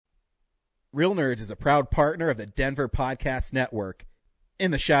Real Nerds is a proud partner of the Denver Podcast Network.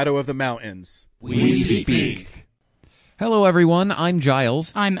 In the shadow of the mountains, we speak. Hello, everyone. I'm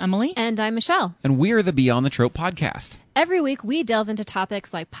Giles. I'm Emily. And I'm Michelle. And we're the Beyond the Trope podcast. Every week, we delve into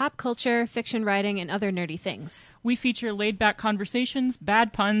topics like pop culture, fiction writing, and other nerdy things. We feature laid-back conversations,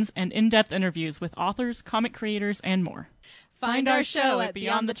 bad puns, and in-depth interviews with authors, comic creators, and more. Find our show at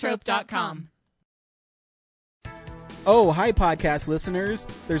beyondthetrope.com. Oh, hi, podcast listeners.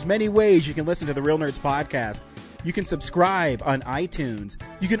 There's many ways you can listen to the Real Nerds podcast. You can subscribe on iTunes.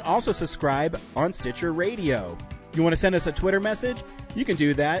 You can also subscribe on Stitcher Radio. You want to send us a Twitter message? You can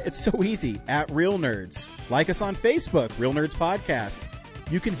do that. It's so easy, at Real Nerds. Like us on Facebook, Real Nerds Podcast.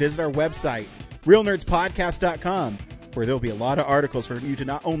 You can visit our website, realnerdspodcast.com, where there'll be a lot of articles for you to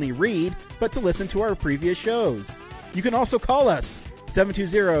not only read, but to listen to our previous shows. You can also call us,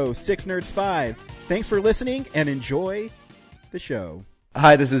 720-6nerds5. Thanks for listening, and enjoy the show.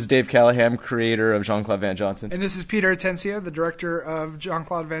 Hi, this is Dave Callahan, creator of Jean-Claude Van Johnson. And this is Peter Atencio, the director of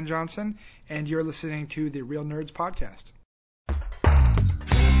Jean-Claude Van Johnson, and you're listening to the Real Nerds Podcast.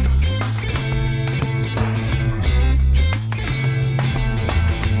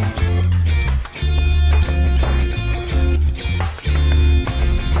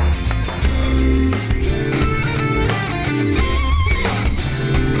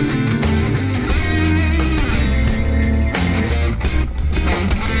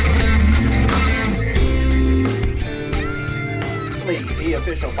 The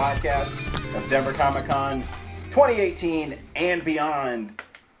official podcast of Denver Comic Con 2018 and beyond,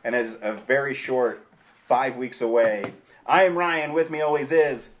 and is a very short 5 weeks away. I am Ryan. With me always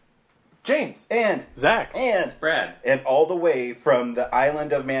is James and Zach and Brad, and all the way from the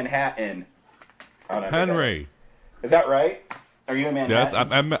island of Manhattan, Henry. Is that right? Are you in Manhattan?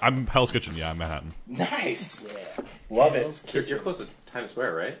 Yeah, I'm Hell's Kitchen. Yeah, I'm Manhattan. Nice. Yeah. Love it. You're close to Times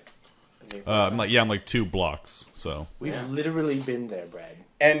Square, right? I'm like 2 blocks. So We've literally been there, Brad.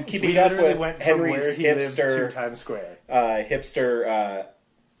 And keeping we up literally with went from Henry's where he lives to hipster Times Square. Hipster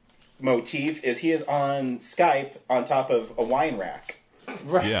motif is he is on Skype on top of a wine rack.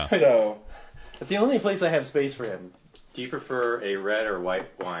 Right. yeah. So It's the only place I have space for him. Do you prefer a red or white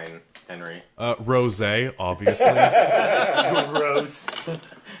wine, Henry? Rosé, obviously. Gross.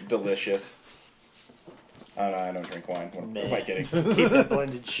 delicious. Oh, no, I don't drink wine. What am I kidding? Keep that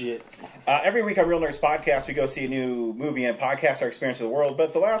blended shit. Every week on Real Nerds Podcast, we go see a new movie and podcast our experience of the world.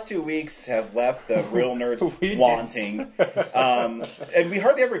 But the last 2 weeks have left the Real Nerds wanting. And we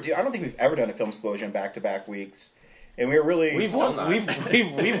hardly ever do. I don't think we've ever done a film explosion back-to-back weeks. And we're really... We've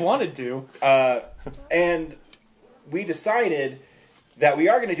wanted to. And we decided that we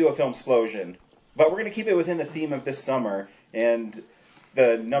are going to do a film explosion. But we're going to keep it within the theme of this summer. And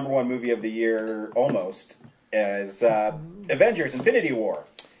the number one movie of the year, almost, is Avengers: Infinity War.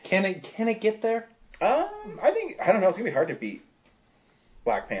 Can it get there? I don't know. It's gonna be hard to beat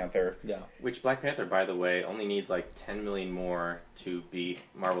Black Panther. Yeah. Which Black Panther, by the way, only needs like 10 million more to beat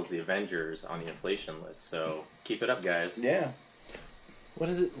Marvel's The Avengers on the inflation list. So keep it up, guys. Yeah. What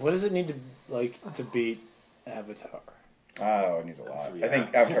does it need to beat Avatar? Oh, it needs a lot. Yeah. I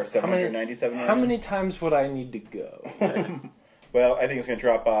think Avatar's 797 million. How many times would I need to go? Well, I think it's going to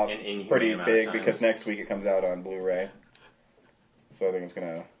drop off An inhumane pretty amount of big times. because next week it comes out on Blu-ray. So I think it's going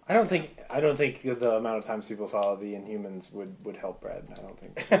to... I don't think the amount of times people saw the Inhumans would help Brad. I don't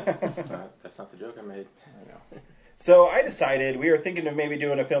think That's not the joke I made. I know. So I decided we were thinking of maybe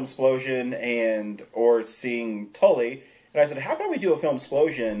doing a film explosion or seeing Tully. And I said, how about we do a film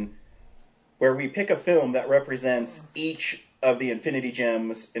explosion where we pick a film that represents each of the Infinity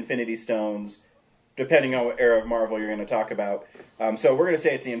Gems, Infinity Stones, depending on what era of Marvel you're going to talk about. So we're going to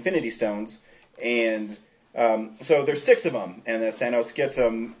say it's the Infinity Stones. And so there's 6 of them. And as Thanos gets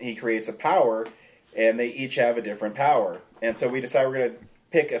them, he creates a power. And they each have a different power. And so we decided we're going to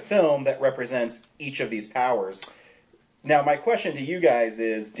pick a film that represents each of these powers. Now, my question to you guys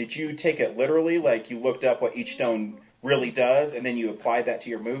is, did you take it literally? Like you looked up what each stone really does and then you applied that to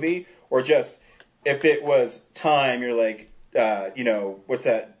your movie? Or just, if it was time, you're like, what's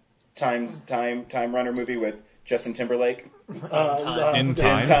that? Time Runner movie with Justin Timberlake? In Time? In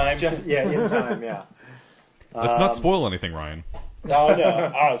Time. In Time, yeah. Let's not spoil anything, Ryan. Oh,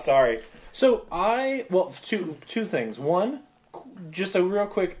 no. Oh, sorry. So two things. One, just a real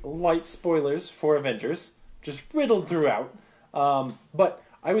quick light spoilers for Avengers, just riddled throughout. But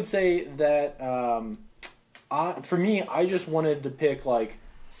I would say that for me, I just wanted to pick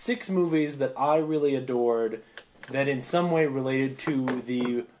 6 movies that I really adored that in some way related to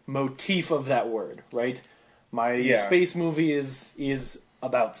the motif of that word, right? My space movie is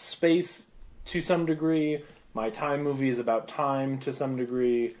about space to some degree. My time movie is about time to some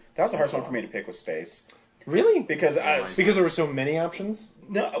degree. That was the hardest one for me to pick was space. Really? Because there were so many options?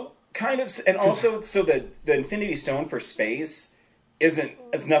 No, kind of. And also, so the Infinity Stone for space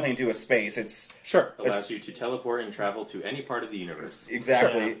it's nothing to do with space. It's Sure. Allows you to teleport and travel to any part of the universe.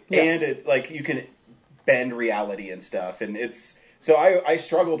 Exactly. Sure. Yeah. And it, like, you can bend reality and stuff. And it's... So I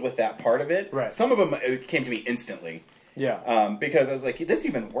struggled with that part of it. Right. Some of them it came to me instantly. Yeah. Because I was like, this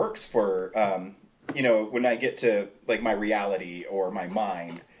even works for, when I get to, like, my reality or my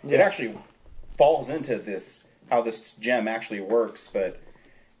mind. Yeah. It actually falls into this, how this gem actually works.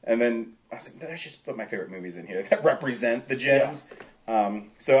 And then I was like, I should just put my favorite movies in here that represent the gems. Yeah.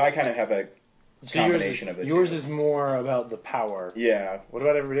 So I kind of have a combination of the two. Yours is more about the power. Yeah. What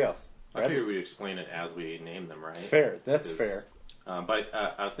about everybody else? I figured we'd explain it as we name them, right? Fair. That's fair. But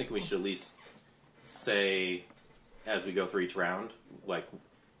I was thinking we should at least say, as we go through each round, like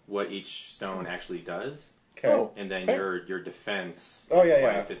what each stone actually does. Okay. Oh, and then fair. your defense. Oh, yeah, why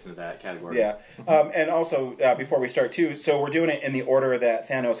yeah. it fits into that category. Yeah. And also, before we start, too, so we're doing it in the order that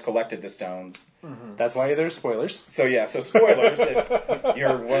Thanos collected the stones. That's why there's spoilers. So, yeah, so spoilers. If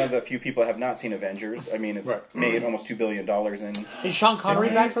you're one of the few people that have not seen Avengers, I mean, it's made almost $2 billion in... Is Sean Connery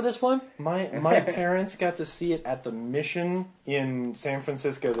back for this one? My parents got to see it at the Mission in San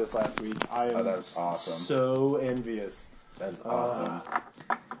Francisco this last week. I am that was awesome. so envious. That's awesome.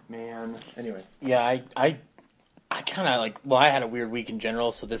 Man. Anyway. Yeah, I kind of like. Well, I had a weird week in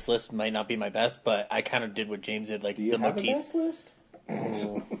general, so this list might not be my best. But I kind of did what James did, like Do you the have motif. a best list?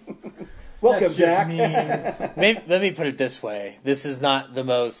 Welcome, That's just Jack. Maybe, let me put it this way: this is not the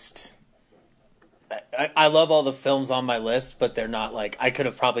most. I love all the films on my list, but they're not like I could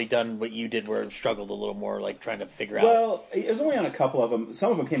have probably done what you did, where I struggled a little more, like trying to figure out. Well, it was only on a couple of them. Some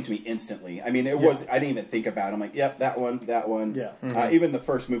of them came to me instantly. I mean, it was. I didn't even think about it. I'm like, yep, that one. Yeah. Even the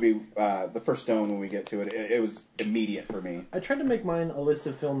first movie, the first stone, when we get to it, it was immediate for me. I tried to make mine a list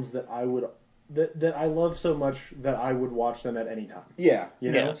of films that I would that I love so much that I would watch them at any time. Yeah.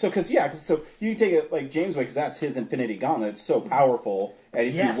 You know? Yeah. So, because you take it like James Way, because that's his Infinity Gauntlet. It's so powerful, and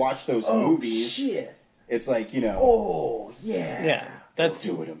if Yes. you watch those Oh, movies, shit. it's like Oh, yeah. Yeah, that's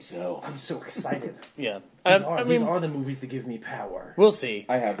do it himself. I'm so excited. yeah. These are the movies that give me power. We'll see.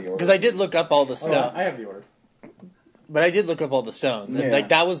 I have the order Because I did look up all the Oh, stuff. I have the order. But I did look up all the stones, and Yeah. like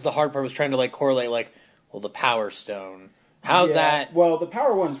that was the hard part. Was trying to like correlate, like, well, the Power Stone. How's Yeah. that? Well, the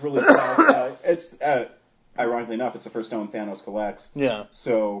power one's really. It's ironically enough, it's the first stone Thanos collects. Yeah.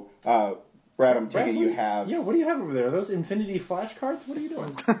 So, Brad, I'm taking Brad, you have. Yeah, what do you have over there? Are those Infinity flashcards? What are you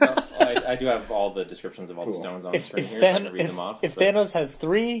doing? I do have all the descriptions of all the Cool. stones on the If, screen if, here, so I Than- can read them off. if but- Thanos has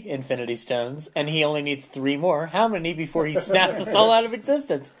 3 Infinity Stones and he only needs 3 more, how many before he snaps us all out of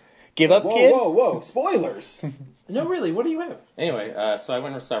existence? Give up, Whoa, kid. whoa! Spoilers. No, really, what do you have? Anyway, so I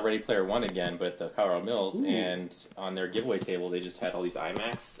went and saw Ready Player One again with Colorado Mills, and on their giveaway table they just had all these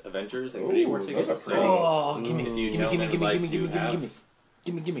IMAX Avengers and Infinity War Ooh, tickets. those are So pretty. Oh, gimme, if you gimme, gentlemen gimme, would like gimme, to gimme, gimme, have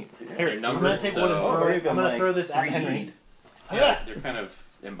gimme, gimme. your I'm numbers, gonna take one and Oh, throw they're it. even, I'm gonna like, throw this at 3D. Henry. yeah, they're kind of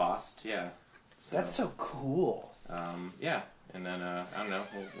embossed. Yeah, so, That's so cool. yeah. And then I don't know,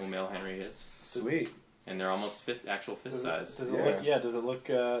 we'll mail Henry his, Sweet. and they're almost actual fist size. Does it Yeah. look? Yeah. Does it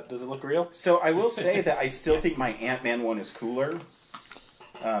look real? So I will say that I still think my Ant-Man one is cooler.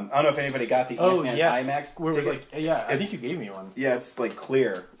 I don't know if anybody got the Ant-Man IMAX. Where it was ticket. like, yeah, I It's- think you gave me one. Yeah, it's like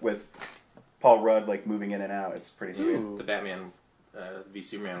clear with Paul Rudd like moving in and out. It's pretty sweet. The Batman v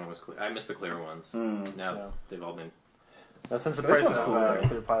Superman one was clear. I missed the clear ones. Now Yeah. they've all been. That's since the This price one's of cool, a though.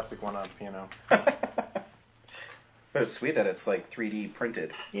 clear plastic one up, you know. But it's sweet that it's like 3D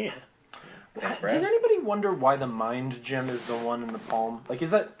printed. Yeah. Thanks, Brad. Does anybody wonder why the Mind Gem is the one in the palm? Like,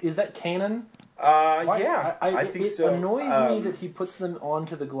 is that canon? Yeah, I I think it so. annoys me that he puts them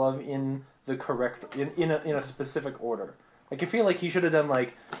onto the glove in the correct in a specific order. Like, I feel like he should have done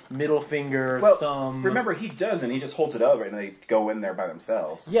like middle finger, Well, thumb. remember he doesn't. He just holds it up and they go in there by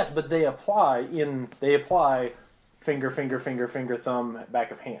themselves. Yes, but they apply finger, thumb,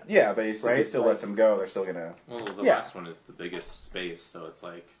 back of hand. Yeah, but he Right? still Like- lets them go. They're still gonna. Well, the Yeah. last one is the biggest space, so it's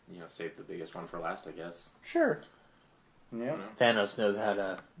like save the biggest one for last, I guess. Sure. Yeah. Thanos knows how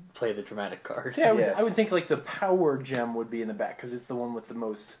to play the dramatic card. Yeah, Yes. I would think like the Power Gem would be in the back because it's the one with the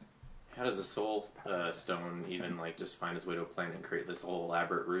most. How does a Soul Stone even like just find its way to a planet and create this whole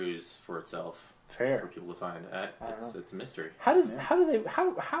elaborate ruse for itself for Fair. people to find? It's a mystery. How does how does it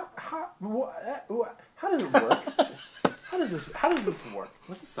work? How does this work?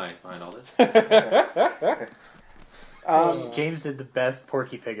 What's the science behind all this? James did the best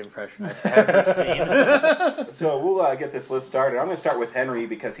Porky Pig impression I've ever seen. So we'll get this list started. I'm going to start with Henry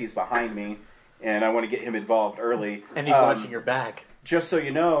because he's behind me, and I want to get him involved early. And he's watching your back. just so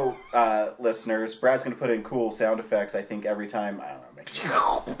you know, listeners, Brad's going to put in cool sound effects, I think, every time. I don't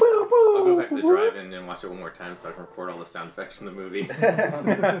know. I'll go back to the drive-in and watch it one more time so I can record all the sound effects from the movie.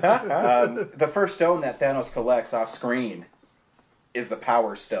 The first stone that Thanos collects off screen is the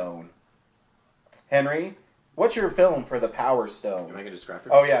Power Stone. Henry, what's your film for the Power Stone? Am I going to describe it?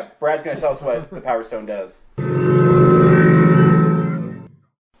 Oh yeah, Brad's going to tell us what the Power Stone does.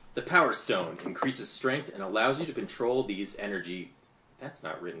 The Power Stone increases strength and allows you to control these energy... That's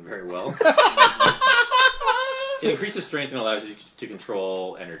not written very well. It increases strength and allows you to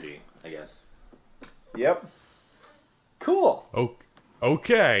control energy, I guess. Yep. Cool.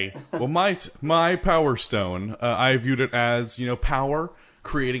 Okay. Well, my Power Stone, I viewed it as, power,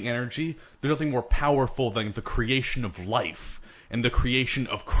 creating energy. There's nothing more powerful than the creation of life and the creation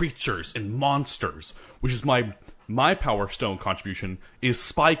of creatures and monsters, which is my Power Stone contribution is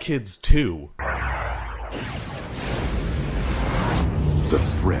Spy Kids 2. The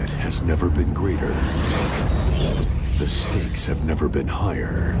threat has never been greater. The stakes have never been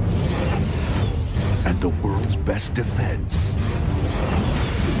higher. And the world's best defense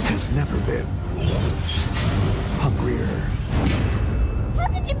has never been hungrier. How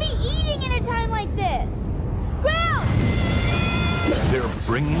could you be eating in a time like this? Ground! They're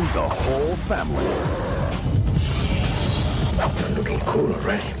bringing the whole family. You're looking cool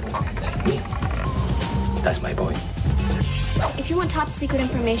already. That's my boy. If you want top secret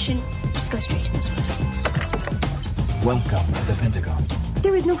information, just go straight to the source. Welcome to the Pentagon.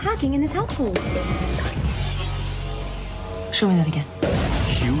 There is no hacking in this household. Science. Show me that again.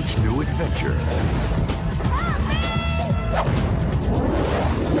 Huge new adventure.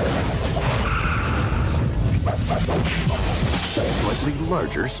 Slightly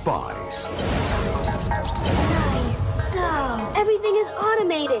larger spies. Nice. So, everything is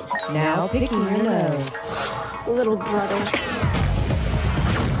automated. Now picking your nose. Little brothers.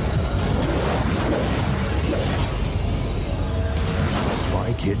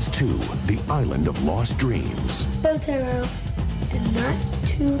 Spy Kids 2, The Island of Lost Dreams. Botaro, and not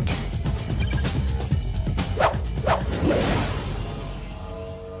too tight.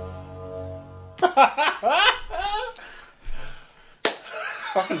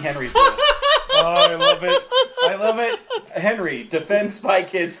 Fucking Henry's list. Oh, I love it. I love it. Henry, defend Spy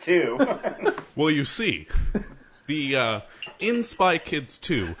Kids 2. Well, you see, in Spy Kids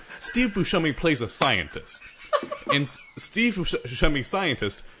 2, Steve Buscemi plays a scientist. And Steve Buscemi,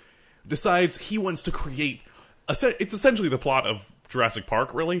 scientist, decides he wants to create... It's essentially the plot of Jurassic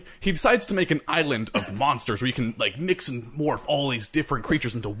Park, really. He decides to make an island of monsters where you can, mix and morph all these different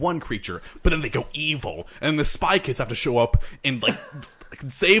creatures into one creature, but then they go evil. And the Spy Kids have to show up and,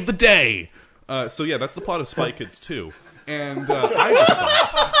 save the day. So yeah, that's the plot of Spy Kids 2. And I just thought...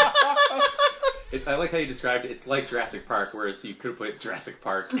 I like how you described it. It's like Jurassic Park, whereas you could have put Jurassic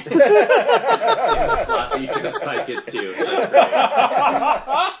Park in the slot that you could have Spy Kids 2. That's great.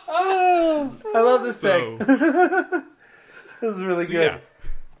 I love this thing. This is really good.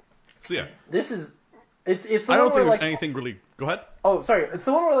 Yeah. This is... It's the I don't one think where, there's anything really... Go ahead. Oh, sorry. It's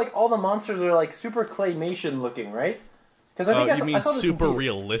the one where, all the monsters are, super claymation looking, right? Because I think you mean I saw this super in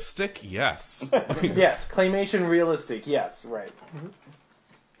realistic? Yes. Yes, claymation realistic. Yes, right.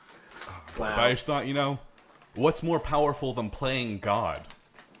 Wow. I just thought, what's more powerful than playing God?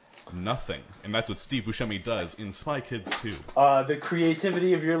 Nothing. And that's what Steve Buscemi does in Spy Kids 2. The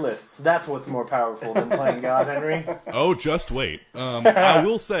creativity of your lists. That's what's more powerful than playing God, Henry. Oh, just wait. I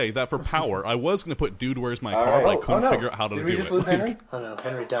will say that for power, I was going to put Dude, Where's My Car, but I couldn't figure out how to do it. Did we just lose Henry? Oh no,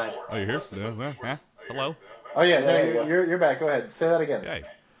 Henry died. Oh, you here? Hello? Oh yeah, no, you're back. Go ahead. Say that again. Yay.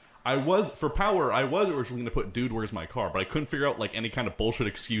 I was originally going to put Dude, Where's My Car, but I couldn't figure out any kind of bullshit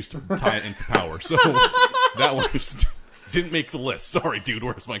excuse to tie it into power. So that one just didn't make the list. Sorry, Dude,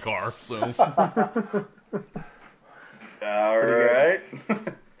 Where's My Car? So all right.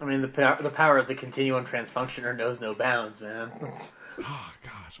 I mean, the power of the continuum transfunctioner knows no bounds, man. Oh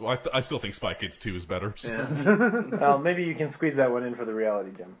gosh. Well, I still think Spy Kids 2 is better. So. Yeah. Well, maybe you can squeeze that one in for the reality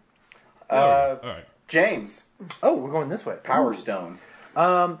gem. All right. James. Oh, we're going this way. Power Stone.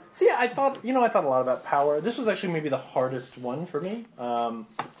 So yeah, I thought a lot about power. This was actually maybe the hardest one for me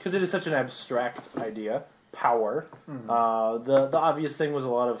because it is such an abstract idea. Power. Mm-hmm. The obvious thing was a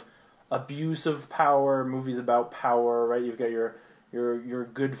lot of abuse of power, movies about power. Right? You've got your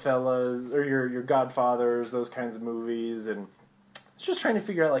Goodfellas or your Godfathers, those kinds of movies, and it's just trying to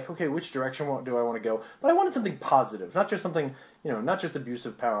figure out okay, which direction do I want to go? But I wanted something positive, not just something not just abuse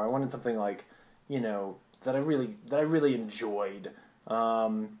of power. I wanted something that I really enjoyed.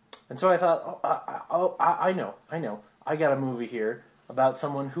 And so I thought, I know. I got a movie here about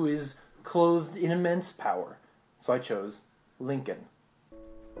someone who is clothed in immense power. So I chose Lincoln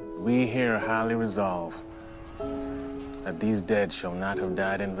We here highly resolve that these dead shall not have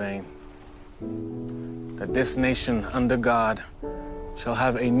died in vain, that this nation under God shall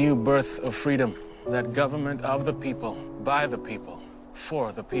have a new birth of freedom, that government of the people, by the people,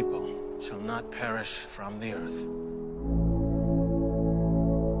 for the people, shall not perish from the earth.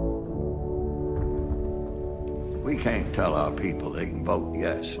 We can't tell our people they can vote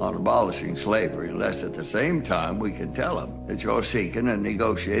yes on abolishing slavery unless at the same time we can tell them that you're seeking a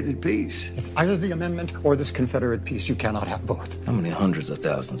negotiated peace. It's either the amendment or this Confederate peace. You cannot have both. How many hundreds of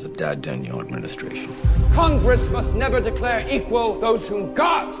thousands have died during your administration? Congress must never declare equal those whom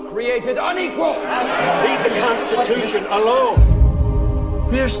God created unequal. Leave the Constitution alone.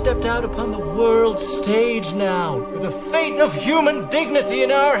 We are stepped out upon the world stage now, with the fate of human dignity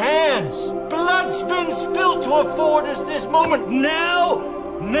in our hands. Blood's been spilled to afford us this moment. Now!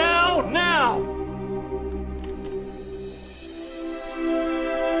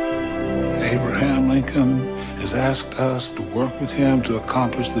 Abraham Lincoln has asked us to work with him to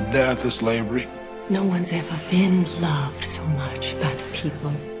accomplish the death of slavery. No one's ever been loved so much by the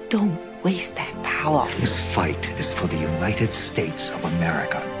people. Don't waste that power. This fight is for the United States of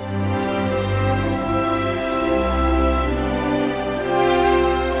America.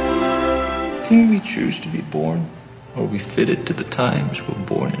 Think we choose to be born, or are we fitted to the times we're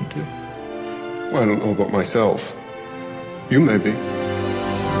born into? Well, I don't know about myself. You may be.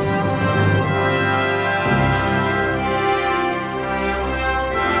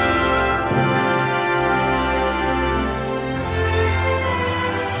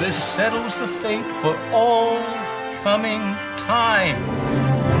 This settles the fate for all coming time.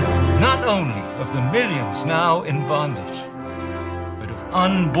 Not only of the millions now in bondage, but of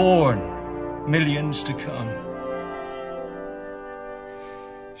unborn millions to come.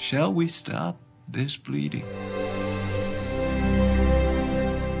 Shall we stop this bleeding?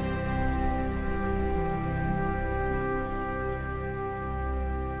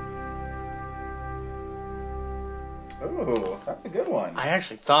 Oh, that's a good one. I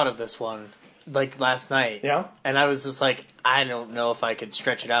actually thought of this one like last night. Yeah? And I was just like, I don't know if I could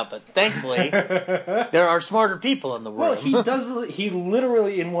stretch it out, but thankfully there are smarter people in the Well, room. he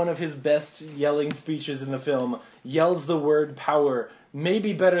literally, in one of his best yelling speeches in the film, yells the word power,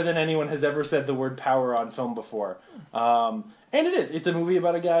 maybe better than anyone has ever said the word power on film before. And it is. It's a movie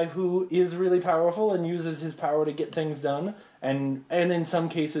about a guy who is really powerful and uses his power to get things done, and in some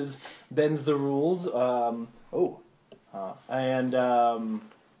cases bends the rules. And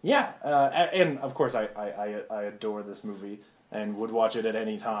of course I adore this movie and would watch it at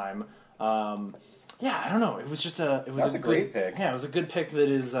any time. I don't know. It was just a great pick. Yeah, it was a good pick that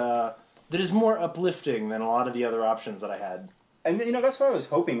is more uplifting than a lot of the other options that I had. And that's what I was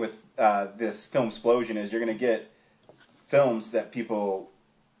hoping with this film Splosion is you're going to get films that people.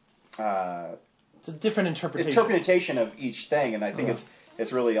 It's a different interpretation of each thing, and I think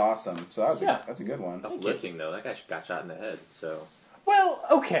it's really awesome. So that's a good one. Uplifting though, that guy got shot in the head. So. Well,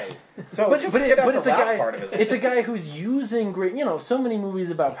 okay. So, but it's a guy who's using great. So many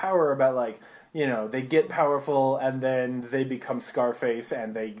movies about power about they get powerful and then they become Scarface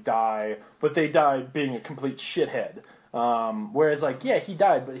and they die, but they die being a complete shithead. Whereas he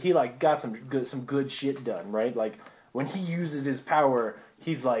died, but he got some good shit done, right? Like when he uses his power,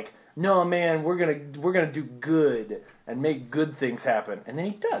 he's like, no man, we're gonna do good and make good things happen, and then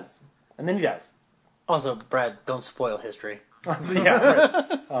he does, and then he dies. Also, Brad, don't spoil history. Right.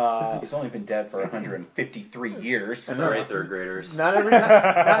 He's only been dead for 153 years. Sorry, third graders. Not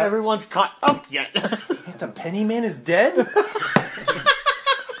everyone's caught up yet. The Penny Man is dead? The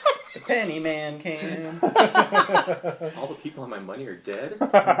Penny Man came. All the people on my money are dead?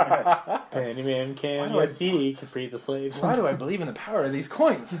 Penny Man can, yes, he can free the slaves. Why do I believe in the power of these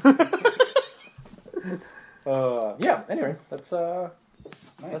coins? Anyway, that's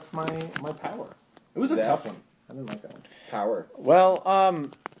my power. It was a tough one. I didn't like that one. Power. Well,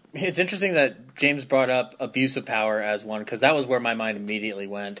 it's interesting that James brought up abuse of power as one, because that was where my mind immediately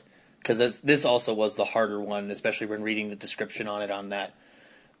went. Because this also was the harder one, especially when reading the description on it on that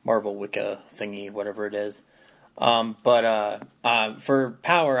Marvel Wicca thingy, whatever it is. But for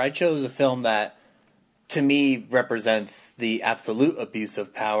power, I chose a film that, to me, represents the absolute abuse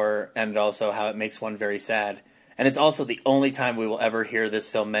of power and also how it makes one very sad. And it's also the only time we will ever hear this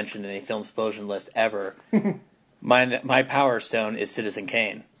film mentioned in a film explosion list ever. My Power Stone is Citizen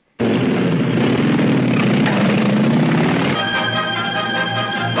Kane.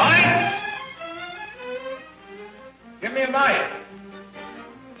 Lights! Give me a mic.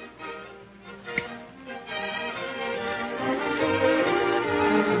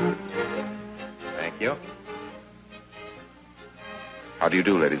 Thank you. How do you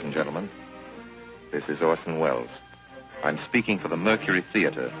do, ladies and gentlemen? This is Orson Welles. I'm speaking for the Mercury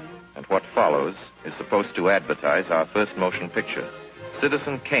Theater, and what follows is supposed to advertise our first motion picture.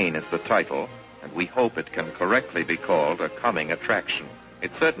 Citizen Kane is the title, and we hope it can correctly be called a coming attraction.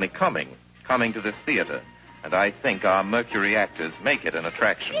 It's certainly coming to this theater, and I think our Mercury actors make it an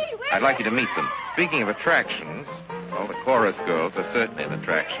attraction. I'd like you to meet them. Speaking of attractions, well, the chorus girls are certainly an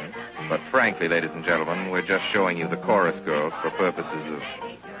attraction, but frankly, ladies and gentlemen, we're just showing you the chorus girls for purposes of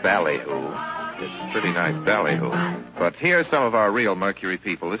ballyhoo. It's pretty nice ballyhoo. But here's some of our real Mercury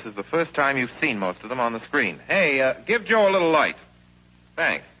people. This is the first time you've seen most of them on the screen. Hey, give Joe a little light.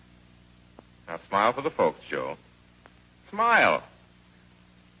 Thanks. Now smile for the folks, Joe. Smile.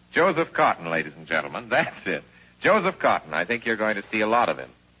 Joseph Cotton, ladies and gentlemen. That's it. Joseph Cotton. I think you're going to see a lot of him.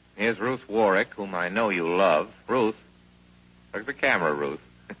 Here's Ruth Warwick, whom I know you love. Ruth. Look at the camera, Ruth.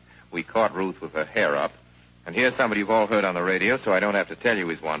 We caught Ruth with her hair up. And here's somebody you've all heard on the radio, so I don't have to tell you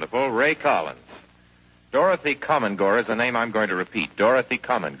he's wonderful. Ray Collins. Dorothy Commengore is a name I'm going to repeat. Dorothy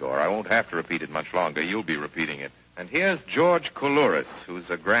Commengore. I won't have to repeat it much longer. You'll be repeating it. And here's George Coulouris, who's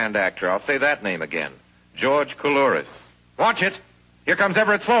a grand actor. I'll say that name again. George Coulouris. Watch it. Here comes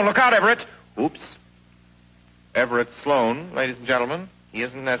Everett Sloane. Look out, Everett. Oops. Everett Sloane, ladies and gentlemen, he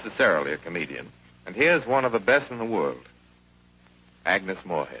isn't necessarily a comedian. And here's one of the best in the world. Agnes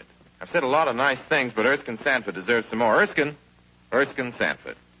Moorehead. I've said a lot of nice things, but Erskine Sanford deserves some more. Erskine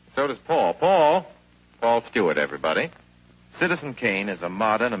Sanford. So does Paul. Paul Stewart, everybody. Citizen Kane is a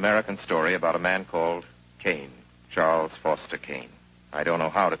modern American story about a man called Kane, Charles Foster Kane. I don't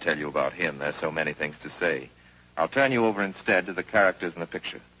know how to tell you about him. There's so many things to say. I'll turn you over instead to the characters in the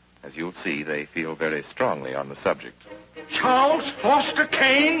picture. As you'll see, they feel very strongly on the subject. Charles Foster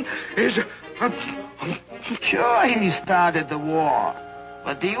Kane is... Sure, he started the war.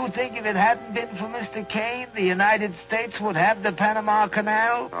 But do you think if it hadn't been for Mr. Kane, the United States would have the Panama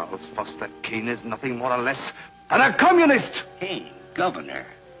Canal? Charles Foster Kane is nothing more or less than a communist. Kane, governor.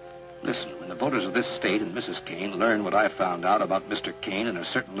 Listen, when the voters of this state and Mrs. Kane learn what I found out about Mr. Kane and a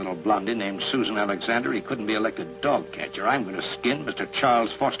certain little blondie named Susan Alexander, he couldn't be elected dog catcher. I'm going to skin Mr.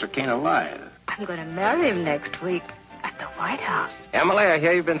 Charles Foster Kane alive. I'm going to marry him next week at the White House. Emily, I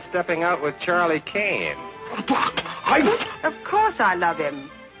hear you've been stepping out with Charlie Kane. Of course I love him.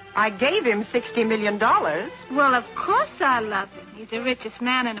 I gave him $60 million. Well, of course I love him. He's the richest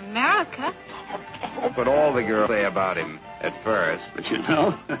man in America. But all the girls say about him at first. But you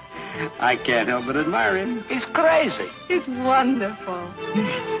know, I can't help but admire him. He's crazy. He's wonderful.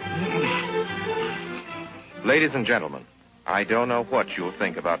 Ladies and gentlemen, I don't know what you'll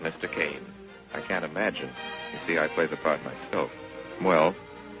think about Mr. Kane. I can't imagine. You see, I play the part myself. Well,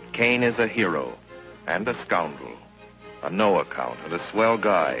 Kane is a hero and a scoundrel, a no-account and a swell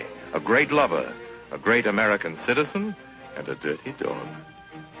guy, a great lover, a great American citizen, and a dirty dog.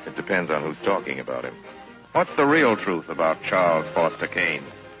 It depends on who's talking about him. What's the real truth about Charles Foster Kane?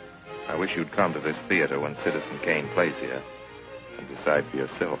 I wish you'd come to this theater when Citizen Kane plays here and decide for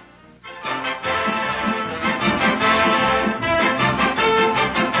yourself.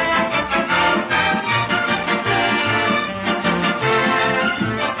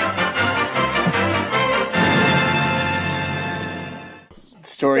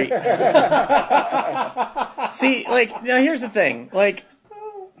 Story. See, like, now here's the thing. Like,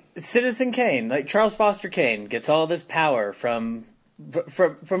 Citizen Kane, like Charles Foster Kane, gets all this power from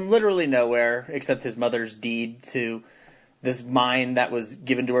literally nowhere, except his mother's deed to this mine that was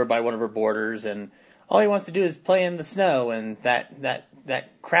given to her by one of her boarders, and all he wants to do is play in the snow, and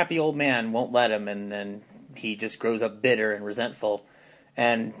that crappy old man won't let him, and then he just grows up bitter and resentful,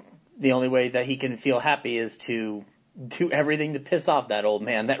 and the only way that he can feel happy is to do everything to piss off that old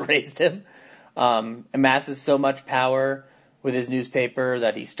man that raised him. Amasses so much power with his newspaper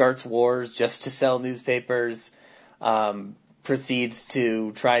that he starts wars just to sell newspapers, proceeds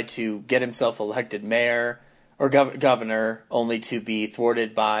to try to get himself elected mayor or governor, only to be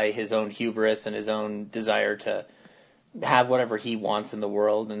thwarted by his own hubris and his own desire to have whatever he wants in the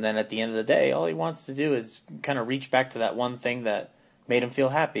world. And then at the end of the day, all he wants to do is kind of reach back to that one thing that made him feel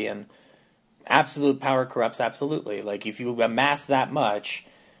happy. And absolute power corrupts absolutely. Like, if you amass that much,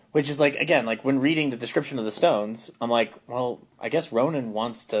 which is like, again, like when reading the description of the stones, I'm like, well, I guess Ronan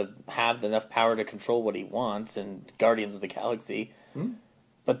wants to have enough power to control what he wants in Guardians of the Galaxy.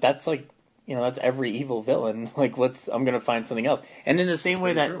 But that's like, you know, that's every evil villain. Like, I'm going to find something else. And in the same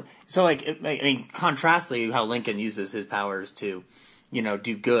way that, so like, I mean, contrastly, how Lincoln uses his powers to, you know,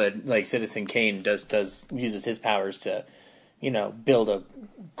 do good, like Citizen Kane uses his powers to, you know, build a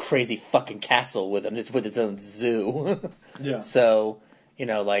crazy fucking castle with its own zoo. Yeah. So, You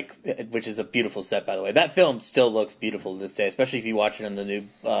know, like, which is a beautiful set, by the way. That film still looks beautiful to this day, especially if you watch it in the new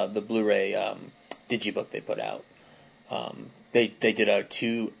the Blu-ray digibook they put out. They did I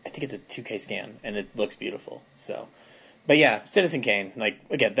think it's a 2K scan, and it looks beautiful. So, but yeah, Citizen Kane. Like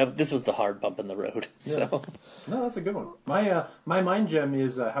again, this was the hard bump in the road. Yeah. So, no, that's a good one. My mind gem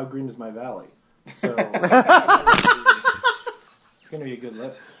is How Green Is My Valley. So it's going to be a good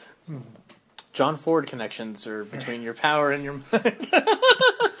list. John Ford connections are between your power and your mind.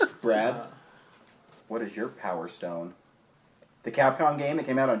 Brad, what is your Power Stone? The Capcom game that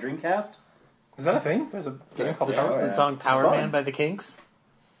came out on Dreamcast? Is that a thing? There's a game called The song Power Man by the Kinks?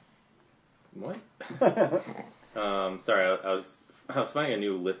 What? Sorry, I was finding a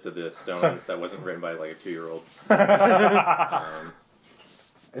new list of the stones that wasn't written by like a 2-year-old.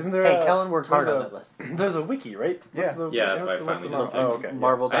 Isn't there? Hey, Kellen worked hard on that list. There's a wiki, right? That's why I finally just. Oh, okay.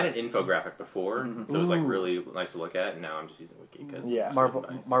 Marvel. I had an infographic before, so it was like really nice to look at, and now I'm just using wiki because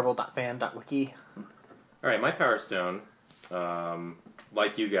Marvel.fan.wiki. All right, my Power Stone,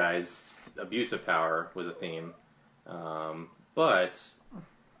 like you guys, abuse of power was a theme, but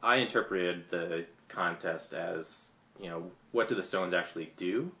I interpreted the contest as, you know, what do the stones actually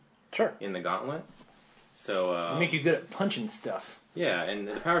do? Sure. In the gauntlet. So they make you good at punching stuff. Yeah, and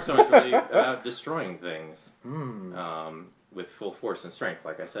the Power Stone is really about destroying things with full force and strength,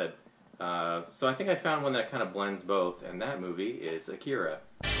 like I said. So I think I found one that kind of blends both, and that movie is Akira.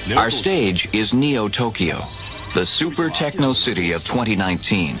 Our stage is Neo Tokyo, the super techno city of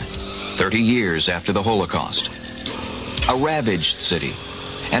 2019, 30 years after the Holocaust. A ravaged city,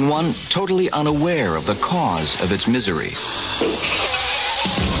 and one totally unaware of the cause of its misery.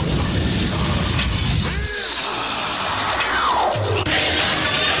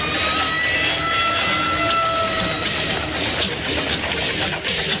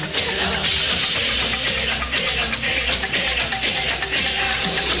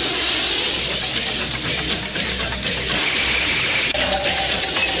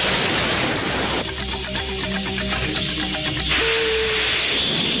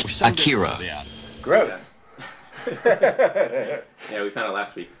 Akira. Gross. Yeah, we found out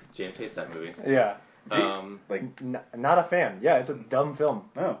last week. James hates that movie. Yeah. Not a fan. Yeah, it's a dumb film.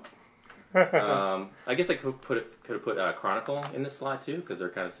 Oh. I guess I could have put Chronicle in this slot too, because they're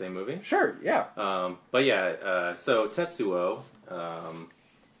kind of the same movie. Sure. Yeah. But yeah, so Tetsuo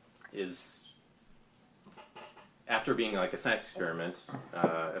is, after being like a science experiment,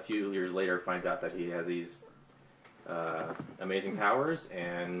 a few years later finds out that he has these amazing powers,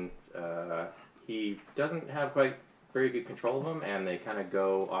 and he doesn't have quite very good control of them, and they kind of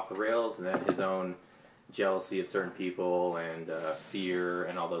go off the rails, and then his own jealousy of certain people and fear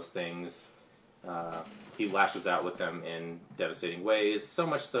and all those things, he lashes out with them in devastating ways, so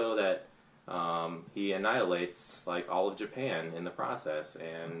much so that he annihilates like all of Japan in the process,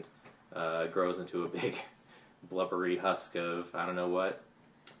 and grows into a big blubbery husk of I don't know what.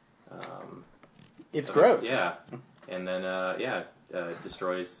 It's gross. Yeah. And then,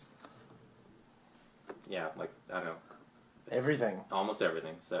 destroys, like, I don't know. Everything. Almost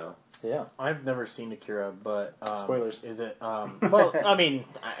everything, so. Yeah. I've never seen Akira, but... Spoilers. Is it... well, I mean,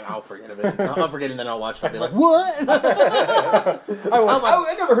 I'll forget of it. I'll forget, and then I'll watch it and be like, what? I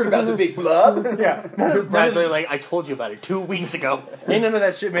never heard about the big blob. Yeah. Brad's like, I told you about it 2 weeks ago. Ain't none of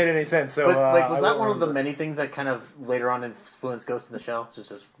that shit made any sense, so... But, like, was that one of the many things that kind of later on influenced Ghost in the Shell?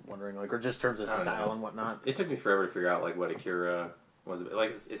 Just wondering, like, or just terms of style and whatnot? It took me forever to figure out, like, what Akira was.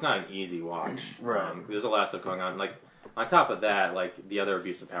 Like, it's not an easy watch. Right. There's a lot of stuff going on. Like, on top of that, like, the other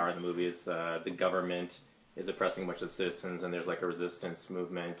abuse of power in the movie is the government is oppressing much of the citizens, and there's, like, a resistance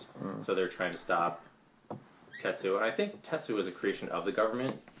movement, so they're trying to stop Tetsuo. And I think Tetsuo is a creation of the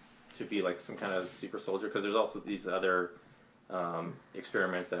government to be, like, some kind of super soldier, because there's also these other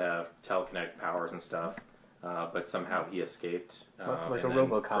experiments that have telekinetic powers and stuff, but somehow he escaped. Like a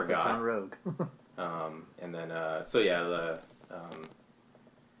RoboCop that's on Rogue. And then,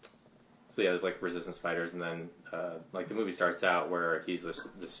 there's like resistance fighters, and then like the movie starts out where he's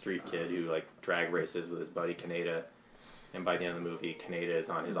the street kid who like drag races with his buddy Kaneda, and by the end of the movie, Kaneda is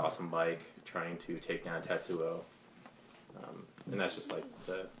on his awesome bike trying to take down Tetsuo, and that's just like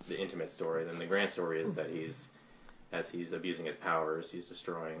the intimate story. Then the grand story is that as he's abusing his powers, he's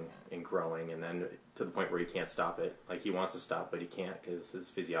destroying and growing, and then to the point where he can't stop it. Like, he wants to stop, but he can't because his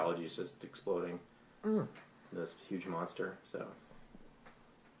physiology is just exploding. This huge monster, so...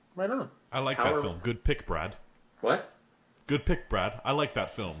 Right on. I like that film. Good pick, Brad. What? Good pick, Brad. I like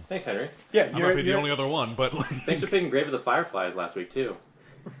that film. Thanks, Henry. Yeah, I might be the only other one, but... Thanks for picking Grave of the Fireflies last week, too.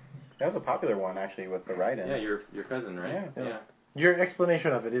 That was a popular one, actually, with the write-ins. Yeah, your cousin, right? Yeah. Your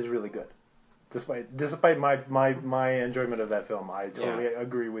explanation of it is really good. Despite my enjoyment of that film, I totally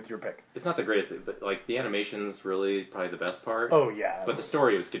agree with your pick. It's not the greatest, but like the animation's really probably the best part. Oh yeah. But the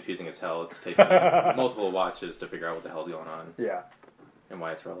story was confusing as hell. It's taken multiple watches to figure out what the hell's going on. Yeah. And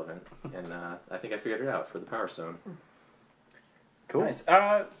why it's relevant. And I think I figured it out for the Power Stone. Cool. Nice.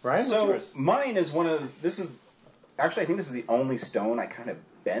 Ryan, what's so yours? mine is actually I think this is the only stone I kind of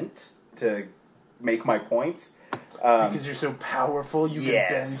bent to make my point. Because you're so powerful, you can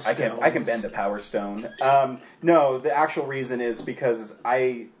bend stones. I can bend a power stone. No, the actual reason is because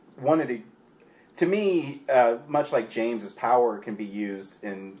I wanted to me, much like James's, power can be used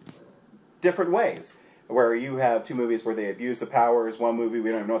in different ways. Where you have two movies where they abuse the powers. One movie, we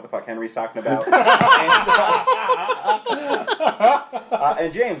don't even know what the fuck Henry's talking about.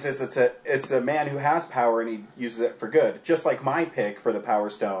 And James, it's a man who has power and he uses it for good. Just like my pick for the Power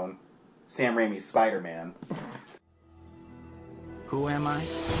Stone, Sam Raimi's Spider-Man. Who am I?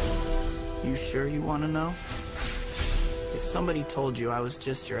 You sure you want to know? If somebody told you I was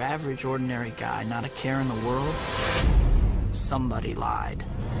just your average, ordinary guy, not a care in the world, somebody lied.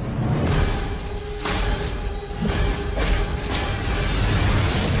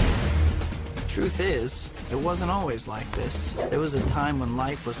 Truth is, it wasn't always like this. There was a time when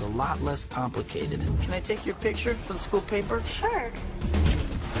life was a lot less complicated. Can I take your picture for the school paper? Sure.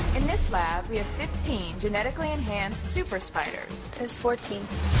 In this lab, we have 15 genetically enhanced super spiders. There's 14.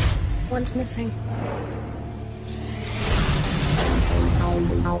 One's missing.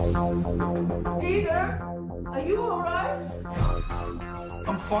 Peter, are you all right?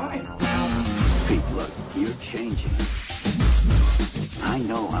 I'm fine. Pete, look, you're changing. I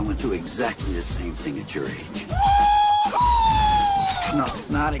know I went through exactly the same thing at your age. No,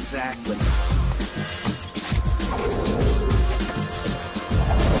 not exactly.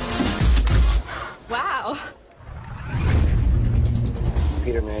 Wow.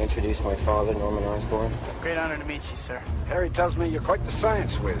 Peter, may I introduce my father, Norman Osborn? Great honor to meet you, sir. Harry tells me you're quite the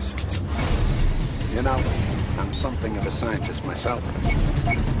science whiz. You know, I'm something of a scientist myself.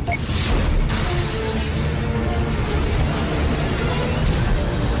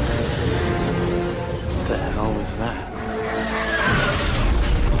 What the hell was that?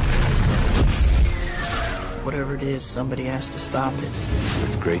 Whatever it is, somebody has to stop it.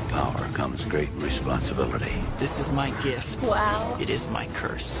 With great power comes great responsibility. This is my gift. Wow. It is my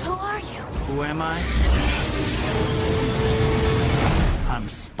curse. Who are you? Who am I? I'm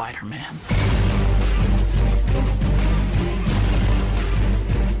Spider-Man.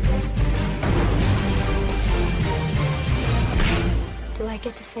 Do I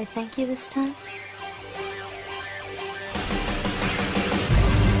get to say thank you this time?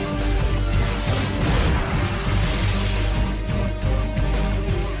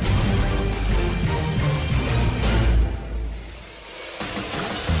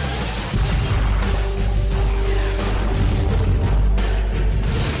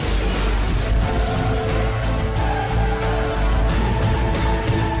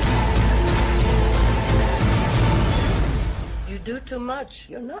 Do too much.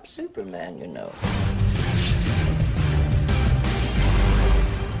 You're not Superman, you know.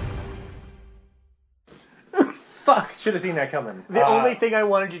 Fuck! Should have seen that coming. The only thing I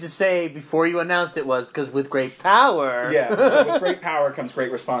wanted you to say before you announced it was, because with great power... Yeah, so with great power comes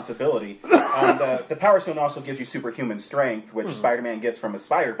great responsibility. The Power Stone also gives you superhuman strength, which Spider-Man gets from a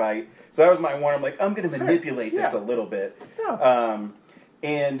spider bite. So that was my one. I'm like, I'm going to manipulate this a little bit. Yeah.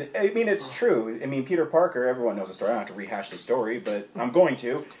 And, I mean, it's true. I mean, Peter Parker, everyone knows the story. I don't have to rehash the story, but I'm going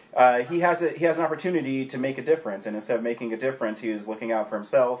to. He has an opportunity to make a difference, and instead of making a difference, he is looking out for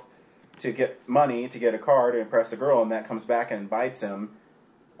himself to get money, to get a car, to impress a girl, and that comes back and bites him,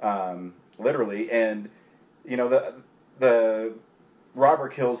 literally. And, you know, the robber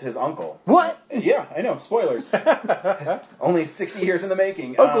kills his uncle. What? Yeah, I know. Spoilers. Only 60 years in the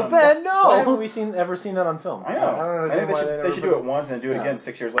making. Uncle Ben, no! Why haven't we ever seen that on film? I know. I don't I think understand they should do it once and do it again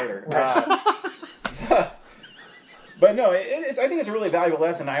 6 years later. But no, I think it's a really valuable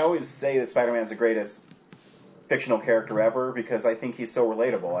lesson. I always say that Spider-Man's the greatest fictional character ever because I think he's so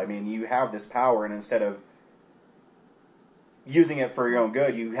relatable. I mean, you have this power, and instead of using it for your own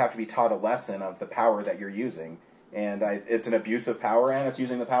good, you have to be taught a lesson of the power that you're using. And it's an abuse of power, and it's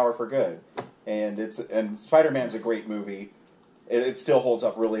using the power for good. And Spider-Man's a great movie. It still holds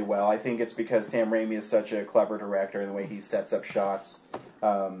up really well. I think it's because Sam Raimi is such a clever director in the way he sets up shots.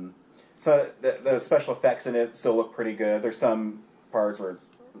 So the special effects in it still look pretty good. There's some parts where it's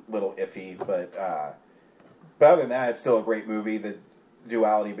a little iffy, but other than that, it's still a great movie. The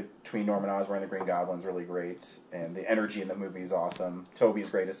duality between Norman Osborn and the Green Goblin is really great, and the energy in the movie is awesome. Tobey's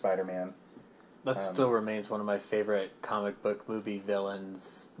great as Spider-Man. That still remains one of my favorite comic book movie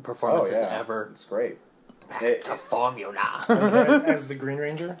villains performances ever. It's great. Back to formula. As the Green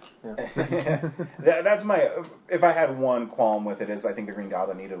Ranger? Yeah. That's my... If I had one qualm with it is I think the Green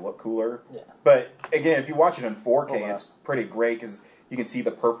Goblin needed to look cooler. Yeah. But, again, if you watch it in 4K, it's pretty great because you can see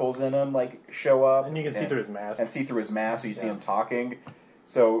the purples in him show up. And you can see through his mask. And see through his mask, so you see him talking.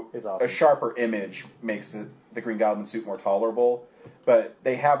 So It's awesome. a sharper image makes the Green Goblin suit more tolerable. But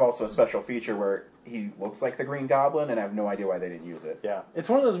they have also a special feature where he looks like the Green Goblin, and I have no idea why they didn't use it. Yeah. It's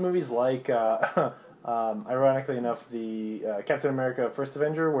one of those movies like... ironically enough, the Captain America First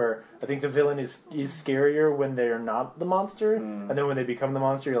Avenger, where I think the villain is scarier when they're not the monster, and then when they become the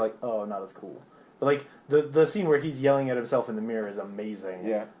monster, you're like, oh, not as cool. But like the scene where he's yelling at himself in the mirror is amazing.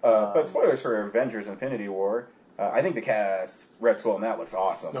 Yeah, but spoilers for Avengers: Infinity War. I think the cast Red Skull in that looks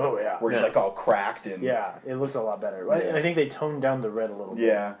awesome. Oh yeah, where he's all cracked and it looks a lot better. Yeah. And I think they toned down the red a little bit.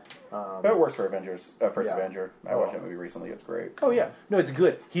 Yeah, but it works for Avengers. First Avenger. I watched that movie recently. It's great. Oh yeah, no, it's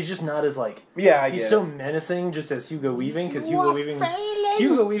good. He's just not as he's so menacing just as Hugo Weaving because Hugo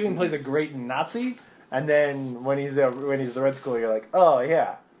Weaving plays a great Nazi, and then when he's the Red Skull, you're like, oh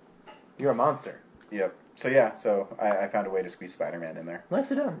yeah, you're a monster. Yep. So I found a way to squeeze Spider-Man in there.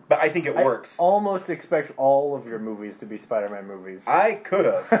 Nicely done. But I think it works. I almost expect all of your movies to be Spider-Man movies. I could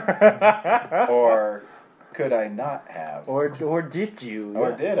have. Or could I not have? Or did you?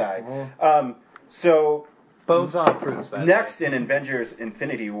 Or did I? So... Bonesaw approves, by the way. Next in Avengers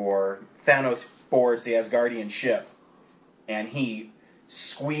Infinity War, Thanos boards the Asgardian ship, and he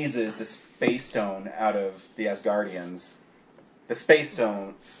squeezes the Space Stone out of the Asgardians. The Space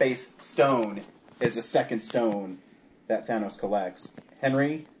Stone is the second stone that Thanos collects.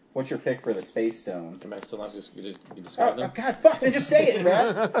 Henry, what's your pick for the Space Stone? Am I still not just be describing them? God, fuck, then just say it,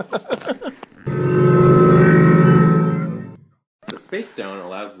 man! The Space Stone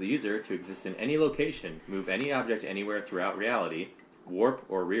allows the user to exist in any location, move any object anywhere throughout reality, warp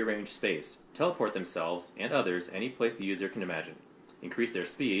or rearrange space, teleport themselves and others any place the user can imagine, increase their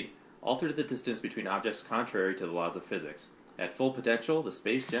speed, alter the distance between objects contrary to the laws of physics. At full potential, the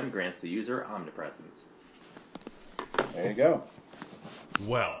Space Gem grants the user omnipresence. There you go.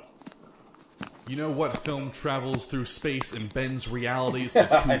 Well, you know what film travels through space and bends realities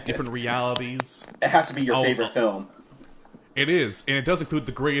into two different realities? It has to be your favorite film. It is, and it does include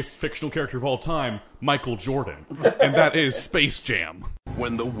the greatest fictional character of all time, Michael Jordan, and that is Space Jam.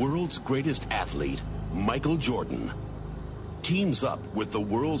 When the world's greatest athlete, Michael Jordan, teams up with the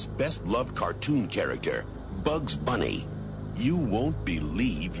world's best-loved cartoon character, Bugs Bunny, you won't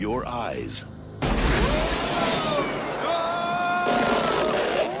believe your eyes.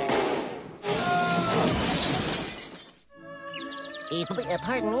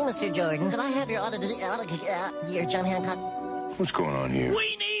 Pardon me, Mr. Jordan. Could I have your your John Hancock? What's going on here?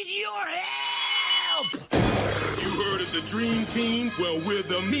 We need your help! You heard of the Dream Team? Well, we're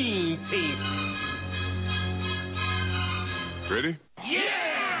the Mean Team. Ready?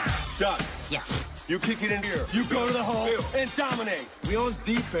 Yeah! Doc. Yeah. You kick it in here. You go to the hole and dominate. We on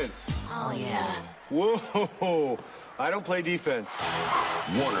defense. Oh, yeah. Whoa. I don't play defense.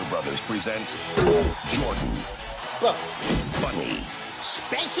 Warner Brothers presents Jordan, Bugs Bunny.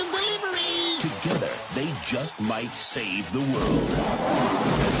 Special delivery! Together, they just might save the world.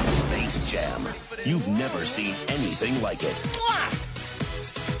 Space Jam. You've never seen anything like it.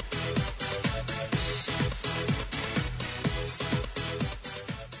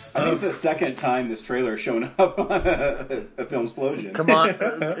 I think it's the second time this trailer has shown up on a film explosion. Come on,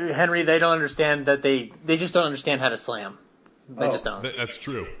 Henry. They don't understand that they just don't understand how to slam. They just don't. That's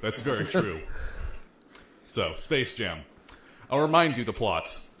true. That's very true. So, Space Jam. I'll remind you the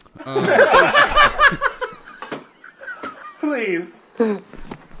plot. Please.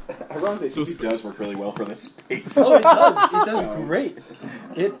 Ironically, it does work really well for this space. Oh, it does. It does great.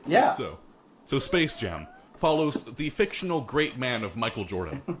 So Space Jam follows the fictional great man of Michael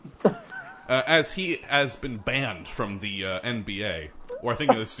Jordan. As he has been banned from the NBA, or I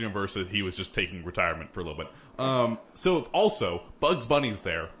think in this universe he was just taking retirement for a little bit. So also, Bugs Bunny's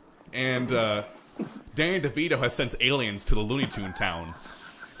there, and Danny DeVito has sent aliens to the Looney Tune town.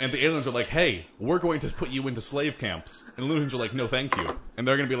 And the aliens are like, hey, we're going to put you into slave camps. And the Looney Tunes are like, no, thank you. And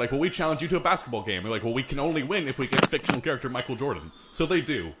they're going to be like, well, we challenge you to a basketball game. They're like, well, we can only win if we get fictional character Michael Jordan. So they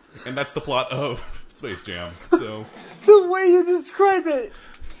do. And that's the plot of Space Jam. So the way you describe it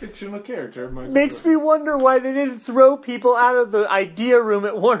fictional character makes me wonder why they didn't throw people out of the idea room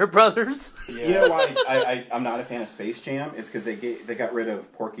at Warner Brothers. Yeah. You know why I'm not a fan of Space Jam? Is because they got rid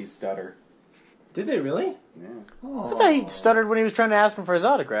of Porky's stutter. Did they really? Yeah. I thought he stuttered when he was trying to ask him for his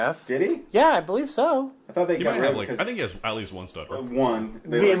autograph. Did he? Yeah, I believe so. I thought they He got might rid have of it like I think he has at least one stutter. one.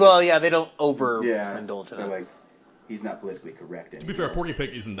 Well, yeah, they don't overindulge in they're it. like, he's not politically correct anymore. To be fair, Porky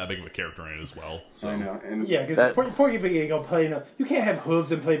Pig isn't that big of a character in it as well. So. I know. And Yeah, because Porky Pig ain't gonna play. You can't have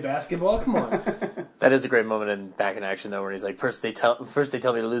hooves and play basketball. Come on. That is a great moment in Back in Action, though, where he's like, first they tell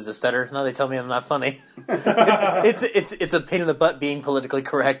me to lose the stutter, now they tell me I'm not funny. it's a pain in the butt being politically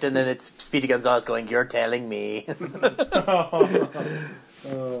correct, and then it's Speedy Gonzales going, "You're telling me." But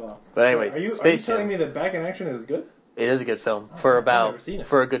anyways, are you Space telling Jam. me that Back in Action is good? It is a good film for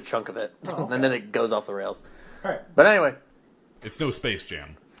a good chunk of it, and then it goes off the rails. All right. But anyway, it's no Space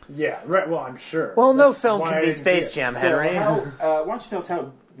Jam. Yeah, right. Well, I'm sure. Well, no That's film why can I be didn't see Space it. Jam, So Henry. why don't you tell us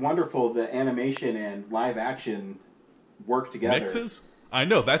how wonderful the animation and live action work together? Mixes? I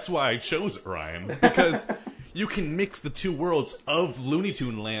know, that's why I chose it, Ryan. Because you can mix the two worlds of Looney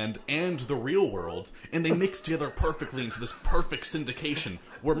Tune Land and the real world, and they mix together perfectly into this perfect syndication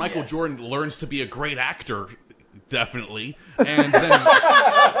where Michael Jordan learns to be a great actor, definitely, and then...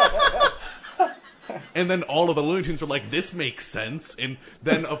 And then all of the Looney Tunes are like, this makes sense. And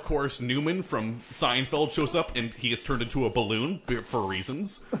then, of course, Newman from Seinfeld shows up, and he gets turned into a balloon for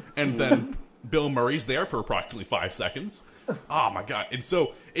reasons. And then Bill Murray's there for approximately 5 seconds. Oh, my God. And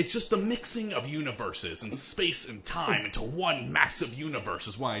so it's just the mixing of universes and space and time into one massive universe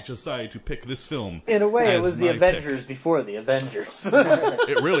is why I decided to pick this film. In a way, it as was the my Avengers before the Avengers.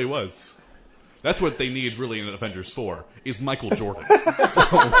 It really was. That's what they need, really, in Avengers 4, is Michael Jordan. So...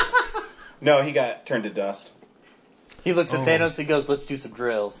 No, he got turned to dust. He looks at Thanos and goes, "Let's do some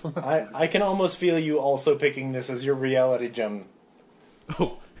drills." I can almost feel you also picking this as your reality gem.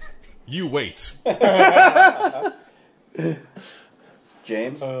 Oh, you wait.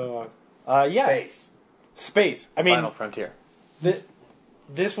 James? Yeah. Space. I mean, Final Frontier.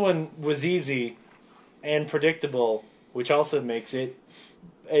 This one was easy and predictable, which also makes it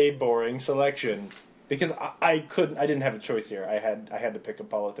a boring selection. Because I didn't have a choice here. I had to pick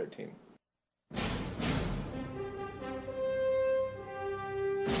Apollo 13.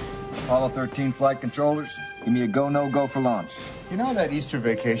 Apollo 13 flight controllers, give me a go, no-go for launch. You know that Easter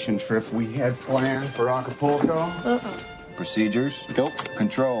vacation trip we had planned for Acapulco? Procedures. Go.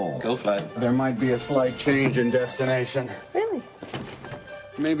 Control. Go flight. There might be a slight change in destination. Really?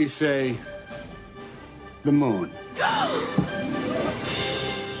 Maybe say the moon.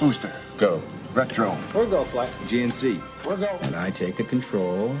 Booster. Go. Retro. We're go flight. GNC. We're go. And I take the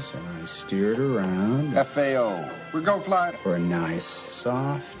controls and I steer it around. FAO. We're go flight. For a nice,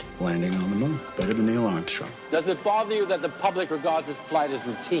 soft landing on the moon. Better than Neil Armstrong. Does it bother you that the public regards this flight as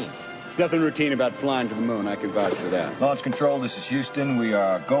routine? There's nothing routine about flying to the moon. I can vouch for that. Launch control, this is Houston. We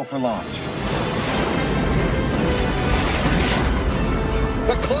are go for launch.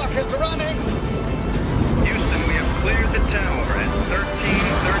 The clock is running. Houston, we have cleared the tower at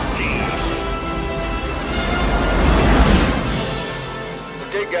 1313.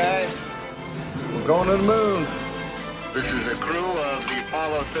 Okay, guys. We're going to the moon. This is the crew of the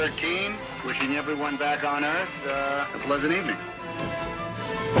Apollo 13, wishing everyone back on Earth a pleasant evening.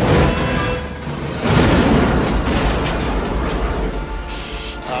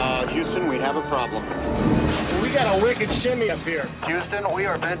 Houston, we have a problem. We got a wicked shimmy up here. Houston, we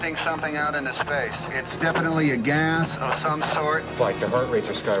are venting something out into space. It's definitely a gas of some sort. Flight, the heart rates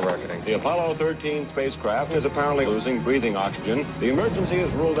are skyrocketing. The Apollo 13 spacecraft is apparently losing breathing oxygen. The emergency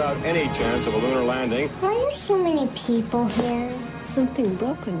has ruled out any chance of a lunar landing. Why are so many people here? Something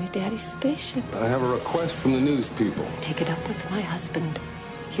broke on your daddy's spaceship. I have a request from the news people. Take it up with my husband.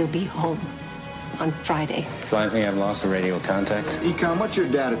 He'll be home on Friday. Flight, we have lost the radio contact. Econ, what's your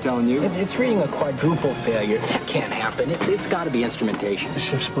data telling you? It's reading a quadruple failure. That can't happen. It's got to be instrumentation. The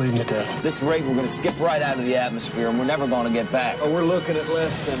ship's bleeding to death. This rate, we're going to skip right out of the atmosphere, and we're never going to get back. Oh, we're looking at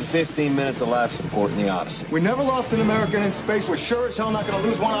less than 15 minutes of life support in the Odyssey. We never lost an American in space. We're sure as hell not going to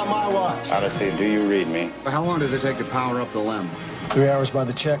lose one on my watch. Odyssey, do you read me? How long does it take to power up the LEM? 3 hours by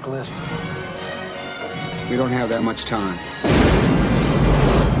the checklist. We don't have that much time.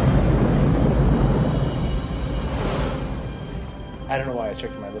 I don't know why I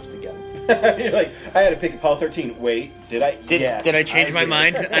checked my list again. You're like, I had to pick Apollo 13. Wait, did I? Yes, Did I change my did.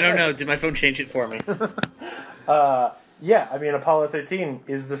 mind? I don't know. Did my phone change it for me? Yeah, I mean, Apollo 13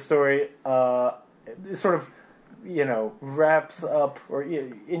 is the story, it sort of, wraps up or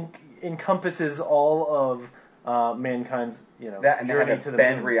encompasses all of mankind's, That and they journey had to to the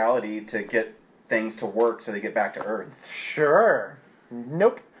bend moon. reality to get things to work so they get back to Earth. Sure.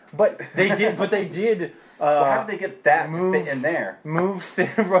 Nope. But they did. Well, how did they get that to fit in there?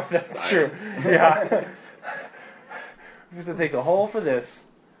 That's true. Yeah. We have to take the hole for this,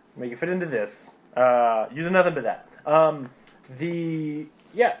 make it fit into this. Using nothing but that. It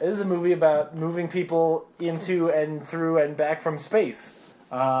is a movie about moving people into and through and back from space.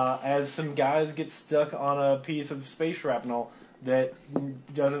 As some guys get stuck on a piece of space shrapnel that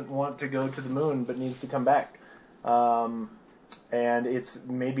doesn't want to go to the moon but needs to come back. And it's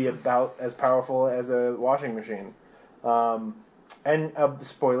maybe about as powerful as a washing machine. And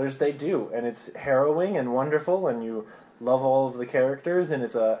spoilers, they do. And it's harrowing and wonderful, and you love all of the characters, and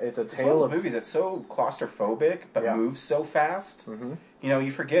it's a tale of movies that's so claustrophobic but moves so fast. Mm-hmm. You know,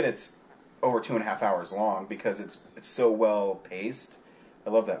 you forget it's over 2.5 hours long because it's so well paced. I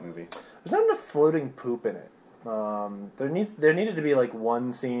love that movie. There's not enough floating poop in it. There needed to be like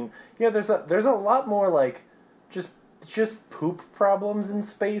one scene. There's a lot more like just poop problems in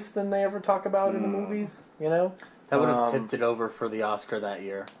space than they ever talk about in the movies. That would have tipped it over for the Oscar that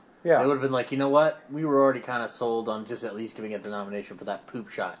year. Yeah. It would have been like, you know what? We were already kind of sold on just at least giving it the nomination for that poop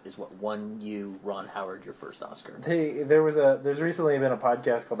shot is what won you, Ron Howard, your first Oscar. There's recently been a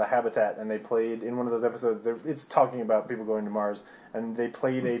podcast called The Habitat, and they played in one of those episodes. It's talking about people going to Mars, and they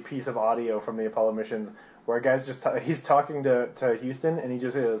played a piece of audio from the Apollo missions where a guy's he's talking to Houston, and he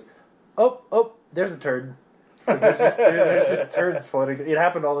just goes, "Oh, there's a turd." There's just turds floating. It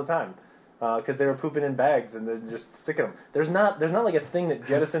happened all the time. Because they were pooping in bags and then just sticking them. There's not like a thing that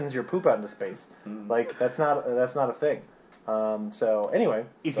jettisons your poop out into space. Like that's not a thing. So anyway,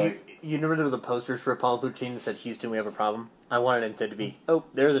 if you remember the posters for Apollo 13 that said Houston, we have a problem. I wanted it instead to be, oh,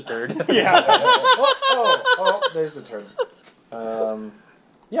 there's a turd. Yeah. There's a turd.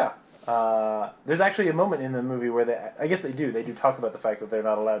 There's actually a moment in the movie where I guess they do talk about the fact that they're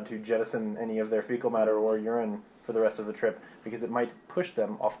not allowed to jettison any of their fecal matter or urine for the rest of the trip because it might push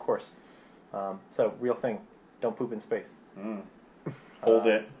them off course. So, real thing. Don't poop in space. Hold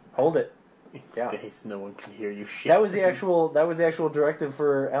it. Hold it. In space, no one can hear you shit. That was the actual directive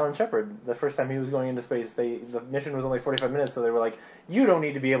for Alan Shepard. The first time he was going into space, the mission was only 45 minutes, so they were like, "You don't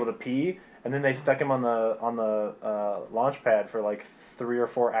need to be able to pee." And then they stuck him on the launch pad for like 3 or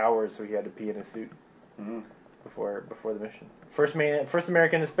 4 hours, so he had to pee in his suit before the mission. First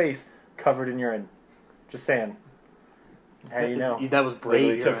American in space covered in urine. Just saying. How do you know? That was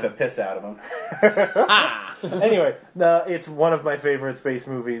brave. He took the piss out of him. Anyway, it's one of my favorite space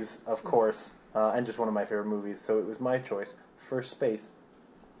movies, of course, and just one of my favorite movies. So it was my choice for space.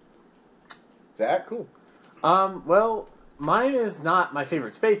 Zach, cool. Well, mine is not my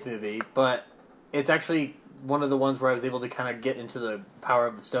favorite space movie, but it's actually one of the ones where I was able to kind of get into the power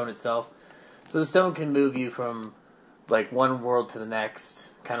of the stone itself. So the stone can move you from like one world to the next,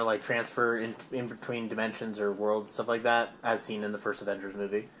 kind of like transfer in between dimensions or worlds and stuff like that, as seen in the first Avengers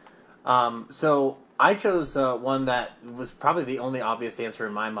movie. So I chose one that was probably the only obvious answer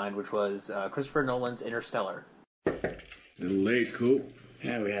in my mind, which was Christopher Nolan's Interstellar. Little late, Coop.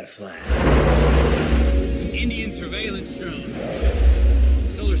 Yeah, we had a flash. It's an Indian surveillance drone.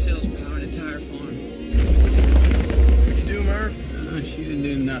 Solar cells power an entire farm. What'd you do, Murph? She didn't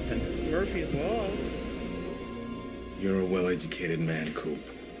do nothing. Murphy's Law. You're a well-educated man, Coop,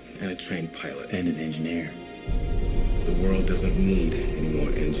 and a trained pilot. And an engineer. The world doesn't need any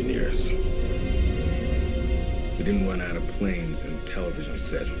more engineers. We didn't run out of planes and television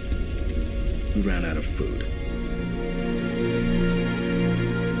sets. We ran out of food.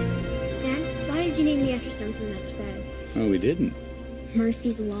 Dad, why did you name me after something that's bad? Oh, we didn't.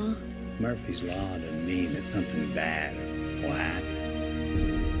 Murphy's Law. Murphy's Law doesn't mean that something bad will happen.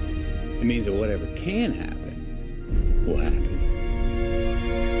 It means that whatever can happen will happen.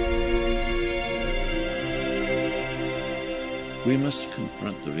 We must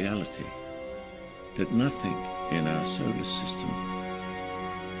confront the reality that nothing in our solar system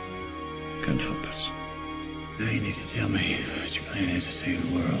can help us. Now you need to tell me what your plan is to save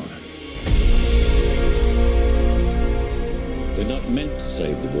the world. We're not meant to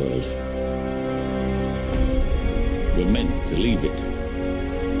save the world. We're meant to leave it.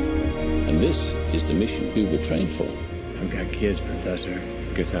 And this is the mission we were trained for. I've got kids, Professor.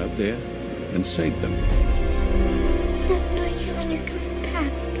 Get out there and save them. I have no idea when they're coming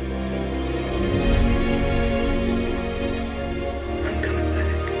back. I'm coming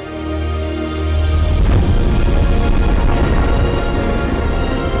back.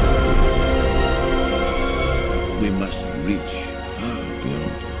 We must reach far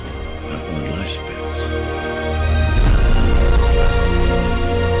beyond our own lifespans.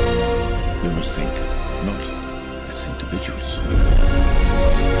 We must think not as individuals,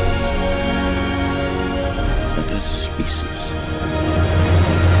 but as a species.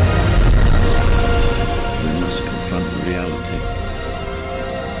 We must confront the reality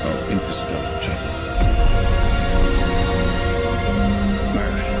of interstellar travel.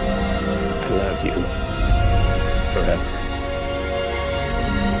 Murph, I love you.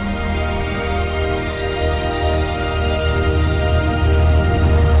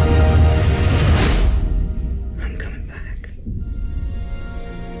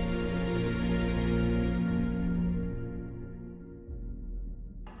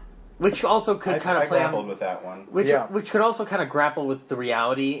 which also could kind of play grappled on, with that one. which could also kind of grapple with the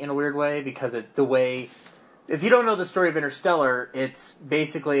reality in a weird way, because the way, if you don't know the story of Interstellar, it's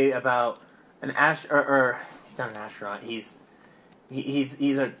basically about an or he's not an astronaut. He's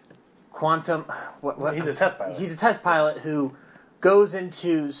a quantum. What? He's a test pilot. He's a test pilot who goes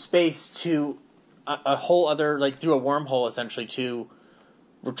into space to a whole other, like through a wormhole, essentially.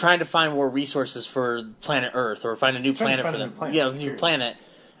 We're trying to find more resources for planet Earth, or find a new planet for them. Yeah, a new planet.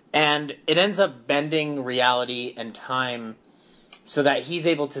 And it ends up bending reality and time so that he's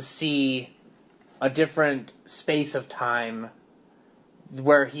able to see a different space of time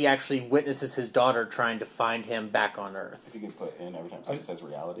where he actually witnesses his daughter trying to find him back on Earth. If you could put in every time it says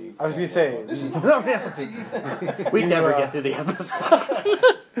reality. I was going to say, this is not reality. We never get through the episode.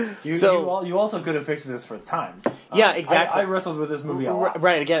 You also could have fixed this for time. Yeah, exactly. I wrestled with this movie a lot.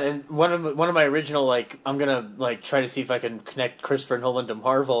 Right, again, and one of my original, like, I'm gonna like try to see if I can connect Christopher Nolan to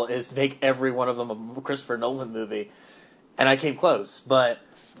Marvel, is to make every one of them a Christopher Nolan movie, and I came close, but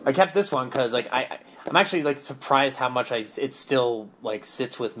I kept this one because like I'm actually like surprised how much it still like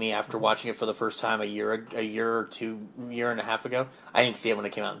sits with me after watching it for the first time a year and a half ago. I didn't see it when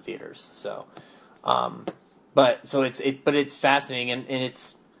it came out in theaters, so but it's fascinating, and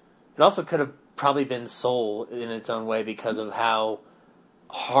it also could have probably been Soul in its own way because of how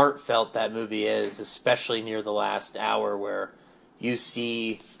heartfelt that movie is, especially near the last hour, where you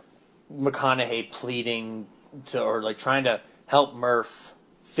see McConaughey pleading to, or like trying to help Murph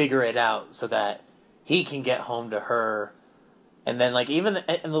figure it out so that he can get home to her. And then like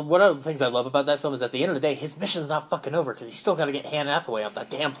one of the things I love about that film is at the end of the day, his mission's not fucking over because he's still got to get Anne Hathaway off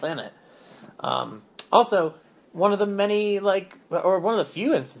that damn planet. Also, one of the many, like, or one of the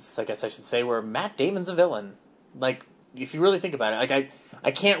few instances, I guess I should say, where Matt Damon's a villain. Like, if you really think about it, like,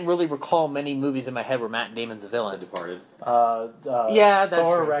 I can't really recall many movies in my head where Matt Damon's a villain. The Departed. Yeah, that's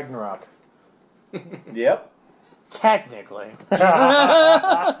Thor true. Ragnarok. Yep. Technically.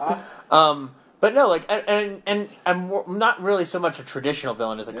 But no, like, and I'm not really so much a traditional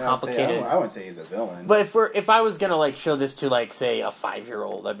villain as a complicated. I wouldn't say he's a villain. But if I was gonna like show this to like say a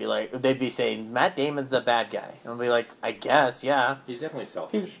 5-year-old, I'd be like, they'd be saying Matt Damon's the bad guy, and I'd be like, I guess, yeah. He's definitely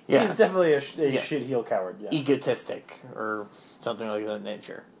selfish. He's definitely a shit heel coward. Yeah. Egotistic or something like that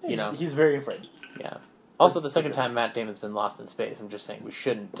nature. You know, he's very afraid. Yeah. Also, the second time Matt Damon's been lost in space, I'm just saying we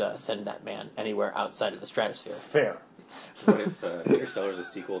shouldn't send that man anywhere outside of the stratosphere. Fair. What if Interstellar is a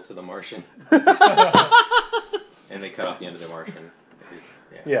sequel to The Martian? And they cut off the end of The Martian.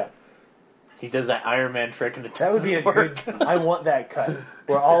 Yeah. He does that Iron Man trick and it That would be a good... I want that cut.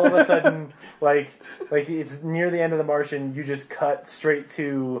 Where all of a sudden, like it's near the end of The Martian, you just cut straight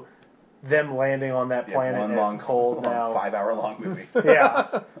to them landing on that planet and it's cold now. 5-hour-long movie.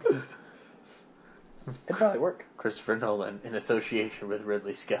 Yeah. It'd probably work. Christopher Nolan in association with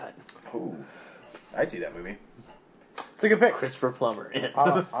Ridley Scott. Ooh. I'd see that movie. It's a good pick. Christopher Plummer.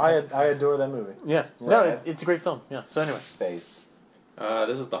 I adore that movie. Yeah. No, it's a great film. Yeah. So anyway. Space.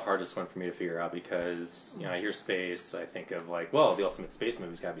 This was the hardest one for me to figure out because, I hear space, I think of like, well, the ultimate space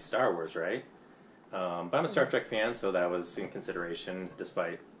movie's got to be Star Wars, right? But I'm a Star Trek fan, so that was in consideration,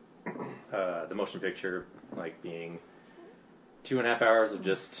 despite the motion picture like being 2.5 hours of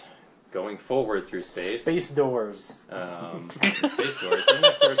just going forward through space. Space doors. Space doors. And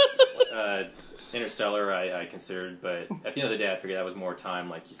of course, Interstellar I considered, but at the end of the day, I figured that was more time,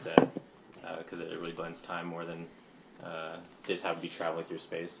 like you said, because it really blends time more than just have to be traveling through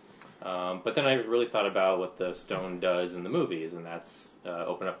space. But then I really thought about what the stone does in the movies, and that's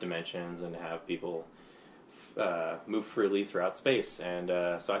open up dimensions and have people move freely throughout space. And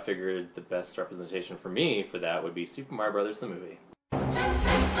so I figured the best representation for me for that would be Super Mario Brothers the movie.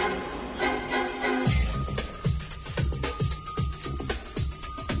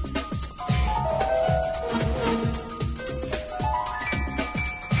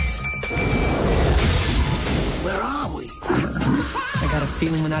 I got a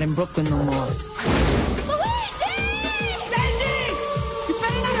feeling we're not in Brooklyn no more.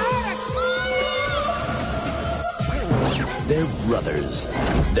 They're brothers.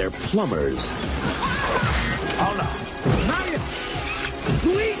 They're plumbers. Oh no. Mario!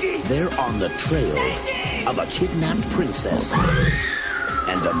 Luigi! They're on the trail of a kidnapped princess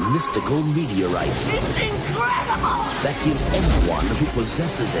and a mystical meteorite. It's incredible! That gives anyone who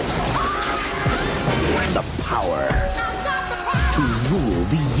possesses it the power to rule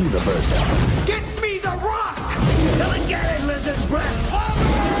the universe. Get me the rock! Come and get it, lizard breath!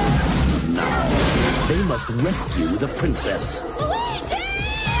 Now, they must rescue the princess.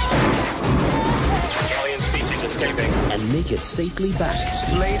 Alien species is escaping. And make it safely back.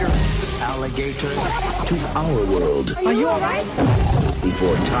 Later, alligator. To our world. Are you alright?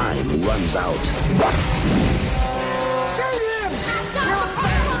 Before time runs out. Save him!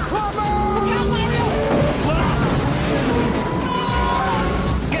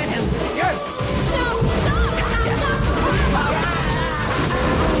 Get him! Yes!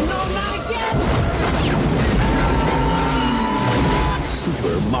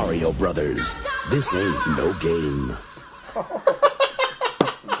 Super Mario Brothers. This ain't no game.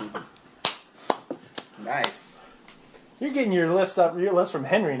 Nice. You're getting your list from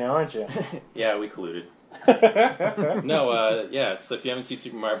Henry now, aren't you? Yeah, we colluded. So if you haven't seen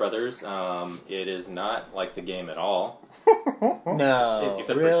Super Mario Brothers, it is not like the game at all. No,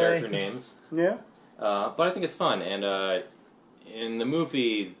 except really? for character names. Yeah. But I think it's fun, and in the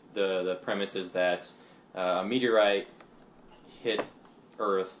movie, the premise is that a meteorite hit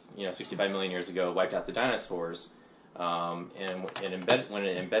Earth, 65 million years ago, wiped out the dinosaurs, and when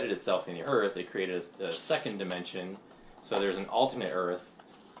it embedded itself in the Earth, it created a second dimension. So there's an alternate Earth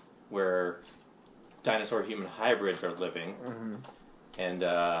where dinosaur-human hybrids are living, and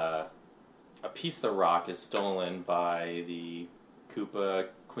a piece of the rock is stolen by the Koopa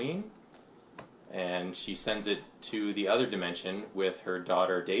Queen, and she sends it to the other dimension with her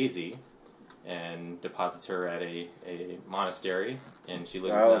daughter Daisy, and deposits her at a monastery, and she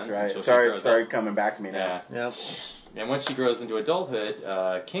lives. Oh, that's right. Sorry, coming back to me now. Yeah. Yep. And once she grows into adulthood,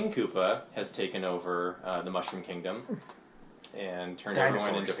 King Koopa has taken over the Mushroom Kingdom and turned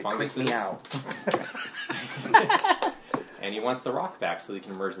everyone into funguses. Creep me out. And he wants the rock back so he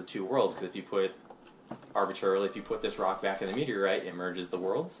can merge the two worlds. Because if you put this rock back in the meteorite, it merges the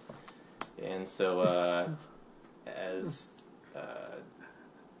worlds. And so, as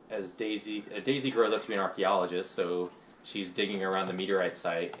Daisy grows up to be an archaeologist, so she's digging around the meteorite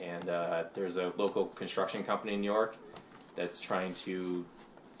site, and there's a local construction company in New York that's trying to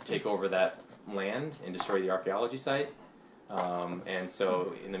take over that land and destroy the archaeology site. And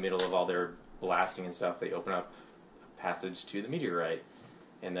so, in the middle of all their blasting and stuff, they open up a passage to the meteorite,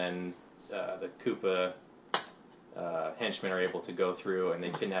 and then the Koopa henchmen are able to go through, and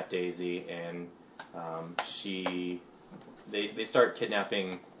they kidnap Daisy, and they start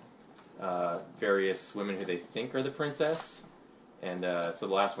kidnapping various women who they think are the princess, and so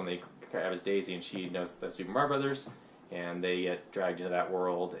the last one they have is Daisy, and she knows the Super Mario Brothers, and they get dragged into that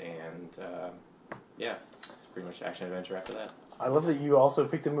world, and it's pretty much action adventure after that. I love that you also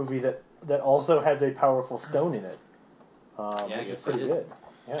picked a movie that also has a powerful stone in it. Which is pretty good.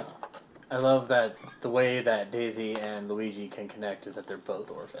 Yeah. I love that the way that Daisy and Luigi can connect is that they're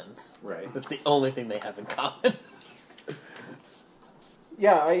both orphans. Right. That's the only thing they have in common.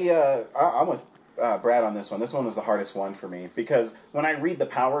 Yeah, I'm with Brad on this one. This one was the hardest one for me because when I read the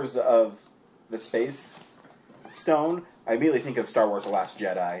powers of the Space Stone, I immediately think of Star Wars: The Last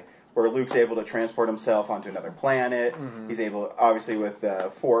Jedi, where Luke's able to transport himself onto another planet. Mm-hmm. He's able, obviously, with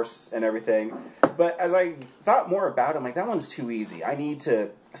the Force and everything. But as I thought more about it, I'm like, that one's too easy. I need to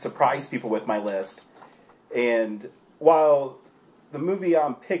surprise people with my list. And while the movie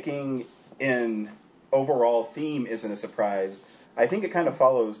I'm picking in overall theme isn't a surprise, I think it kind of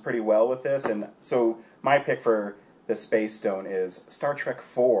follows pretty well with this. And so my pick for the Space Stone is Star Trek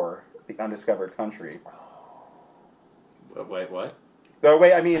IV, The Undiscovered Country. Wait, what? Oh,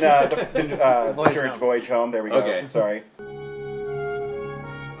 wait, I mean, the Voyage Home. There we go. Okay. Sorry.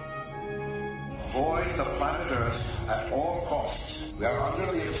 Avoid the planet Earth at all costs. We are under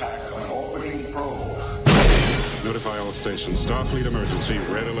the attack of an orbiting probe. Notify all stations. Starfleet emergency.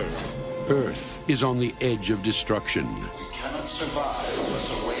 Red alert. Earth is on the edge of destruction. We cannot survive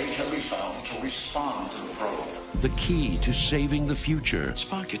unless a way can be found to respond to the probe. The key to saving the future.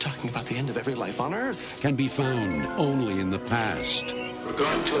 Spock, you're talking about the end of every life on Earth. Can be found only in the past. We're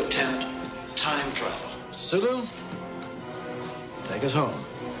going to attempt time travel. Sulu, take us home.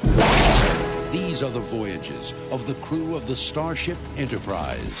 These are the voyages of the crew of the Starship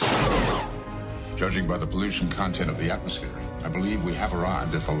Enterprise. Judging by the pollution content of the atmosphere, I believe we have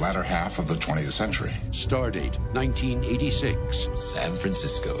arrived at the latter half of the 20th century. Stardate 1986. San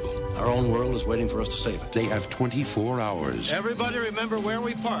Francisco. Our own world is waiting for us to save it. They have 24 hours. Everybody remember where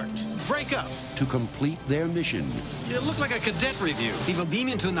we parked. Break up. To complete their mission. You look like a cadet review. He will beam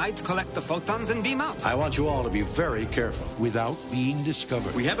in tonight, collect the photons, and beam out. I want you all to be very careful. Without being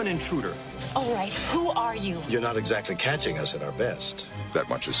discovered. We have an intruder. All right, who are you? You're not exactly catching us at our best. That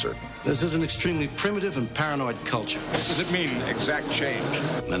much is certain. This is an extremely primitive and paranoid culture. What does it mean, exact change?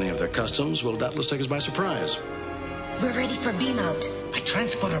 Many of their customs will doubtless take us by surprise. We're ready for beam out. My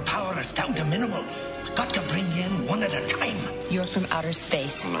transporter power is down to minimal. Got to bring you in one at a time. You're from outer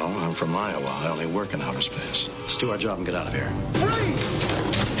space. No, I'm from Iowa. I only work in outer space. Let's do our job and get out of here. Freeze!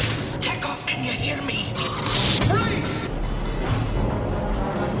 Take off, can you hear me? Freeze!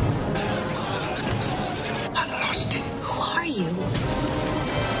 I've lost it. Who are you?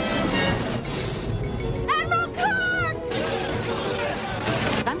 Admiral Clark!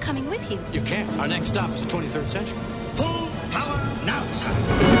 I'm coming with you. You can't. Our next stop is the 23rd century. Full power now, sir.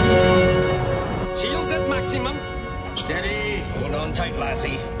 Shields at maximum. Steady. Hold on tight,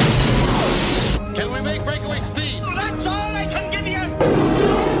 lassie. Can we make breakaway speed? That's all I can give you.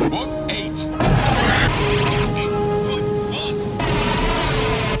 Book 8. Good. 1.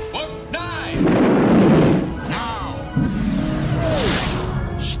 Book 9. Now.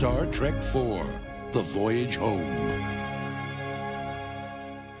 Star Trek IV, The Voyage Home.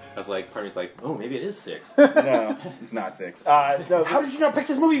 I was like, part of me's like, oh, maybe it is 6. No, it's not 6. No, How did you not pick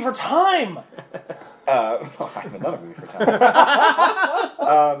this movie for time? I have another movie for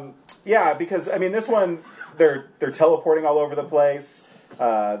time. Yeah, because I mean, this one they're teleporting all over the place.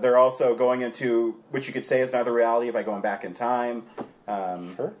 They're also going into which you could say is another reality by going back in time.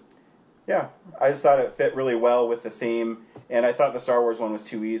 Sure. Yeah, I just thought it fit really well with the theme, and I thought the Star Wars one was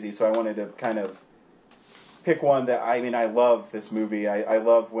too easy, so I wanted to kind of pick one that I love this movie. I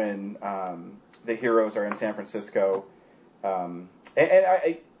love when the heroes are in San Francisco, and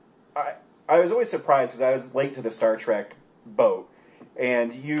I was always surprised because I was late to the Star Trek boat,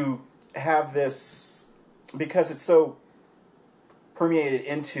 and you have this because it's so permeated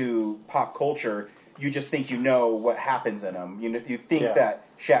into pop culture. You just think you know what happens in them. You think that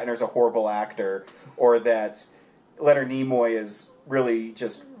Shatner's a horrible actor, or that Leonard Nimoy is really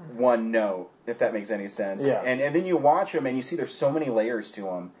just one note, if that makes any sense. Yeah. And then you watch them and you see there's so many layers to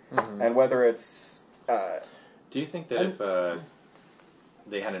them, and whether it's. Do you think that if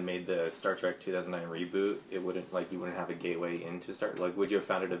they hadn't made the Star Trek 2009 reboot, it wouldn't you wouldn't have a gateway into would you have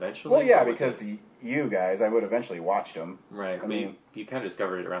found it eventually? Well, yeah, because you guys, I would eventually watched them. Right. I mean, you kind of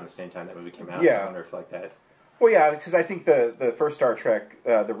discovered it around the same time that movie came out. Yeah. I wonder if that. Well, yeah, because I think the first Star Trek,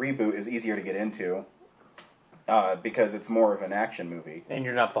 the reboot, is easier to get into because it's more of an action movie. And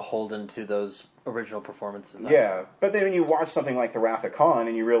you're not beholden to those original performances. Yeah, but then when you watch something like The Wrath of Khan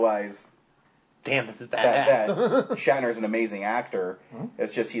and you realize, damn, this is that badass. Shatner's an amazing actor.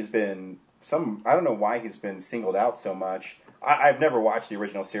 It's just he's been I don't know why he's been singled out so much. I've never watched the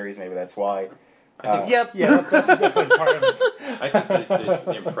original series, maybe that's why. Yep. Yeah, that's definitely part of it. I think that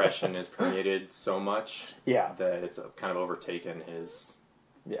the impression is permeated so much Yeah. that it's kind of overtaken his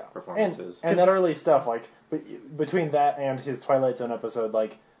Yeah. performances. And that early stuff, between that and his Twilight Zone episode,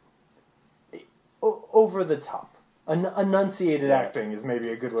 over the top. Enunciated acting is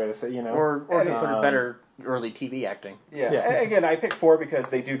maybe a good way to say, Or better early TV acting. Yeah. Again, I picked 4 because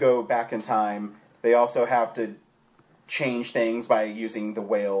they do go back in time. They also have to change things by using the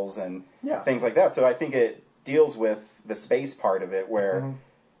whales and things like that. So I think it deals with the space part of it where,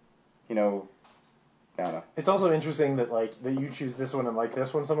 I don't know. It's also interesting that that you choose this one and like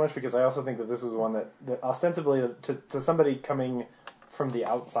this one so much, because I also think that this is one that ostensibly to somebody coming from the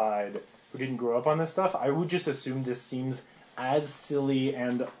outside who didn't grow up on this stuff, I would just assume this seems as silly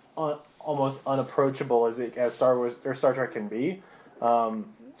and almost unapproachable as Star Wars or Star Trek can be.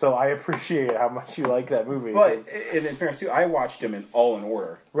 So I appreciate how much you like that movie. But in fairness too, I watched them all in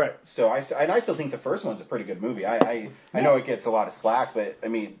order. Right. So I still think the first one's a pretty good movie. I know it gets a lot of slack, but I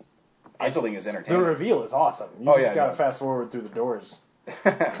mean, I still think it's entertaining. The reveal is awesome. You just gotta fast forward through the doors.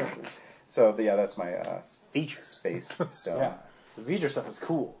 So that's my feature space stone. Yeah, the V'ger stuff is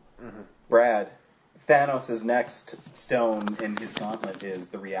cool. Brad, Thanos' next stone in his gauntlet is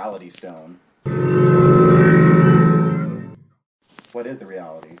the Reality Stone. What is the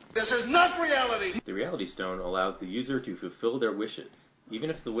reality? This is not reality! The Reality Stone allows the user to fulfill their wishes, even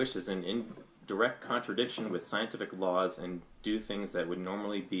if the wish is in direct contradiction with scientific laws and do things that would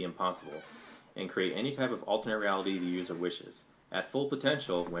normally be impossible, and create any type of alternate reality the user wishes. At full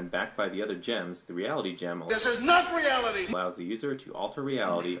potential, when backed by the other gems, the Reality Gem This is not reality! allows the user to alter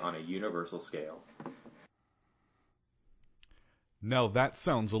reality on a universal scale. Now that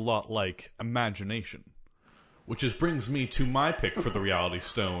sounds a lot like Imagination. Which brings me to my pick for the Reality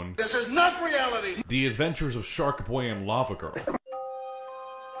Stone. This is not reality! The Adventures of Shark Boy and Lava Girl.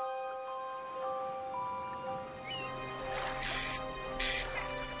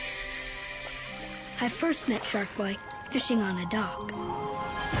 I first met Shark Boy fishing on a dock.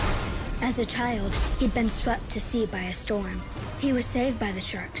 As a child, he'd been swept to sea by a storm. He was saved by the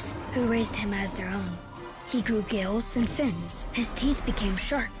sharks, who raised him as their own. He grew gills and fins. His teeth became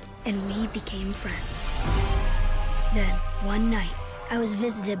sharp, and we became friends. Then, one night, I was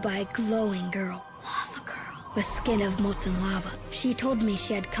visited by a glowing girl. with skin of molten lava. She told me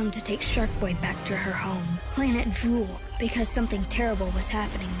she had come to take Shark Boy back to her home, Planet Drool, because something terrible was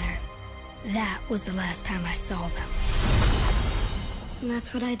happening there. That was the last time I saw them. And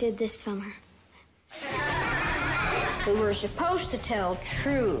that's what I did this summer. We were supposed to tell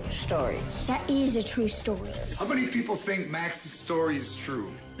true stories. That is a true story. How many people think Max's story is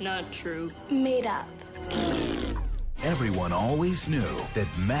true? Not true. Made up. Everyone always knew that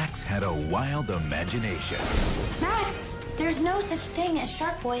Max had a wild imagination. Max, there's no such thing as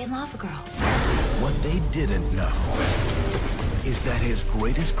Shark Boy and Lava Girl. What they didn't know is that his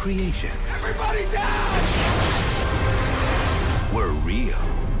greatest creations Everybody down! were real.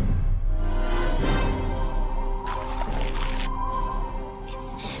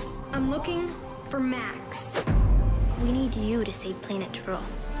 I'm looking for Max. We need you to save Planet Drool.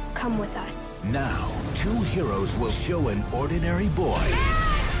 Come with us. Now, two heroes will show an ordinary boy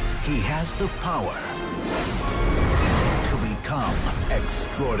he has the power to become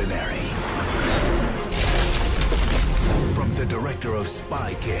extraordinary. From the director of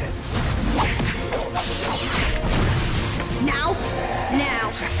Spy Kids. Now?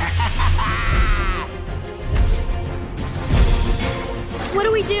 Now. What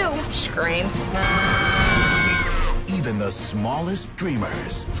do we do? Scream. Even the smallest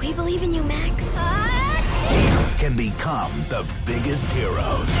dreamers We believe in you, Max. can become the biggest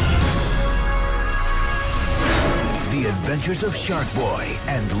heroes. The Adventures of Shark Boy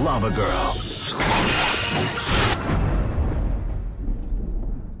and Lava Girl.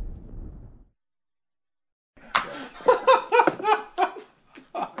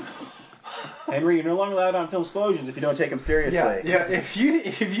 Henry, you're no longer allowed on Film Explosions if you don't take them seriously. Yeah. If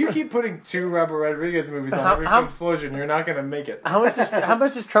you keep putting two Robert Rodriguez movies on every Film Explosion, you're not going to make it. How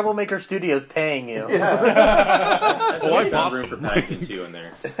much is Troublemaker Studios paying you? I found room for Paddington 2 in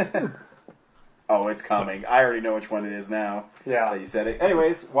there. Oh, it's coming. I already know which one it is now. Yeah. That you said it.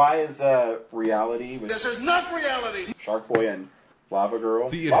 Anyways, why is reality with This is not reality! Shark Boy and Lava Girl?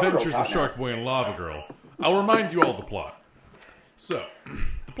 The Lava Adventures Girl's of hot now. Shark Boy and Lava Girl. I'll remind you all the plot. So,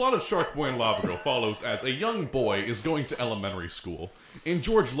 the plot of Shark Boy and Lava Girl follows as a young boy is going to elementary school, and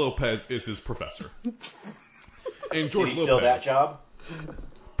George Lopez is his professor. And George Did he steal that job?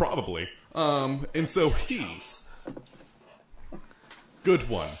 Probably. And so he's... Good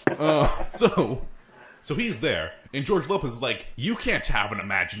one. So he's there, and George Lopez is like, you can't have an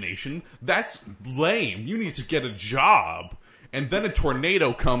imagination. That's lame. You need to get a job. And then a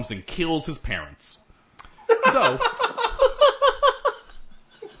tornado comes and kills his parents. So...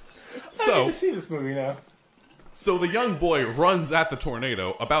 I need to see this movie now. So the young boy runs at the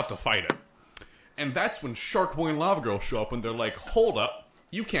tornado, about to fight it. And that's when Shark Boy and Lava Girl show up, and they're like, hold up,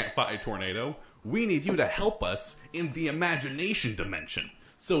 you can't fight a tornado. We need you to help us in the imagination dimension.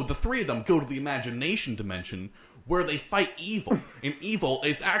 So the three of them go to the imagination dimension, where they fight evil. And evil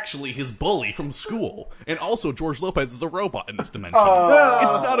is actually his bully from school. And also George Lopez is a robot in this dimension. It's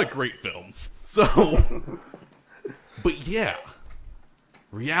not a great film. So... But yeah...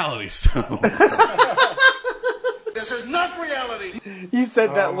 Reality Stone. This is not reality! You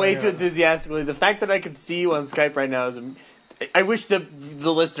said that way too enthusiastically. The fact that I could see you on Skype right now is... I wish the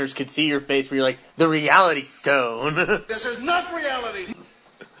listeners could see your face where you're like, the Reality Stone. This is not reality!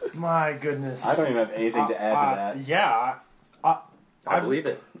 My goodness. I don't even have anything to add to that. Yeah. I believe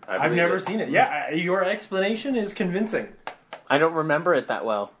it. I've never seen it. Yeah, your explanation is convincing. I don't remember it that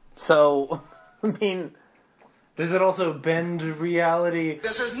well. So, I mean... Does it also bend reality...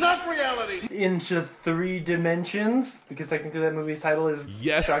 This is not reality! ...into 3 dimensions? Because technically that movie's title is...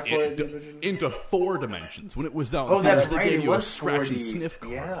 Yes, Shark Boy into 4 dimensions. When it was out, oh, that's they right. gave It you a was scratch 4D. and sniff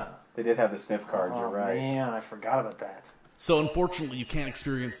card. Yeah. They did have the sniff cards, you're right. Man, I forgot about that. So unfortunately, you can't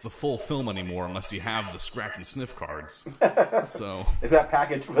experience the full film anymore unless you have the scratch and sniff cards. So is that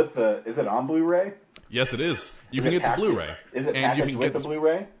packaged with the? Is it on Blu-ray? Yes, it is. You can get the Blu-ray. Is it and packaged you can with get the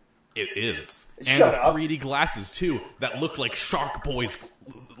Blu-ray? It is. Shut and the up. 3D glasses too that look like Shark Boy's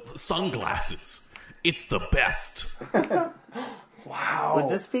sunglasses. It's the best. Wow. Would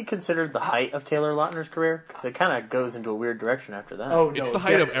this be considered the height of Taylor Lautner's career? Because it kind of goes into a weird direction after that. Oh, no, it's the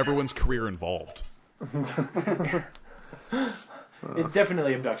height of everyone's career involved. It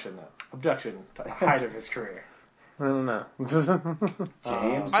definitely abduction, though. Abduction, height of his career. I don't know.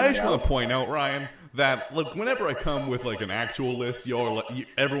 James, I just want to point out, Ryan, that look, whenever I come with like an actual list,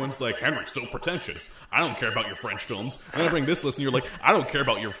 everyone's like, Henry's so pretentious. I don't care about your French films. And I bring this list, and you're like, I don't care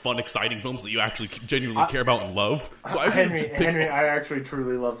about your fun, exciting films that you actually genuinely care about and love. So Henry, I actually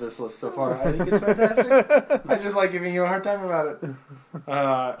truly love this list so far. I think it's fantastic. I just like giving you a hard time about it.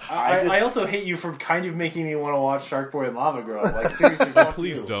 I also hate you for kind of making me want to watch Shark Boy and Lava Girl. Like, seriously,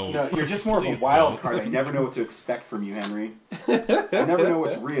 please don't. No, you're just more of a wild card. I never know what to expect from you, Henry. I never know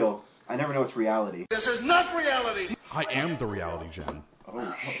what's real. I never know what's reality. This is not reality. I am the reality gem.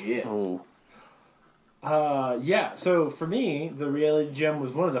 Oh, shit. Oh. Yeah, so for me, the reality gem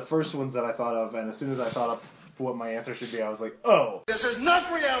was one of the first ones that I thought of, and as soon as I thought of what my answer should be, I was like, oh. This is not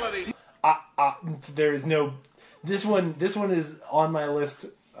reality. There is no... This one is on my list,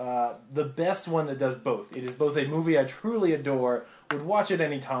 the best one that does both. It is both a movie I truly adore, would watch at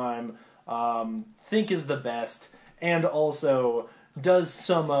any time, think is the best, and also does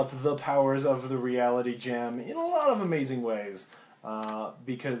sum up the powers of the reality gem in a lot of amazing ways.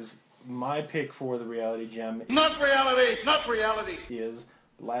 Because my pick for the reality gem... Not reality! Not reality! ...is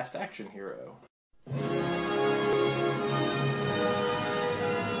Last Action Hero.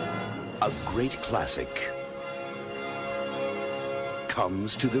 A great classic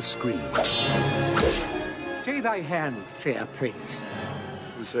comes to the screen. Stay thy hand, fair prince.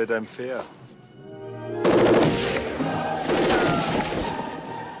 Who said I'm fair?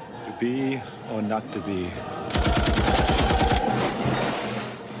 To be or not to be?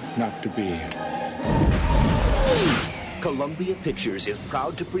 Not to be. Columbia Pictures is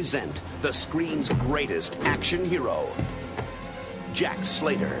proud to present the screen's greatest action hero, Jack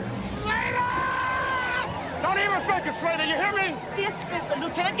Slater. Don't even think it, Slater, you hear me? This is the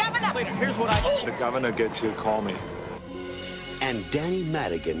Lieutenant Governor. Slater, here's what I... The governor gets here, call me. And Danny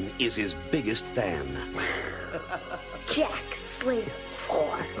Madigan is his biggest fan. Jack Slater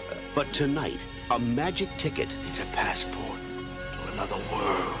 4. But tonight, a magic ticket... It's a passport to another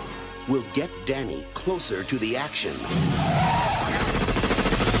world. ...will get Danny closer to the action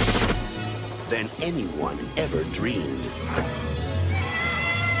than anyone ever dreamed.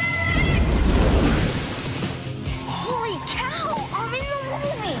 Holy cow! I'm in the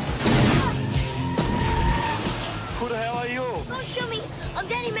movie! Who the hell are you? Don't shoot me! I'm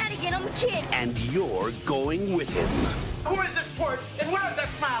Danny Madigan, I'm a kid! And you're going with him. Who is this twerp? And where is that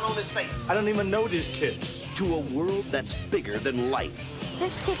smile on his face? I don't even know this kid. To a world that's bigger than life.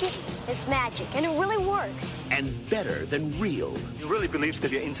 This ticket is magic, and it really works. And better than real. You really believe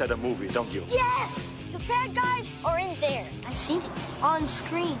that you're inside a movie, don't you? Yes! The bad guys are in there. I've seen it on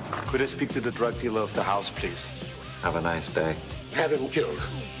screen. Could I speak to the drug dealer of the house, please? Have a nice day. Have him killed.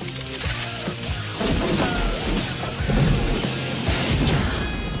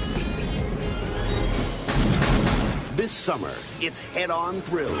 This summer, it's head-on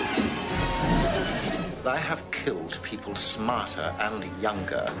thrills. I have killed people smarter and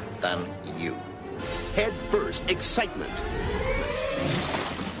younger than you. Head-first excitement.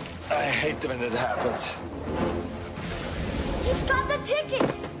 I hate when it happens. He's got the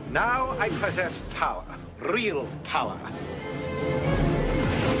ticket! Now I possess power. Real power.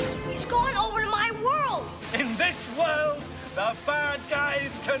 He's going over to my world! In this world, the bad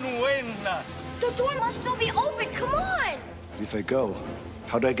guys can win. The door must still be open, come on! If I go,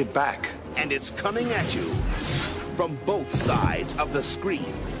 how do I get back? And it's coming at you from both sides of the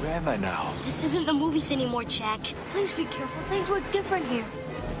screen. Where am I now? This isn't the movies anymore, Jack. Please be careful. Things work different here.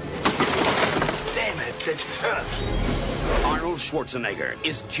 Damn it, it hurts. Arnold Schwarzenegger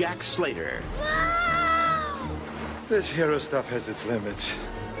is Jack Slater. This hero stuff has its limits.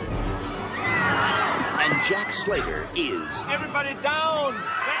 And Jack Slater is... Everybody down!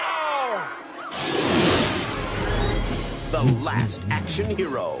 Now! The Last Action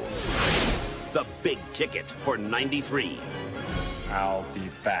Hero. The big ticket for 93. I'll be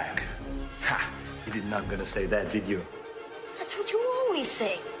back. Ha! You did not gonna say that, did you? That's what you always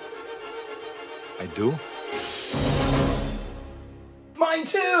say. I do? Mine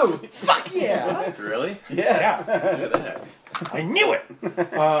too! Fuck yeah! Really? Yes. Yeah. I knew it!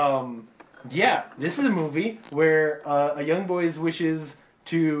 Yeah, this is a movie where a young boy's wishes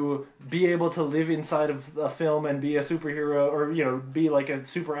to be able to live inside of a film and be a superhero, or, you know, be like a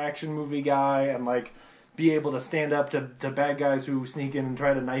super action movie guy and, like, be able to stand up to bad guys who sneak in and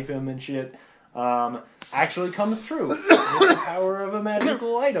try to knife him and shit, actually comes true with the power of a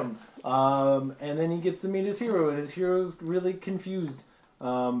magical item. And then he gets to meet his hero, and his hero's really confused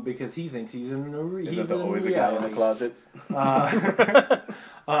because he thinks he's in a reality. Is there always a guy in the closet?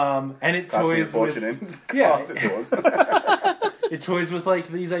 And it toys with... Yeah. It toys with, like,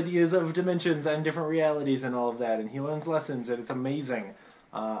 these ideas of dimensions and different realities and all of that, and he learns lessons, and it's amazing.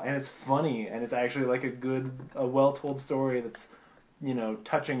 and it's funny, and it's actually like a well-told story that's,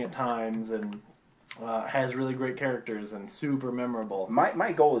 touching at times, and has really great characters and super memorable.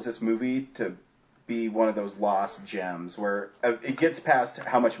 My goal is this movie to be one of those lost gems where it gets past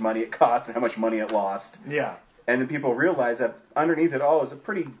how much money it cost and how much money it lost. Yeah. And then people realize that underneath it all is a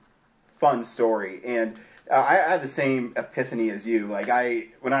pretty fun story. And I had the same epiphany as you. Like,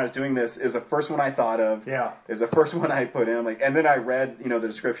 when I was doing this, it was the first one I thought of. Yeah. It was the first one I put in. And then I read, the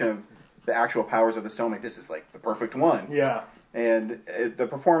description of the actual powers of the stone. Like, this is like the perfect one. Yeah. And the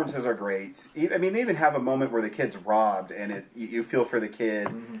performances are great. I mean, they even have a moment where the kid's robbed, and you feel for the kid.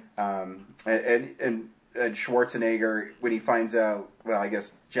 And Schwarzenegger, when he finds out, well, I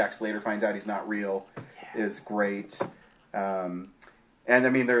guess Jack Slater finds out he's not real, is great. And I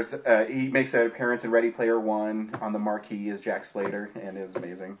mean, he makes an appearance in Ready Player One on the marquee as Jack Slater, and it is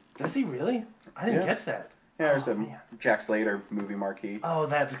amazing. Does he really? I didn't catch that. Yeah, there's a Jack Slater movie marquee. Oh,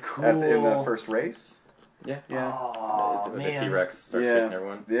 that's cool. In the first race. Yeah. Oh, the man. T-Rex starts chasing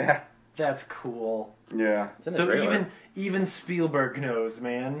everyone. Yeah. That's cool. Yeah. It's in the So trailer. even Spielberg knows,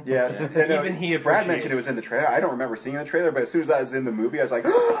 man. Yeah. Even he appreciates. Brad mentioned it was in the trailer. I don't remember seeing the trailer, but as soon as I was in the movie, I was like,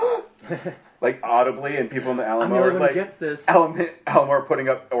 like audibly, and people in the Alamo I'm the only are one who like, gets this. Alamo are putting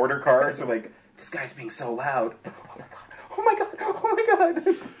up order cards. So like, this guy's being so loud. Oh my god! Oh my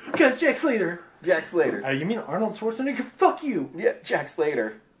god! Because Jack Slater. Jack Slater. You mean Arnold Schwarzenegger? Fuck you. Yeah, Jack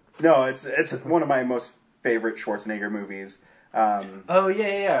Slater. No, it's one of my most favorite Schwarzenegger movies. Oh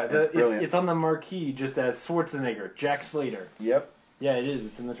yeah. It's brilliant. It's on the marquee just as Schwarzenegger, Jack Slater. Yep. Yeah, it is.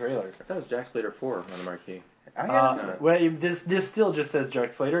 It's in the trailer. I thought it was Jack Slater 4 on the marquee. This still just says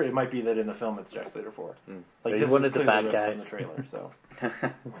Jack Slater. It might be that in the film it's Jack Slater 4. But this one is of the clearly bad ripped from guys. the trailer, so.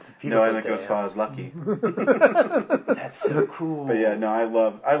 No, and it goes far as lucky. That's so cool. But yeah, no,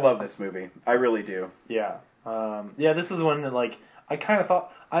 I love this movie. I really do. Yeah. This was one that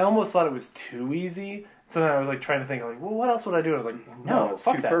I almost thought it was too easy. So then I was like trying to think, like, well, what else would I do? And I was like, no, it's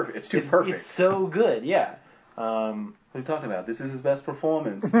fuck too that. perfect. It's too perfect. It's so good, yeah. What are you talking about? This is his best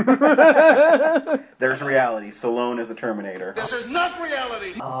performance. There's reality. Stallone is the Terminator. This is not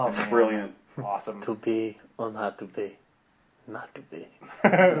reality. Oh, man. Brilliant. Awesome. To be or not to be. Not to be.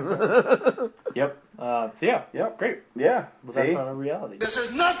 Yep. So yeah. Yep. Great. Yeah. Well, See? that's not a reality. This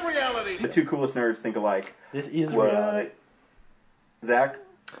is not reality. The two coolest nerds think alike. This is What? reality. Zach?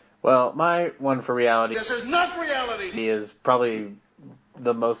 Well, my one for reality This is not reality. is probably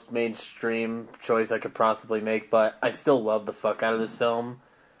the most mainstream choice I could possibly make, but I still love the fuck out of this film.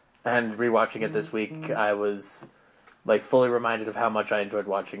 And rewatching it this week, I was like fully reminded of how much I enjoyed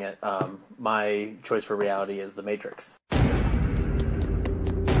watching it. My choice for reality is The Matrix.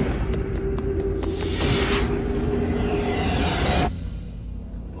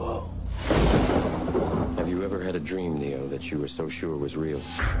 Have you ever had a dream, Neo, that you were so sure was real?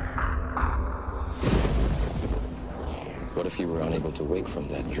 What if you were unable to wake from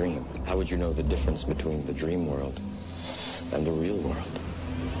that dream? How would you know the difference between the dream world and the real world?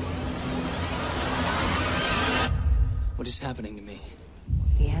 What is happening to me?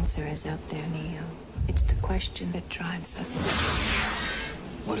 The answer is out there, Neo. It's the question that drives us.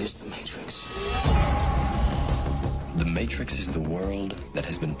 What is the Matrix? The Matrix is the world that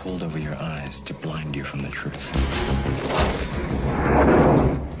has been pulled over your eyes to blind you from the truth.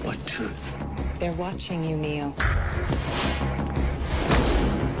 What truth? They're watching you, Neo.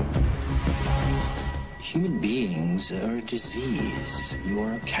 Human beings are a disease. You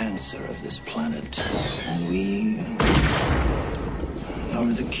are a cancer of this planet. And we are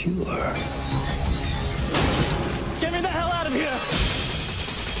the cure. Get me the hell out of here!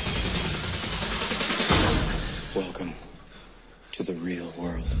 Welcome to the real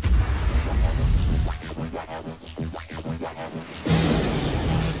world.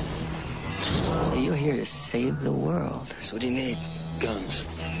 So you're here to save the world. So what do you need? Guns.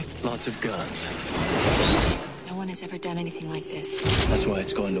 Lots of guns. No one has ever done anything like this. That's why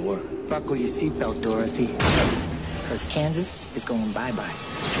it's going to work. Buckle your seatbelt, Dorothy. Because Kansas is going bye-bye.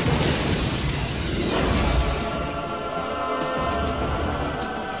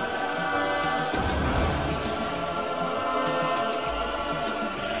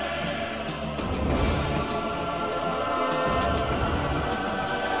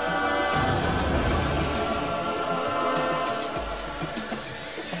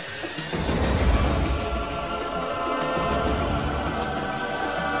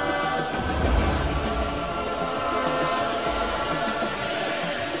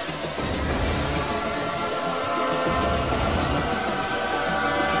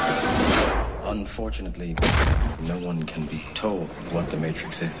 Unfortunately, no one can be told what the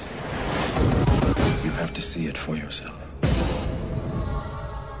Matrix is. You have to see it for yourself.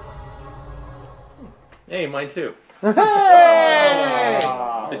 Hey, mine too. Hey!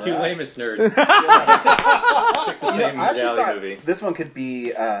 The two lamest nerds. Took the same I actually reality thought movie. this one could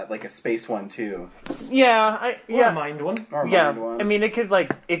be like a space one too. Yeah, Or a mind one. Or a yeah. mind one. I mean, it could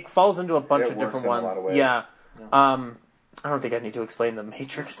it falls into a bunch It of works different in a ones. lot of ways. Yeah. I don't think I need to explain the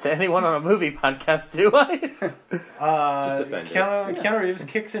Matrix to anyone on a movie podcast, do I? Just defend it. Keanu Reeves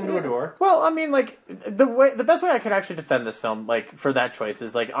kicks into a door. Well, I mean, like the best way I could actually defend this film, like for that choice,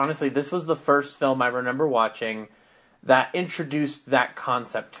 is like honestly, this was the first film I remember watching that introduced that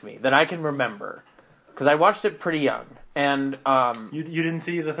concept to me that I can remember because I watched it pretty young. And You didn't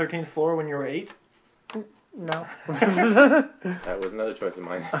see the 13th floor when you were 8? no. That was another choice of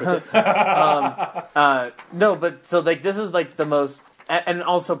mine. No, but so like this is like the most, and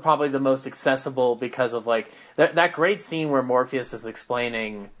also probably the most accessible because of like that great scene where Morpheus is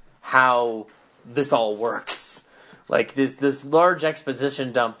explaining how this all works, like this large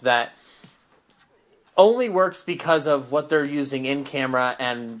exposition dump that only works because of what they're using in camera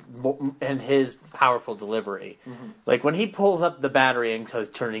and his powerful delivery. Mm-hmm. Like when he pulls up the battery and is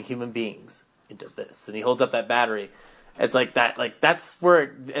turning human beings into this, and he holds up that battery. It's like that. Like that's where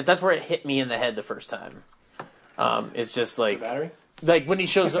it hit me in the head the first time. It's just like The battery? like when he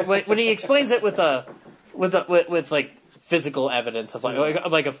shows when he explains it with like physical evidence of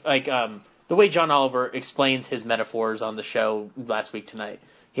the way John Oliver explains his metaphors on the show Last Week Tonight.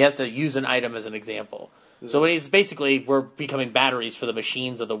 He has to use an item as an example. So when he's basically we're becoming batteries for the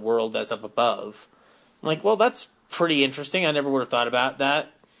machines of the world that's up above. I'm like, well, that's pretty interesting. I never would have thought about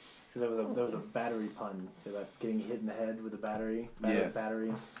that. So that was a battery pun. So that getting hit in the head with a battery. Yes.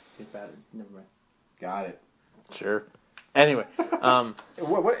 Battery. Get battered. Never mind. Got it. Sure. Anyway,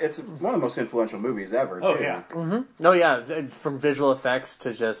 It's one of the most influential movies ever. Oh, too. yeah. Mm-hmm. No, yeah, from visual effects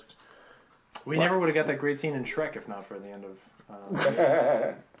to just. We never would have got that great scene in Shrek if not for the end of.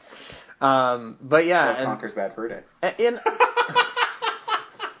 But yeah, Or Conker's Bad Fur Day. In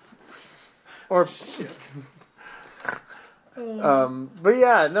or. But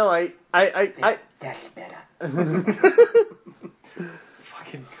yeah, no, I. That's better.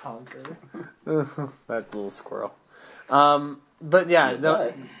 Fucking Conker. That little squirrel. But yeah,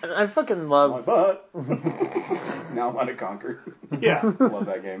 no, I fucking love. My butt. Now I'm on a Conker. Yeah, love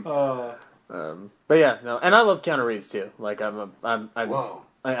that game. But yeah, no, and I love Keanu Reeves too. Like Whoa.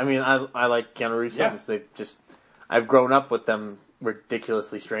 I mean, I like Keanu Reeves Yeah. films. They've just, I've grown up with them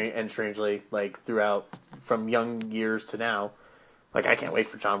ridiculously strangely, like throughout from young years to now. Like I can't wait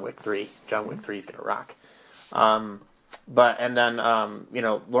for John Wick 3. John Wick 3 is gonna rock. But and then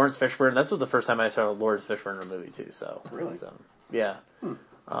Lawrence Fishburne. This was the first time I saw Lawrence Fishburne in a movie too. So Really? yeah.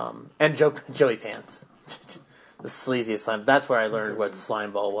 And Joey Pants, the sleaziest slime. That's where I learned what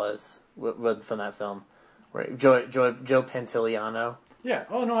Slimeball was from that film. Right, Joe Pantoliano. Yeah.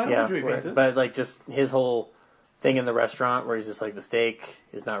 Oh no, I don't know who Joey Pants is. But like just his whole thing in the restaurant where he's just like the steak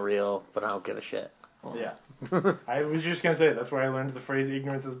is not real, but I don't give a shit. Yeah. I was just gonna say that's where I learned the phrase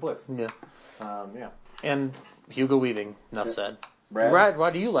 "ignorance is bliss." Yeah. Yeah. And Hugo Weaving. Enough said. Brad, why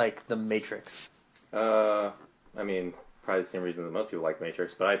do you like The Matrix? I mean, probably the same reason that most people like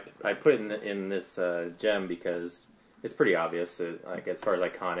Matrix, but I put it in this gem because it's pretty obvious. Like as far as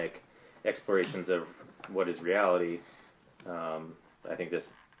iconic explorations of what is reality, I think this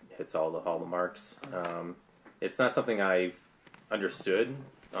hits all the marks. It's not something I understood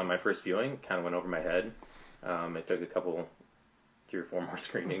on my first viewing. Kind of went over my head. It took 3 or 4 more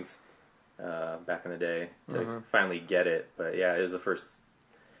screenings back in the day to finally get it. But yeah, it was the first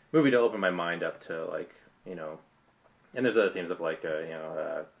movie to open my mind up to and there's other themes of like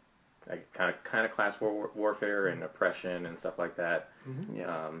kind of class warfare and oppression and stuff like that. Mm-hmm.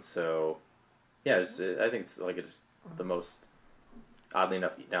 Yeah. So yeah, I think it's just the most, oddly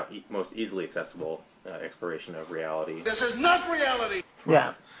enough, now most easily accessible exploration of reality. This is not reality.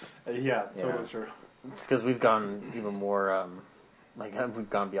 Yeah. Yeah, totally true. It's because we've gone even more, we've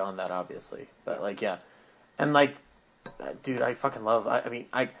gone beyond that, obviously. But, and, dude, I fucking love, I'm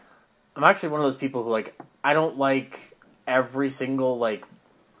actually one of those people who, I don't like every single,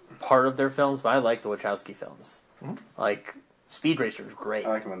 part of their films, but I like the Wachowski films. Mm-hmm. Speed Racer is great. I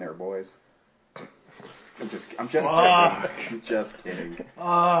like them when they were boys. I'm just kidding. I'm just kidding.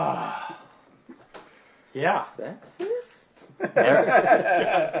 Yeah. Sexist?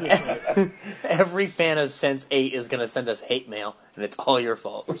 Every fan of Sense8 is going to send us hate mail, and it's all your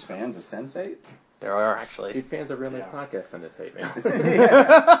fault. There's fans of Sense8? There are, actually. Dude, fans of Real Life Podcast send us hate mail.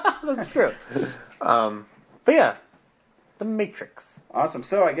 That's true. But yeah, The Matrix. Awesome.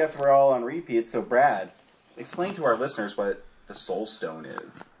 So I guess we're all on repeat. So Brad, explain to our listeners what the Soul Stone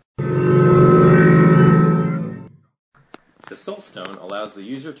is. The Soul Stone allows the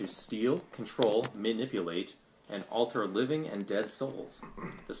user to steal, control, manipulate, and alter living and dead souls.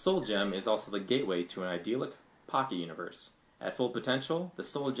 The Soul Gem is also the gateway to an idyllic pocket universe. At full potential, the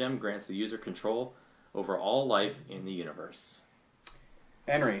Soul Gem grants the user control over all life in the universe.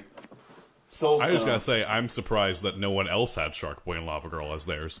 Henry, Soul Stone. I just gotta say, I'm surprised that no one else had Shark Boy and Lava Girl as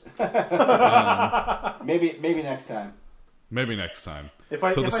theirs. Maybe next time. Maybe next time. The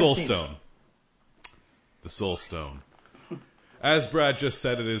Soul Stone. As Brad just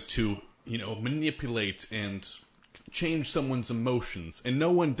said, it is to, manipulate and change someone's emotions, and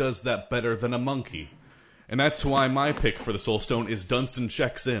no one does that better than a monkey. And that's why my pick for the Soul Stone is Dunstan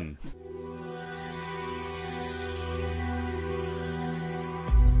Checks In.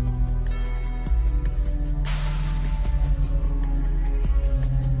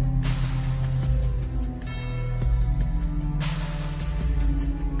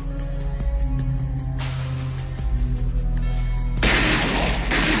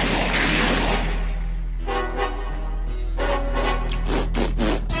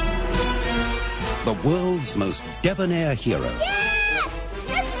 World's most debonair hero. Yeah!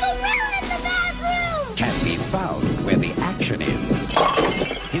 There's a gorilla in the bathroom! Can be found where the action is.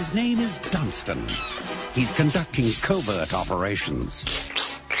 His name is Dunstan. He's conducting covert operations,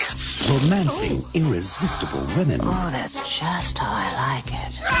 romancing irresistible women. Oh, that's just how I like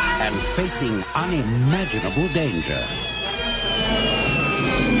it. And facing unimaginable danger.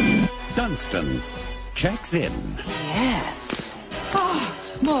 Dunstan checks in. Yes. Oh,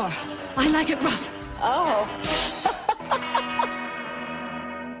 more. I like it rough. Oh.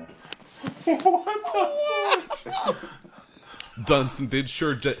 Dunstan did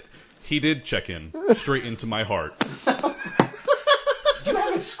he did check in straight into my heart. Do you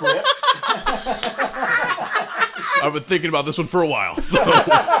have a script? I've been thinking about this one for a while. So.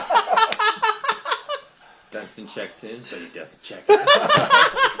 Dunstan checks in, but he doesn't check in.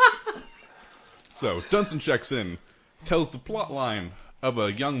 So, Dunstan Checks In tells the plot line of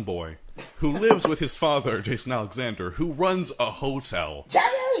a young boy who lives with his father, Jason Alexander, who runs a hotel.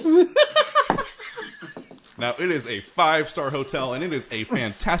 Now, it is a 5-star hotel, and it is a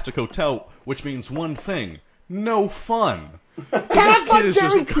fantastic hotel, which means one thing: no fun. So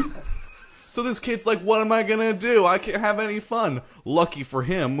this kid's like, what am I gonna do? I can't have any fun. Lucky for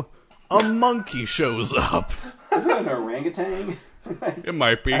him, a monkey shows up. Isn't it an orangutan? It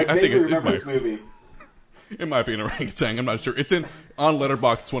might be. I think remember this movie. It might be an orangutan. I'm not sure. It's on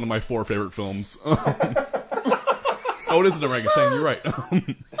Letterboxd. It's one of my 4 favorite films. Oh, it is an orangutan. You're right.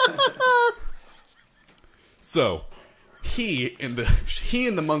 So, he and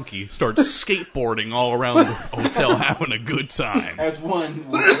the monkey start skateboarding all around the hotel, having a good time. As one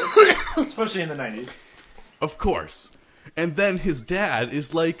would. Especially in the 90s. Of course. And then his dad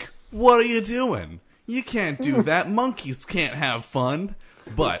is like, "What are you doing? You can't do that. Monkeys can't have fun."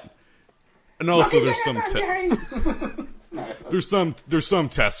 And also there's some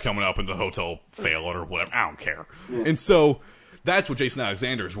test coming up and the hotel failed or whatever. I don't care. Yeah. And so that's what Jason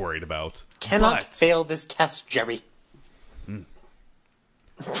Alexander is worried about. Cannot fail this test, Jerry.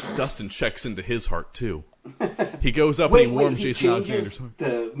 Dustin checks into his heart too. He goes up and he warms Jason Alexander's heart.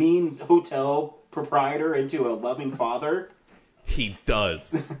 The mean hotel proprietor into a loving father. He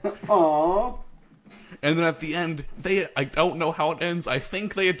does. Aww. And then at the end, I don't know how it ends. I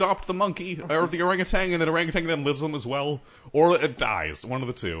think they adopt the monkey, or the orangutan, and the orangutan then lives with them as well. Or it dies, one of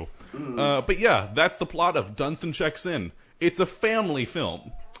the two. But yeah, that's the plot of Dunstan Checks In. It's a family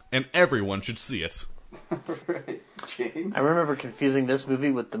film, and everyone should see it. Right, James? I remember confusing this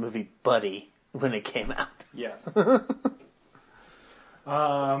movie with the movie Buddy when it came out. Yeah.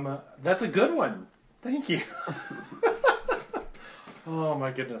 That's a good one. Thank you. Oh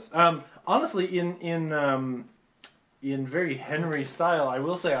my goodness. Honestly, in very Henry style, I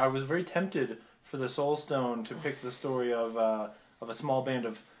will say I was very tempted for the Soul Stone to pick the story of a small band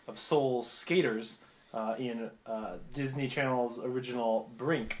of soul skaters in Disney Channel's original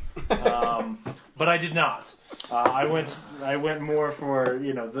Brink, but I did not. I went more for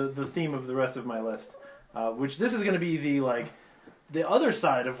the theme of the rest of my list, which this is going to be the other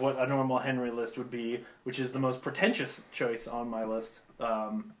side of what a normal Henry list would be, which is the most pretentious choice on my list.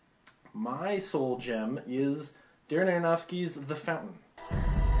 My soul gem is Darren Aronofsky's The Fountain.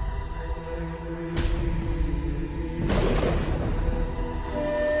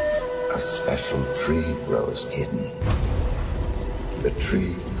 A special tree grows hidden. The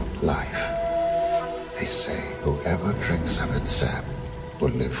tree of life. They say whoever drinks of its sap will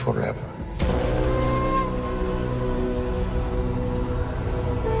live forever.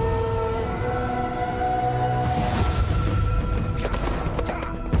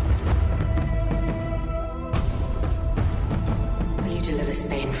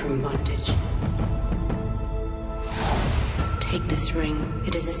 ring.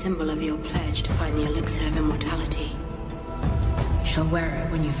 It is a symbol of your pledge to find the elixir of immortality. You shall wear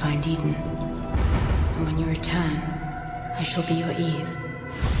it when you find Eden. And when you return, I shall be your Eve.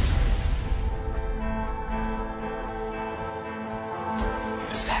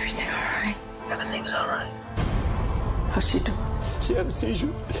 Is everything alright? Everything's alright. How's she doing? She had a seizure.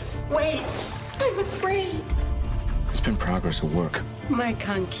 Wait! I'm afraid. It's been progress of work. My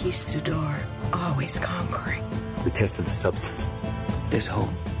conquistador, always conquering. We tested the substance. There's hope.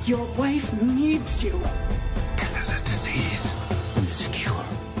 Your wife needs you. Because there's a disease. And there's a cure.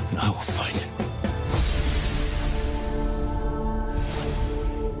 And I will find it.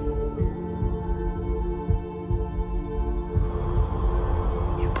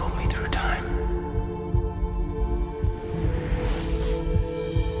 You pulled me through time.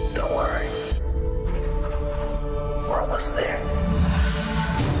 Don't worry. We're almost there.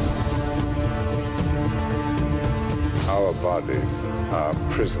 Our bodies are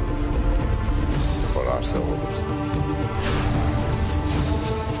prisons for our souls.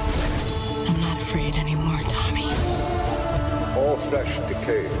 I'm not afraid anymore, Tommy. All flesh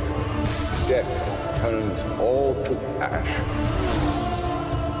decays. Death turns all to ash.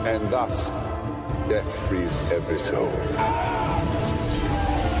 And thus, death frees every soul.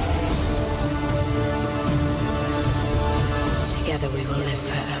 Together we will live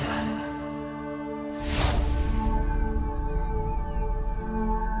forever.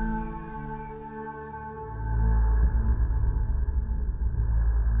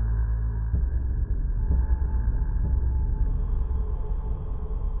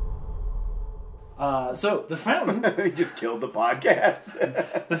 So, The Fountain... He just killed the podcast.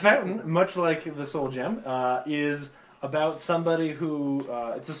 The Fountain, much like The Soul Gem, is about somebody who...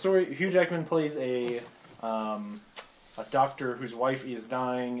 it's a story... Hugh Jackman plays a doctor whose wife is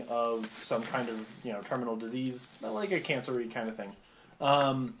dying of some kind of, terminal disease, like a cancer-y kind of thing.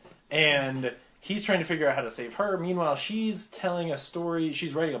 And he's trying to figure out how to save her. Meanwhile, she's telling a story...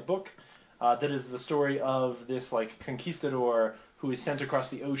 She's writing a book that is the story of this, conquistador who is sent across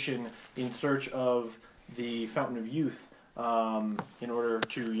the ocean in search of the Fountain of Youth in order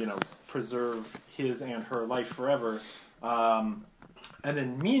to, preserve his and her life forever. And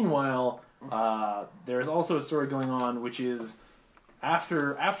then meanwhile, there's also a story going on, which is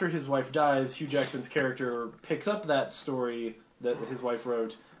after his wife dies, Hugh Jackman's character picks up that story that his wife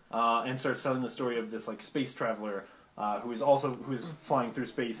wrote and starts telling the story of this space traveler who is flying through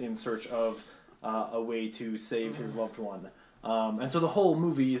space in search of a way to save his loved one. And so the whole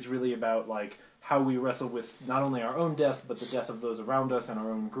movie is really about how we wrestle with not only our own death, but the death of those around us and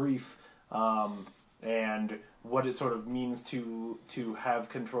our own grief, and what it sort of means to have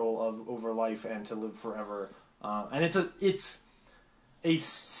control over life and to live forever. And it's a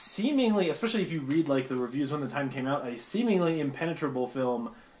seemingly, especially if you read the reviews when the time came out, a seemingly impenetrable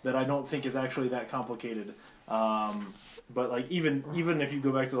film that I don't think is actually that complicated. But even if you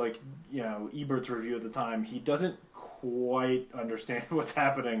go back to Ebert's review at the time, he doesn't quite understand what's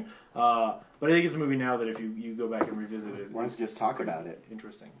happening. But I think it's a movie now that if you go back and revisit it, why don't you just talk about it?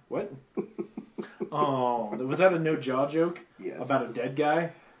 Interesting. What? Oh, was that a no jaw joke? Yes. About a dead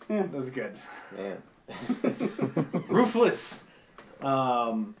guy? Yeah. That was good. Man. Ruthless.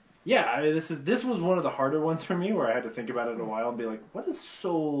 This was one of the harder ones for me, where I had to think about it a while and be like, what is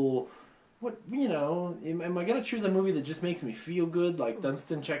soul? What, am I going to choose a movie that just makes me feel good, like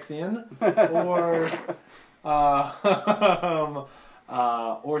Dunstan Checks In? Or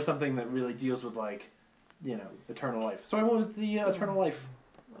something that really deals with eternal life. So I went with the eternal life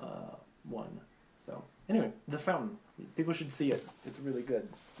one. So anyway, The Fountain. People should see it. It's really good.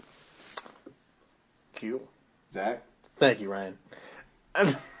 Cool. Zach? Thank you, Ryan.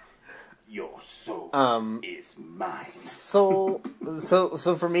 Your soul is mine. Soul. So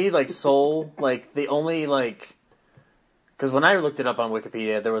for me, Soul, the only because when I looked it up on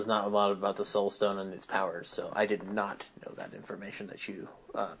Wikipedia, there was not a lot about the Soul Stone and its powers, so I did not know that information that you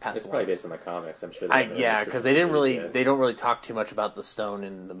passed It's along. probably based on the comics, I'm sure. Because they don't really talk too much about the stone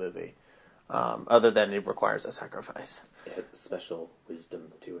in the movie, other than it requires a sacrifice. It has special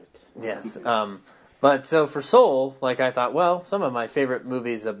wisdom to it. Yes. But so for Soul, I thought, well, some of my favorite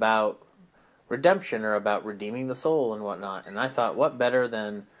movies about redemption are about redeeming the soul and whatnot, and I thought, what better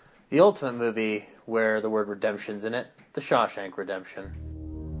than the ultimate movie where the word redemption's in it, The Shawshank Redemption.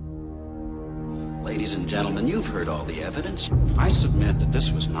 Ladies and gentlemen, you've heard all the evidence. I submit that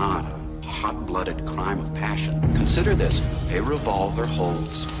this was not a hot-blooded crime of passion. Consider this. A revolver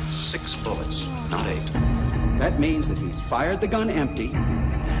holds 6 bullets, not 8. That means that he fired the gun empty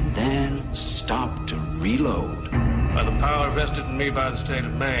and then stopped to reload. By the power vested in me by the state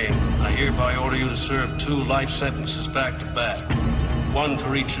of Maine, I hereby order you to serve 2 life sentences back to back. One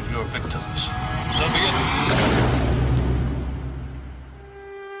for each of your victims. So be it.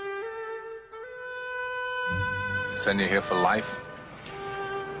 Send you here for life?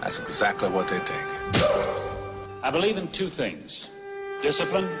 That's exactly what they take. I believe in two things.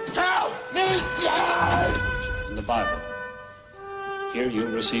 Discipline Help me, and the Bible. Here you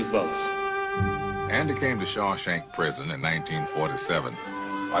receive both. Andy came to Shawshank Prison in 1947.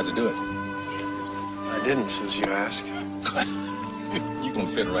 Why'd you do it? I didn't, since you asked. You can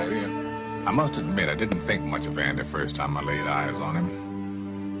fit right in. I must admit, I didn't think much of Andy first time I laid eyes on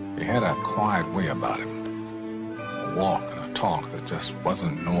him. He had a quiet way about him. A walk and a talk that just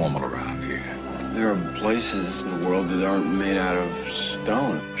wasn't normal around here. There are places in the world that aren't made out of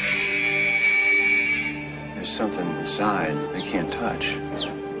stone. There's something inside they can't touch. What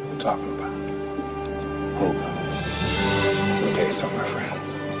are you talking about? Hope. Let me tell you something, my friend.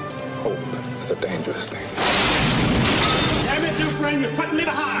 Hope is a dangerous thing. Damn it, Dufresne, you're putting me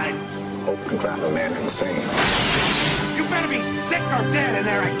behind. Hope can drive a man insane. You better be sick or dead in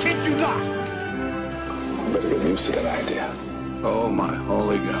there, I kid you not. You better get used to that idea. Oh, my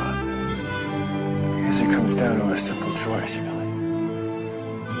holy God. I guess it comes down to a simple choice, really.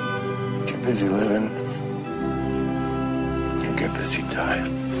 Get busy living, or get busy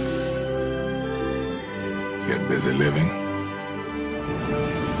dying. Get busy living,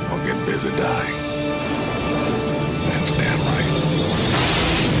 or get busy dying. That's damn right.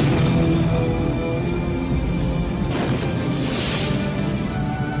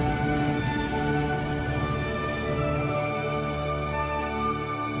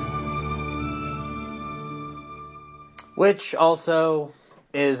 Which also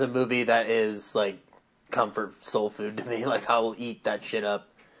is a movie that is like comfort soul food to me. Like I will eat that shit up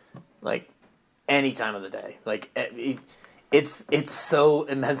like any time of the day. Like it's so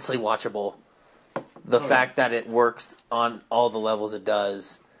immensely watchable. The fact that it works on all the levels it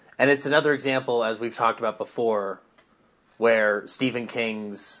does. And it's another example, as we've talked about before, where Stephen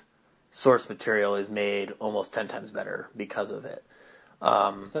King's source material is made almost 10 times better because of it.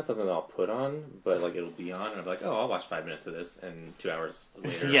 It's not something that I'll put on, but like it'll be on, and I'm like, oh, I'll watch 5 minutes of this, and 2 hours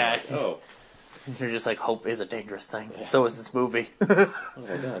later, yeah, I'm like, oh, you're just like, hope is a dangerous thing. Yeah. So is this movie. Oh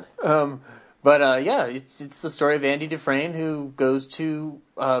my god. But yeah, it's the story of Andy Dufresne, who goes to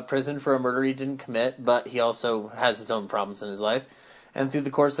prison for a murder he didn't commit, but he also has his own problems in his life. And through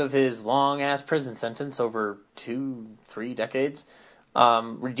the course of his long ass prison sentence over 2-3 decades,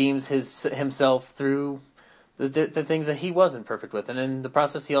 redeems himself through the things that he wasn't perfect with, and in the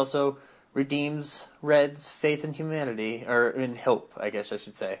process, he also redeems Red's faith in humanity, or in hope, I guess I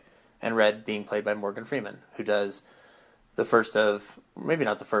should say. And Red being played by Morgan Freeman, who does the first of, maybe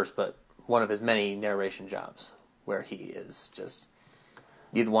not the first, but one of his many narration jobs, where he is just,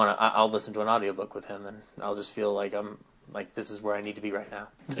 I'll listen to an audiobook with him, and I'll just feel like this is where I need to be right now.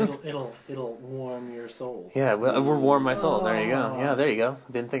 It'll warm your soul. Yeah, we'll warm my soul. There you go. Yeah, there you go.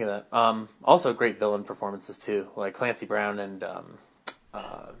 Didn't think of that. Also, great villain performances too, like Clancy Brown and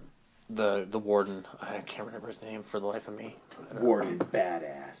the warden. I can't remember his name for the life of me. Warden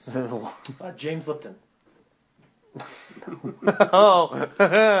badass. James Lipton. Oh,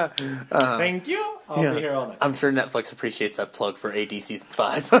 thank you. I'll be here all night. I'm sure Netflix appreciates that plug for AD season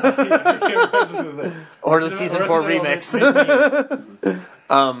 5 or the season 4 remix.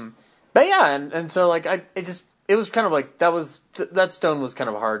 But yeah, and so like it was kind of like that stone was kind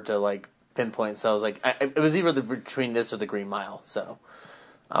of hard to like pinpoint. So I was like, it was either between this or the Green Mile. So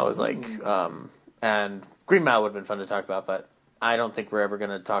I was like, and Green Mile would have been fun to talk about, but I don't think we're ever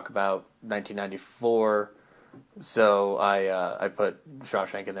going to talk about 1994. So I put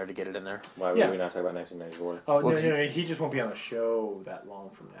Shawshank in there to get it in there. Why would we not talk about 1994? Oh, no, he just won't be on the show that long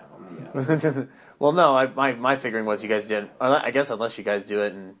from now. Yeah. Well, no, my figuring was you guys didn't. I guess unless you guys do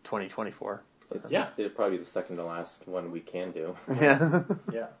it in 2024. It'll probably be the second to last one we can do. Yeah.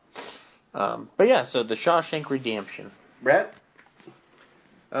 Yeah. But yeah, so the Shawshank Redemption. Brett?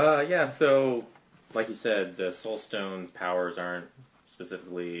 Yeah, so like you said, the Soul Stone's powers aren't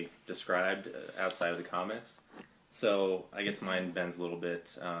specifically described outside of the comics. So I guess mine bends a little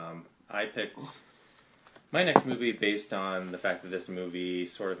bit. I picked my next movie based on the fact that this movie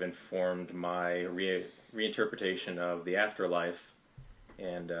sort of informed my reinterpretation of the afterlife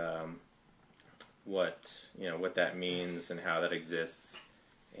and what that means and how that exists.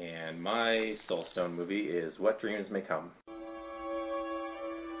 And my Soul Stone movie is What Dreams May Come.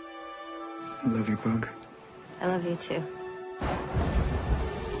 I love you, Bug. I love you too.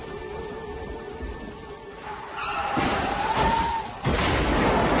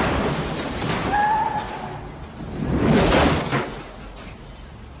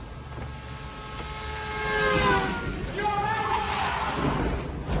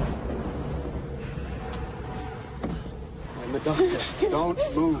 doctor. Don't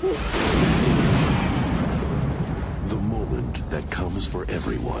move. The moment that comes for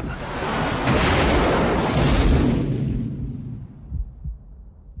everyone.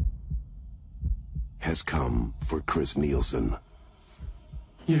 Has come for Chris Nielsen.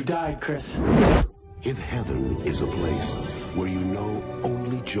 You've died, Chris. If heaven is a place where you know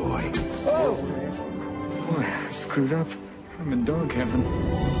only joy. Oh! Boy, I screwed up. I'm in dog heaven.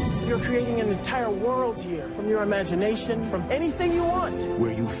 You're creating an entire world here, from your imagination, from anything you want.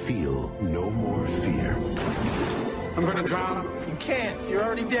 Where you feel no more fear. I'm gonna drown. You can't. You're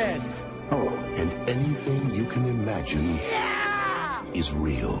already dead. Oh. And anything you can imagine is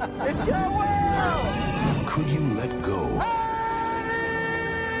real. It's your world! Could you let go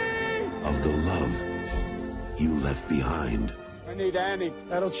of the love you left behind? I need Annie.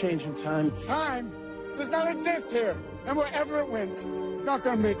 That'll change in time. Time does not exist here. And wherever it went, it's not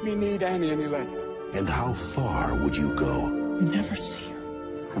gonna make me need Annie any less. And how far would you go? You never see her.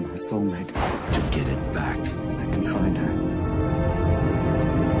 I'm her soulmate. To get it back. I can find her.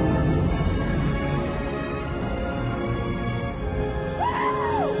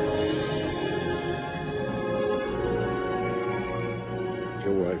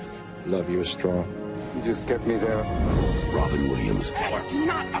 Your wife, love you is strong. You just get me there. Robin Williams. It's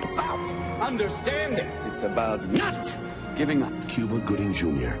not about understanding. It's about not giving up. Cuba Gooding Jr.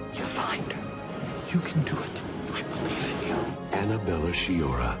 You'll find her. You can do it. I believe in you. Annabella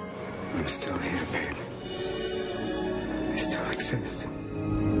Sciorra. I'm still here, babe. I still exist.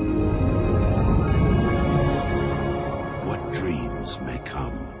 What dreams may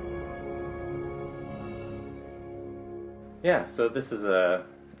come. Yeah, so this is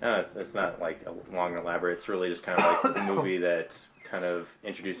it's not like a long and elaborate. It's really just kind of like a movie that kind of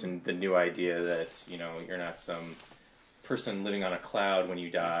introducing the new idea that, you know, you're not some person living on a cloud when you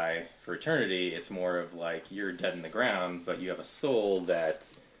die for eternity. It's more of like you're dead in the ground, but you have a soul that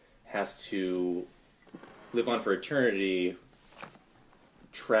has to live on for eternity,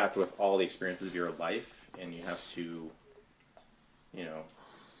 trapped with all the experiences of your life, and you have to, you know,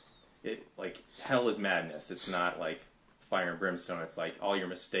 it like hell is madness. It's not like fire and brimstone. It's like all your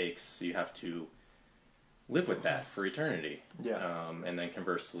mistakes, you have to live with that for eternity. Yeah. And then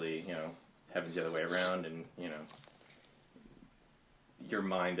conversely, you know, heaven's the other way around, and, you know, your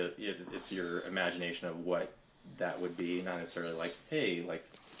mind, it's your imagination of what that would be, not necessarily like, hey, like,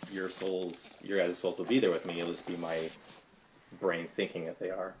 your guys' souls will be there with me, it'll just be my brain thinking that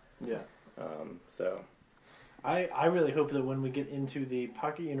they are. Yeah. So... I really hope that when we get into the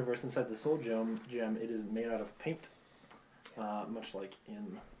Pocket Universe inside the Soul Gem, it is made out of paint. Much like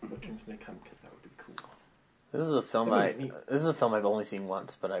in What Dreams May Come, because that would be cool. This is a film I've only seen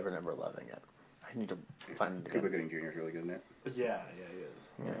once, but I remember loving it. I need to find it again. Cuba Gooding Jr. is really good in it. Yeah, he is.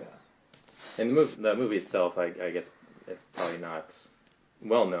 Yeah. And the movie itself, I guess, it's probably not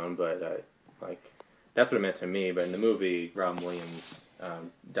well known, but like that's what it meant to me. But in the movie, Robin Williams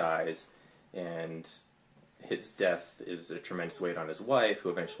dies, and his death is a tremendous weight on his wife, who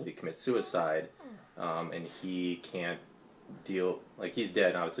eventually commits suicide, and he can't deal, like, he's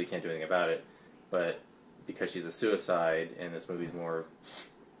dead, obviously can't do anything about it, but because she's a suicide, and this movie's more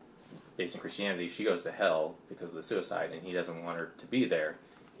based in Christianity, she goes to hell because of the suicide, and he doesn't want her to be there.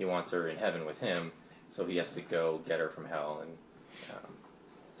 He wants her in heaven with him, so he has to go get her from hell, and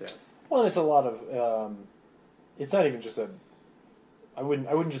yeah. Well, it's a lot of, it's not even just I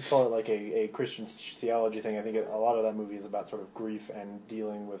wouldn't just call it like a Christian theology thing. I think a lot of that movie is about sort of grief and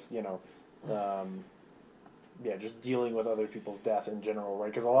dealing with, you know, just dealing with other people's death in general,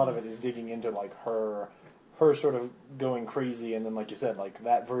 right? Because a lot of it is digging into like her sort of going crazy, and then, like you said, like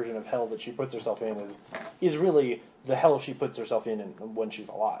that version of hell that she puts herself in is really the hell she puts herself in when she's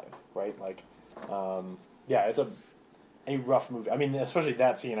alive, right? Like, it's a rough movie. I mean, especially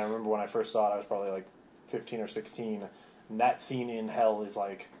that scene. I remember when I first saw it, I was probably like 15 or 16. And that scene in hell is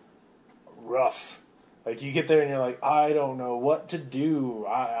like rough. Like you get there and you're like, I don't know what to do.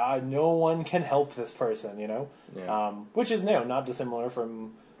 I no one can help this person, you know. Yeah. Which is not dissimilar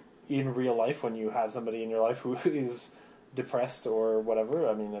from in real life when you have somebody in your life who is depressed or whatever.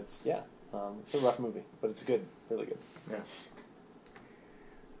 I mean, it's a rough movie, but it's good, really good. Yeah.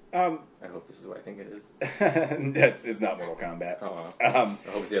 I hope this is what I think it is. It's not Mortal Kombat. Oh, I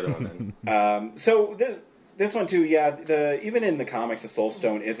hope it's the other one then. So this one too, even in the comics, the Soul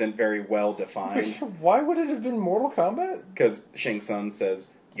Stone isn't very well defined. Why would it have been Mortal Kombat? Because Shang Tsung says,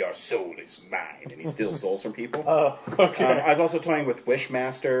 "Your soul is mine," and he steals souls from people. Oh, okay. I was also toying with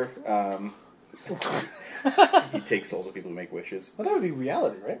Wishmaster. He takes souls of people who make wishes. Well, that would be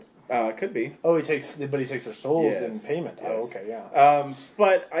reality, right? Could be. Oh, he takes their souls in payment. Yes. Oh, okay, yeah.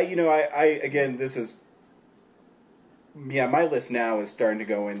 But I again, this is yeah, my list now is starting to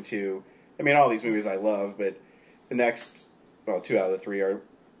go into, I mean, all these movies I love, but the next, well, 2 out of the 3 are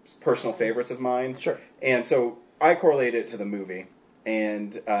personal favorites of mine. Sure. And so I correlate it to the movie,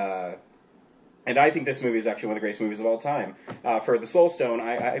 and I think this movie is actually one of the greatest movies of all time. For the Soul Stone,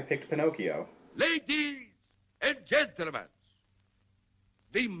 I picked Pinocchio. Ladies and gentlemen,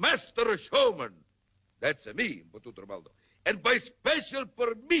 the master showman, that's me, Batuto Baldo, and by special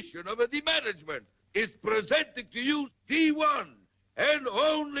permission of the management, is presenting to you the one and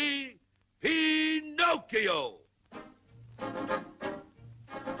only Pinocchio.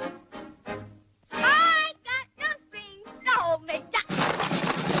 I got no strings, no make that.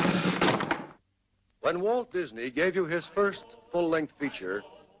 When Walt Disney gave you his first full-length feature,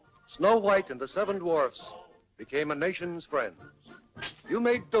 Snow White and the Seven Dwarfs became a nation's friend. You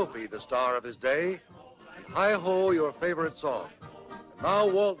made Dopey the star of his day, and Hi-Ho your favorite song. And now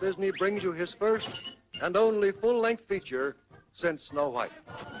Walt Disney brings you his first and only full-length feature since Snow White.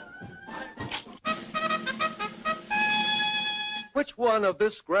 Which one of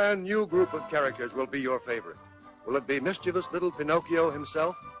this grand new group of characters will be your favorite? Will it be mischievous little Pinocchio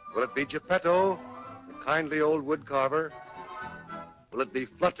himself? Will it be Geppetto, the kindly old woodcarver? Will it be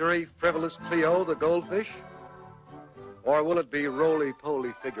fluttery, frivolous Cleo, the goldfish? Or will it be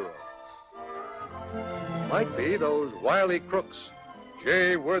roly-poly Figaro? Might be those wily crooks,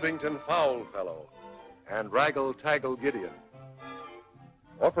 J. Worthington Foulfellow and Raggle-Taggle Gideon.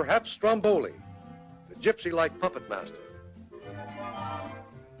 Or perhaps Stromboli, the gypsy-like puppet master.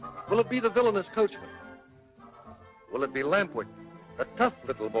 Will it be the villainous coachman? Will it be Lampwick, the tough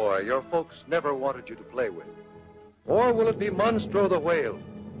little boy your folks never wanted you to play with? Or will it be Monstro the Whale,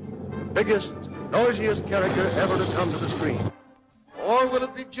 the biggest, noisiest character ever to come to the screen? Or will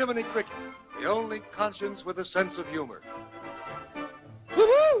it be Jiminy Cricket, the only conscience with a sense of humor?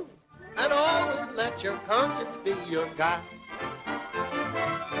 Woo-hoo! And always let your conscience be your guide.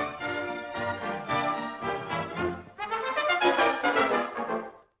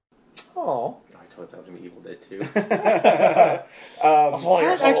 Oh. I thought that was going to be Evil Dead 2. That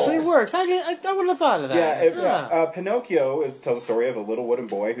actually works. I wouldn't have thought of that. Yeah, Pinocchio tells a story of a little wooden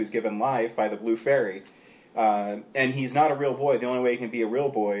boy who's given life by the Blue Fairy. And he's not a real boy. The only way he can be a real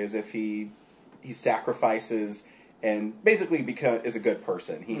boy is if he sacrifices and basically is a good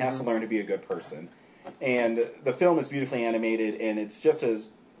person. He has to learn to be a good person. And the film is beautifully animated, and it's just as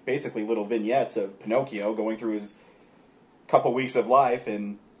basically little vignettes of Pinocchio going through his couple weeks of life,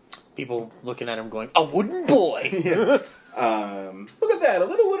 and people looking at him going, "A wooden boy." Look at that, a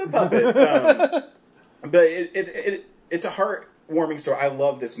little wooden puppet. But it's a heartwarming story. I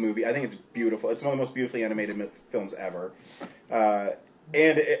love this movie. I think it's beautiful. It's one of the most beautifully animated films ever.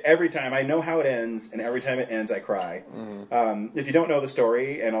 And every time, I know how it ends, and every time it ends, I cry. Mm-hmm. If you don't know the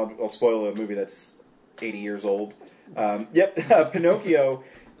story, and I'll spoil a movie that's 80 years old. Pinocchio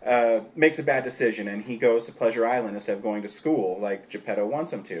makes a bad decision, and he goes to Pleasure Island instead of going to school, like Geppetto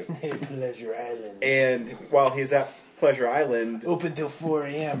wants him to. Pleasure Island. And while he's at Pleasure Island... Open till 4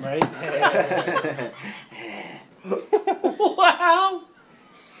 a.m., right? Wow!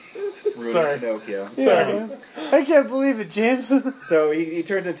 Sorry. Pinocchio. Yeah. I can't believe it, James. So he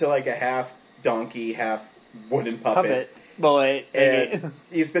turns into like a half donkey, half wooden puppet. Boy. And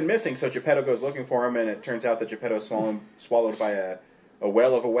he's been missing, so Geppetto goes looking for him, and it turns out that Geppetto is swallowed by a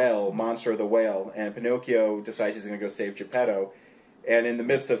whale of a whale, Monster of the Whale, and Pinocchio decides he's going to go save Geppetto. And in the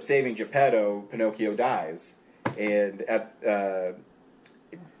midst of saving Geppetto, Pinocchio dies. And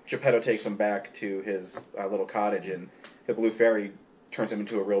Geppetto takes him back to his little cottage, and the Blue Fairy turns him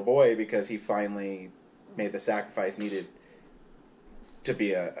into a real boy because he finally made the sacrifice needed to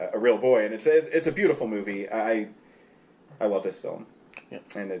be a real boy. And it's a beautiful movie. I love this film. Yeah.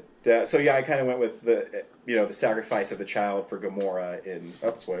 And I kind of went with the sacrifice of the child for Gamora in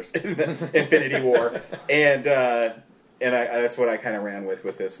spoilers, Infinity War, and that's what I kind of ran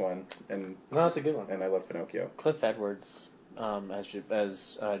with this one. And no, that's a good one. And I love Pinocchio. Cliff Edwards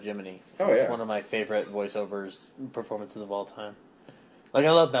as Jiminy. Oh yeah, one of my favorite voiceovers performances of all time. Like,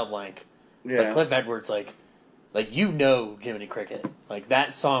 I love Mel Blanc, but Cliff Edwards, like Jiminy Cricket, like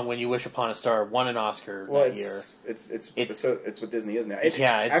that song "When You Wish Upon a Star" won an Oscar that year. It's what Disney is now.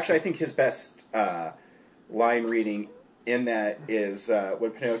 Actually, I think his best line reading in that is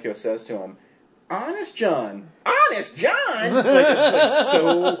when Pinocchio says to him, "Honest John, Honest John." Like it's like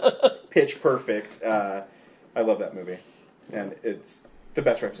so pitch perfect. I love that movie, and it's the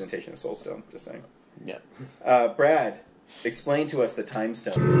best representation of Soulstone. Just saying. Yeah. Brad, explain to us the Time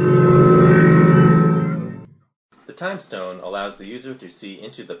Stone. The Time Stone allows the user to see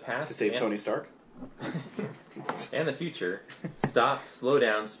into the past... To save Tony Stark? and the future, stop, slow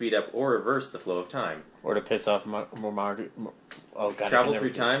down, speed up, or reverse the flow of time. Or to piss off Travel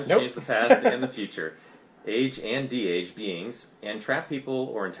through time, change the past and the future, age and de-age beings, and trap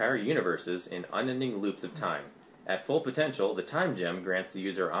people or entire universes in unending loops of time. At full potential, the Time Gem grants the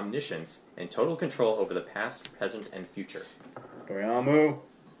user omniscience and total control over the past, present, and future. Dormammu.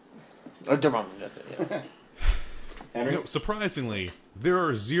 Dormammu, that's it, yeah. Henry? You know, surprisingly, there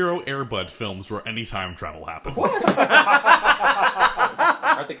are 0 Air Bud films where any time travel happens. Aren't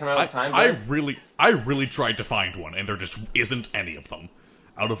they coming out of time? I really tried to find one, and there just isn't any of them.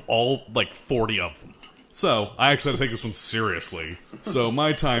 Out of all, 40 of them. So, I actually had to take this one seriously. So,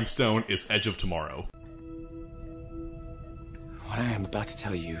 my time stone is Edge of Tomorrow. What I am about to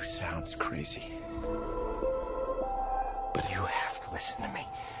tell you sounds crazy. But you have to listen to me.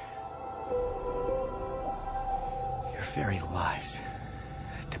 Your very lives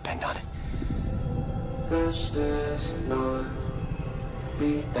depend on it. This is not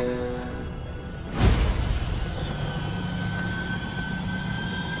the end.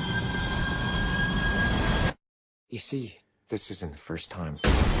 You see, this isn't the first time.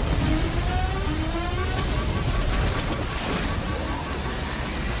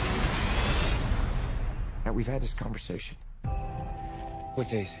 Now, we've had this conversation. What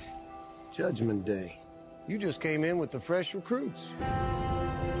day is it? Judgment Day. You just came in with the fresh recruits.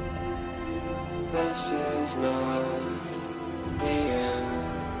 This is not the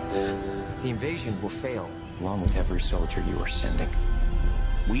end. The invasion will fail, along with every soldier you are sending.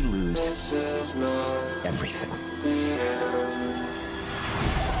 We lose everything.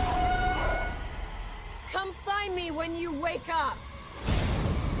 Come find me when you wake up.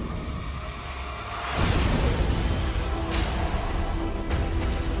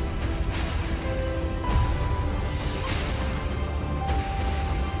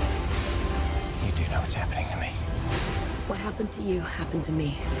 You do know what's happening to me. What happened to you happened to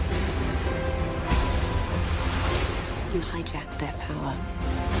me. You hijacked their power.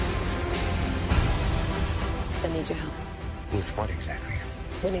 I need your help. With what exactly?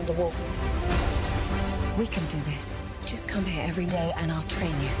 Winning the war. We can do this. Just come here every day and I'll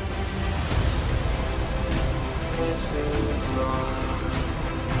train you.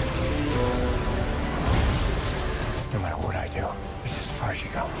 No matter what I do, this is as far as you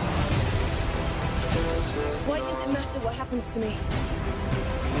go. Why does it matter what happens to me?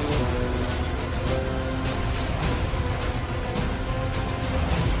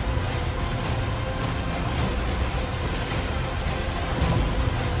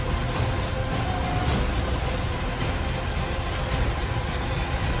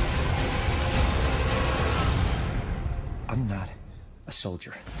 I'm not a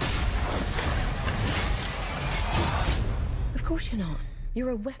soldier. Of course you're not. You're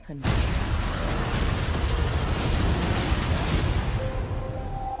a weapon.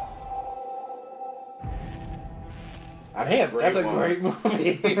 That's a great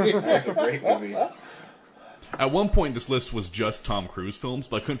movie. That's a great movie. At one point, this list was just Tom Cruise films,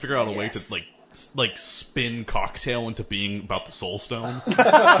 but I couldn't figure out a way to spin Cocktail into being about the Soul Stone.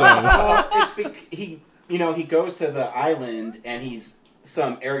 He goes to the island and he's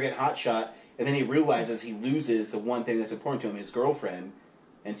some arrogant hotshot, and then he realizes he loses the one thing that's important to him, his girlfriend,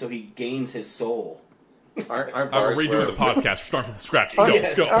 and so he gains his soul. Our We're redoing the podcast. We're starting from scratch.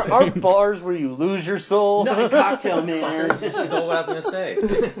 Let's go. Are bars where you lose your soul? Not a cocktail, man. Stole what I was going to say.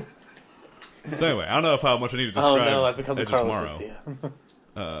 So anyway, I don't know how much I need to describe I've become Edge the of Carlos.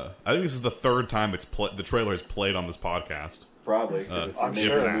 Tomorrow. I think this is the third time the trailer is played on this podcast. Probably, because it's an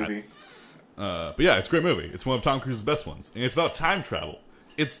amazing movie. But yeah, it's a great movie. It's one of Tom Cruise's best ones, and it's about time travel.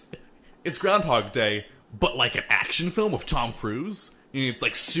 It's Groundhog Day, but like an action film with Tom Cruise, and it's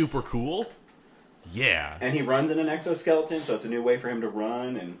super cool. Yeah, and he runs in an exoskeleton, so it's a new way for him to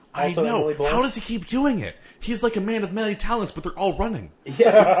run. And I know. How does he keep doing it? He's like a man of many talents, but they're all running.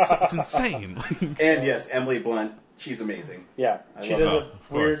 Yes, it's insane. And yes, Emily Blunt, she's amazing. Yeah, she does a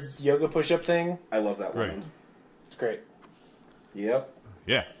weird yoga push-up thing. I love that one. It's great. Yep.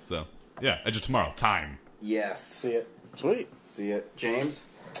 Yeah. So yeah, Edge of Tomorrow. Time. Yes. See it. Sweet. See it, James.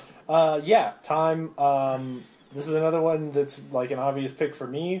 Yeah, Time. This is another one that's like an obvious pick for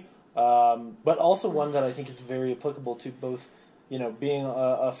me. But also one that I think is very applicable to both, being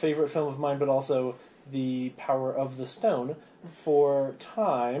a favorite film of mine, but also the power of the stone. For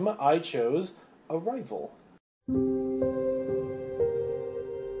Time, I chose Arrival.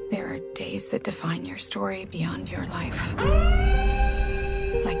 There are days that define your story beyond your life.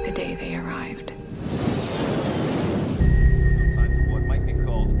 Like the day they arrived. Signs of what might be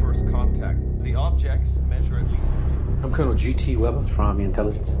called first contact. The objects measure at least... I'm Colonel G.T. Weber from Army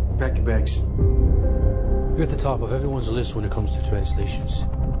Intelligence. Pack your bags. We're You're at the top of everyone's list when it comes to translations.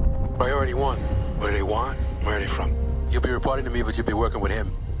 Priority 1. What do they want? Where are they from? You'll be reporting to me, but you'll be working with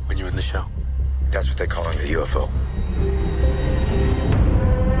him when you're in the show. That's what they call in the UFO.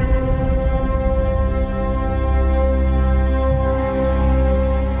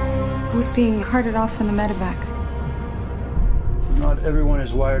 Who's being carted off in the medevac? Not everyone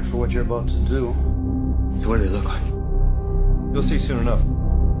is wired for what you're about to do. So what do they look like? You'll see soon enough.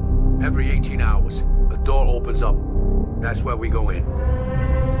 Every 18 hours, a door opens up. That's where we go in.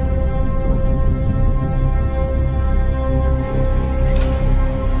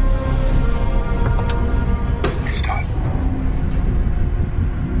 It's time.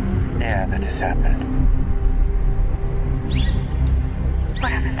 Yeah, that just happened.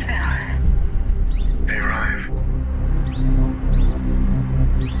 What happens now? They arrive.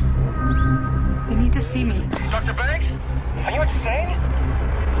 They need to see me. Dr. Banks? Are you insane?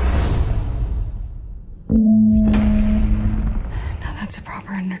 Now that's a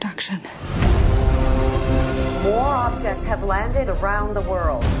proper introduction. More objects have landed around the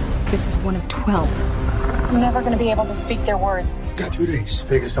world. This is one of 12. I'm never going to be able to speak their words. Got 2 days.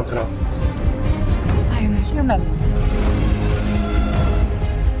 Figure something out. I am human.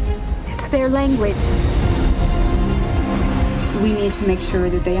 It's their language. We need to make sure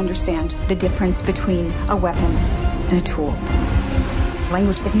that they understand the difference between a weapon and a tool.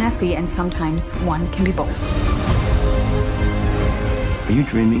 Language is messy, and sometimes one can be both. Are you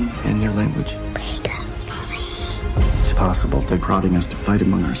dreaming in their language? It's possible they're prodding us to fight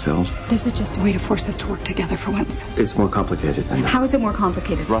among ourselves. This is just a way to force us to work together for once. It's more complicated than that. How is it more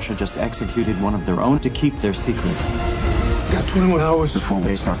complicated? Russia just executed one of their own to keep their secret. Got 21 hours before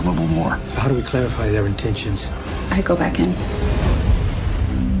they start global war. So how do we clarify their intentions? I go back in.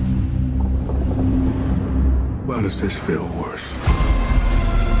 Why does this feel worse?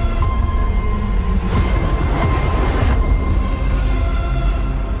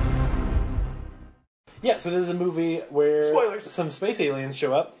 Yeah, so this is a movie where some space aliens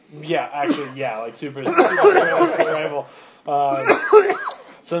show up. Yeah, actually, yeah, like super spoilers for Arrival.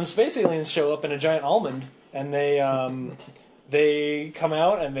 Some space aliens show up in a giant almond, and they come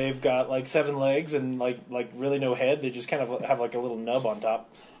out and they've got like 7 legs and like really no head. They just kind of have like a little nub on top,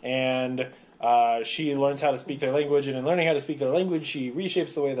 and she learns how to speak their language. And in learning how to speak their language, she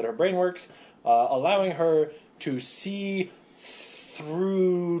reshapes the way that her brain works, allowing her to see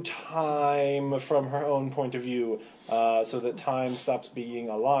through time from her own point of view, so that time stops being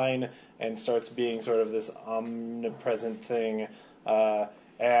a line and starts being sort of this omnipresent thing.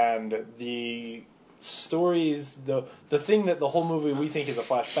 And the stories, the thing that the whole movie we think is a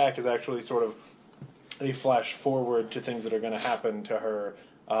flashback is actually sort of a flash forward to things that are going to happen to her,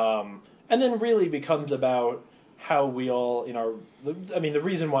 and then really becomes about how we all the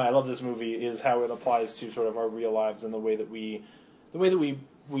reason why I love this movie is how it applies to sort of our real lives and the way that we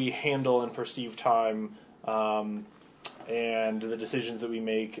handle and perceive time, and the decisions that we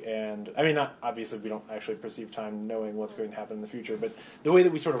make. And I mean, not obviously we don't actually perceive time knowing what's going to happen in the future, but the way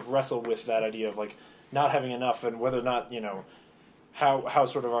that we sort of wrestle with that idea of like not having enough, and whether or not how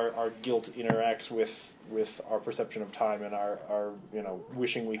sort of our guilt interacts with our perception of time and our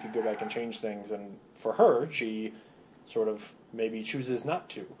wishing we could go back and change things. And for her, she sort of maybe chooses not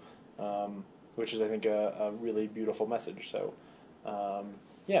to, which is I think a really beautiful message. So.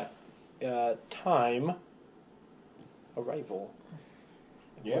 Time, Arrival.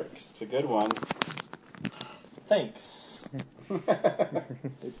 Yep, it's a good one. Thanks. I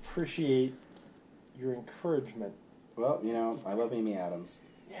appreciate your encouragement. Well, I love Amy Adams.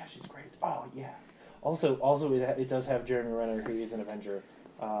 Yeah, she's great. Oh, yeah. Also, it does have Jeremy Renner, who is an Avenger,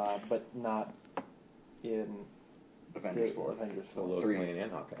 but not in Avengers 4. Avengers 4. Lois Lane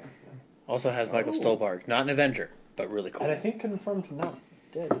and Hawkeye. Yeah. Also has Michael Stolberg, not an Avenger, but really cool. And I think confirmed not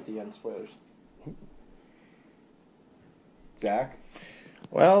dead at the end. Spoilers. Zach?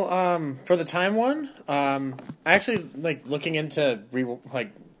 Well, for the time one, I actually like looking into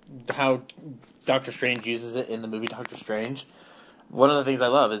how Doctor Strange uses it in the movie Doctor Strange. One of the things I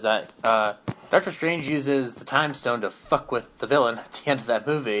love is that Doctor Strange uses the Time Stone to fuck with the villain at the end of that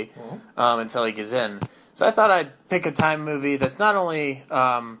movie, until he gives in. So I thought I'd pick a time movie that's not only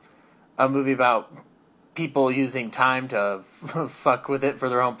a movie about people using time to fuck with it for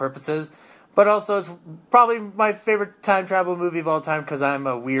their own purposes, but also it's probably my favorite time travel movie of all time because I'm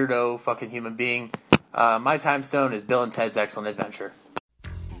a weirdo fucking human being. My time stone is Bill and Ted's Excellent Adventure.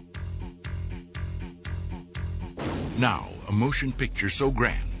 Now, a motion picture so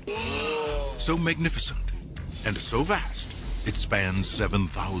grand, so magnificent, and so vast, it spans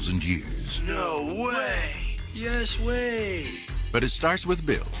 7,000 years. No way! Yes way! But it starts with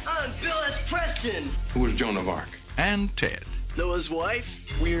Bill I'm Bill S. Preston. Who was Joan of Arc? And Ted, Noah's wife.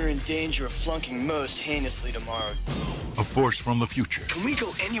 We're in danger of flunking most heinously tomorrow. a force from the future, Can we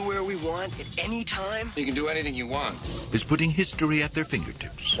go anywhere we want at any time? You can do anything you want. is putting history at their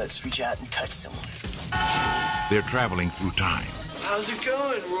fingertips. Let's reach out and touch someone. They're traveling through time. How's it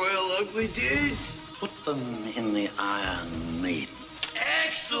going, Royal Ugly Dudes? Put them in the Iron Maiden.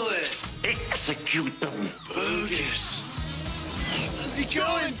 Excellent. Execute them. Bogus. How's it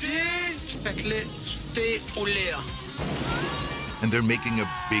going, dude? Faites-le jeter au l'air. And they're making a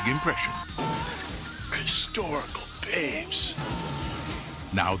big impression. Historical babes.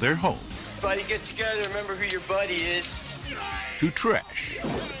 Now they're home Buddy, get together. Remember who your buddy is. to trash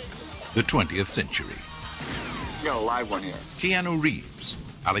the 20th century. We got a live one here. Keanu Reeves,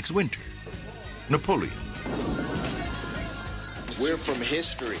 Alex Winter, Napoleon, We're from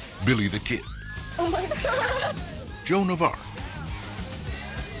history. Billy the Kid, Oh my God. Joan of Arc,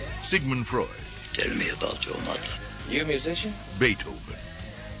 Sigmund Freud, Tell me about your mother. You a musician? Beethoven,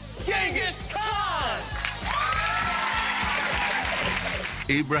 Genghis Khan.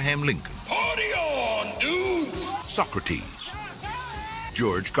 Abraham Lincoln, Party on, dudes! Socrates,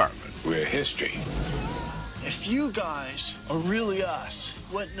 George Carlin, We're history. If you guys are really us,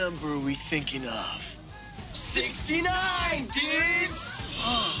 what number are we thinking of? 69, dudes!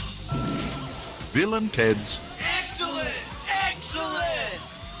 Bill and Ted's Excellent! Excellent!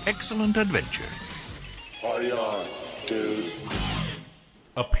 Excellent Adventure. Party on, dude.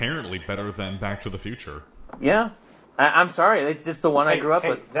 Apparently better than Back to the Future. Yeah. I'm sorry, it's just the one I grew up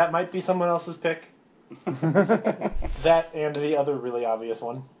with. That might be someone else's pick. That and the other really obvious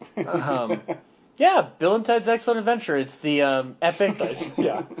one. Yeah, Bill and Ted's Excellent Adventure. It's the epic.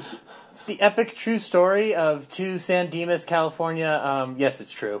 Yeah. It's the epic true story of two San Dimas, California. Yes,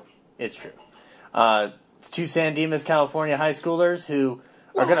 it's true. It's true. Two San Dimas, California high schoolers who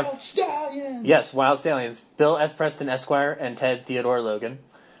are going to. Stallions! Yes, Wild Stallions. Bill S. Preston, Esquire, and Ted Theodore Logan.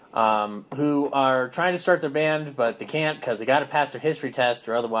 Who are trying to start their band, but they can't because they got to pass their history test,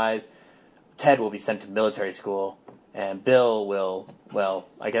 or otherwise Ted will be sent to military school, and Bill will, well,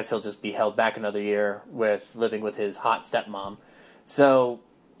 I guess he'll just be held back another year with living with his hot stepmom. So,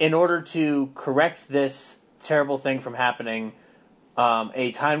 in order to correct this terrible thing from happening,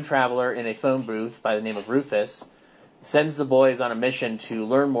 a time traveler in a phone booth by the name of Rufus sends the boys on a mission to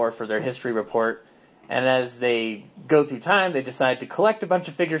learn more for their history report. And as they go through time, they decide to collect a bunch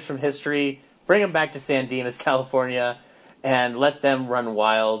of figures from history, bring them back to San Dimas, California, and let them run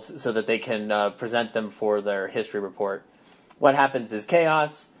wild so that they can present them for their history report. What happens is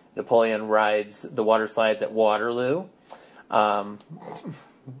chaos. Napoleon rides the water slides at Waterloo. Yeah,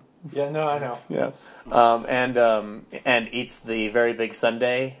 no, I know. Yeah. And eats the very big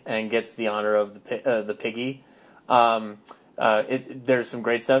sundae and gets the honor of the piggy. There's some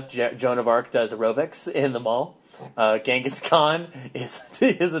great stuff. Joan of Arc does aerobics in the mall. Genghis Khan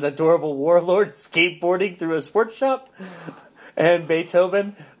is an adorable warlord skateboarding through a sports shop. And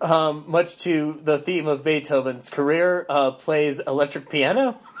Beethoven, much to the theme of Beethoven's career, plays electric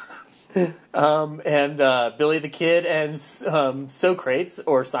piano. And Billy the Kid and Socrates,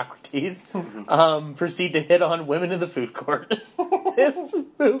 or Socrates, proceed to hit on women in the food court. This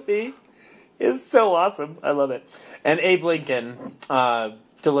movie is so awesome. I love it. And Abe Lincoln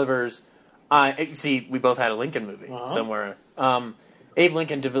delivers... see, we both had a Lincoln movie somewhere. Abe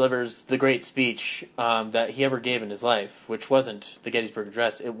Lincoln delivers the great speech that he ever gave in his life, which wasn't the Gettysburg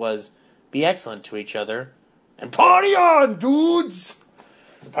Address. It was, be excellent to each other and party on, dudes!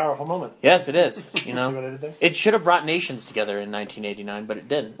 It's a powerful moment. Yes, it is. You See what I know, did there? it should have brought nations together in 1989, but it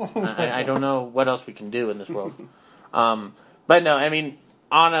didn't. I don't know what else we can do in this world. But no, I mean,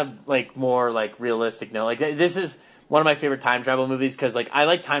 on a more realistic note, this is one of my favorite time travel movies because I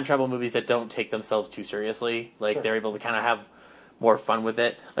like time travel movies that don't take themselves too seriously. Sure. They're able to kind of have more fun with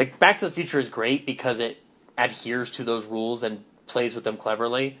it. Back to the Future is great because it adheres to those rules and plays with them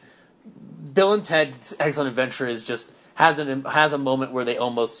cleverly. Bill and Ted's Excellent Adventure is just has a moment where they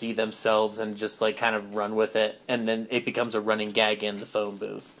almost see themselves and just kind of run with it, and then it becomes a running gag in the phone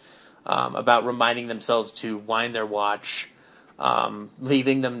booth about reminding themselves to wind their watch,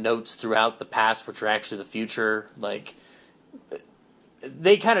 leaving them notes throughout the past, which are actually the future.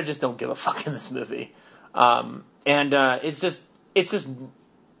 They kind of just don't give a fuck in this movie, and it's just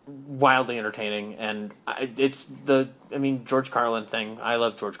wildly entertaining, and it's George Carlin thing. I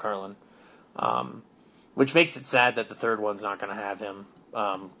love George Carlin. Which makes it sad that the third one's not going to have him,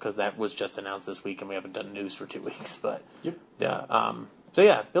 because that was just announced this week and we haven't done news for 2 weeks. But yep. Yeah. So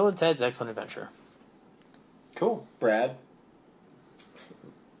yeah, Bill and Ted's Excellent Adventure. Cool, Brad.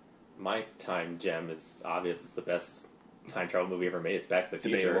 My time gem is obvious. It's the best time travel movie ever made. It's Back to the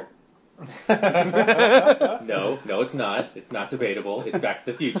Debatable. Future. No, it's not. It's not debatable. It's Back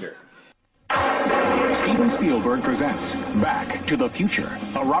to the Future. Steven Spielberg presents Back to the Future,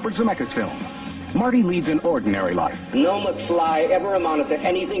 a Robert Zemeckis film. Marty leads an ordinary life. No McFly ever amounted to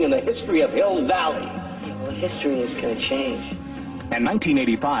anything in the history of Hill Valley. Well, history is going to change. And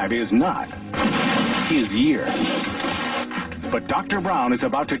 1985 is not his year. But Dr. Brown is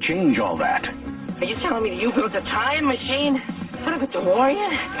about to change all that. Are you telling me that you built a time machine instead of a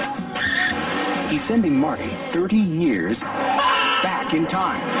DeLorean? He's sending Marty 30 years back in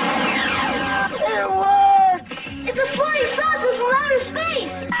time. It works! It's a flying saucer from outer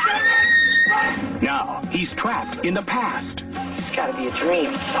space! Now, he's trapped in the past. It's gotta be a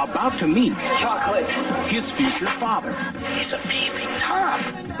dream. About to meet chocolate. His future father. He's a peeping Tom.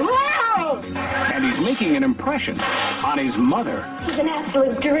 Wow! And he's making an impression on his mother. He's an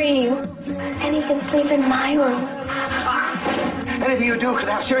absolute dream. And he can sleep in my room. Anything you do could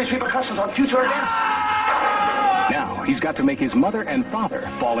have serious repercussions on future events. Now, he's got to make his mother and father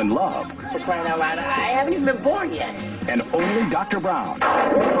fall in love. For crying out loud, I haven't even been born yet. And only Dr. Brown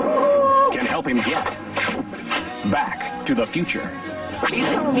can help him get back to the future. Are you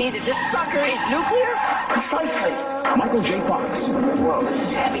telling me that this sucker is nuclear? Precisely. Michael J. Fox. Whoa, this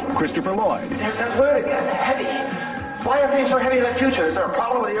is heavy. Christopher Lloyd. There's that word again, heavy. Why are things so heavy in the future? Is there a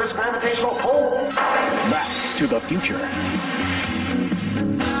problem with the Earth's gravitational pull? Back to the future.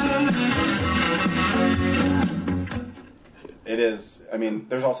 It is. I mean,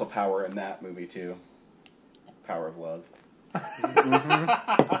 there's also power in that movie too. Power of love.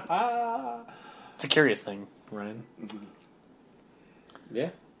 It's a curious thing, Ryan.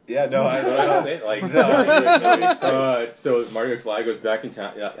 Yeah. Yeah, no, I don't like no. So Marty McFly goes back in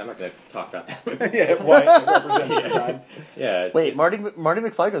time. Yeah, I'm not going to talk about that. Yeah, why it represents the time. Yeah. Wait, Marty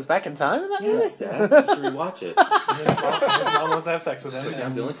McFly goes back in time in that movie? Yes, Dad. You should rewatch it. His mom wants to have sex with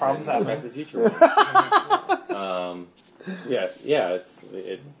him. And problems happen. Back to the Future. It's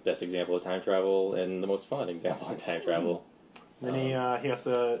the best example of time travel and the most fun example of time travel. Then he has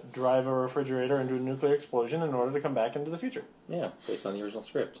to drive a refrigerator into a nuclear explosion in order to come back into the future. Yeah, based on the original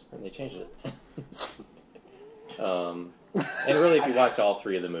script, and they changed it. And really, if you watch all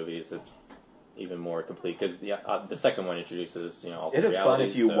three of the movies, it's even more complete because the second one introduces all three It is fun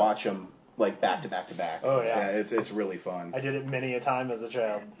if you so. watch them like back to back to back. Oh yeah, it's really fun. I did it many a time as a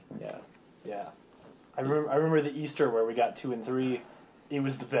child. Yeah. I remember the Easter where we got 2 and 3. It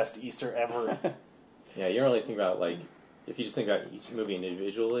was the best Easter ever. Yeah, you don't really think about if you just think about each movie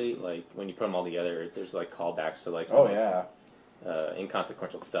individually, when you put them all together, there's callbacks to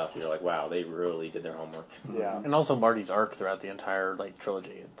inconsequential stuff. You're like, wow, they really did their homework. Yeah, and also Marty's arc throughout the entire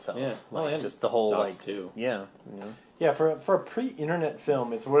trilogy itself. Yeah, just the whole Dogs too. Yeah. For a pre-internet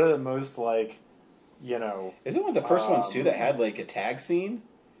film, it's one of the most Isn't one of the first ones too that had a tag scene?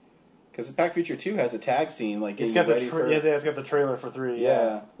 Because Back to the Future 2 has a tag scene. It's got it's got the trailer for 3.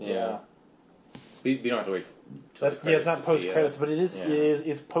 Yeah. We don't have to wait. It's not post credits, but it is.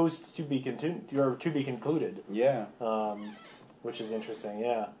 It's post to be continued or to be concluded. Yeah. Which is interesting.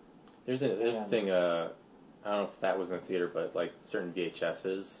 Yeah. There's a thing. I don't know if that was in the theater, but certain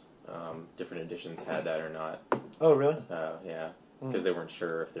VHSs, different editions had that or not. Oh really? Yeah. Because they weren't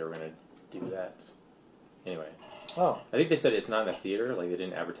sure if they were going to do that. Anyway. Oh. I think they said it's not in the theater. They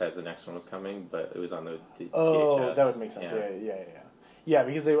didn't advertise the next one was coming, but it was on the Oh, VHS. that would make sense. Yeah,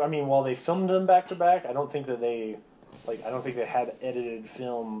 because while they filmed them back to back, I don't think that they had edited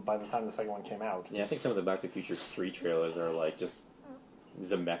film by the time the second one came out. Yeah, I think some of the Back to the Future 3 trailers are just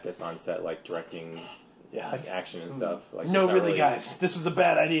Zemeckis on set, directing action and stuff. No, really, guys, this was a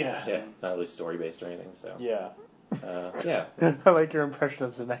bad idea. Yeah, it's not really story based or anything. So yeah. I like your impression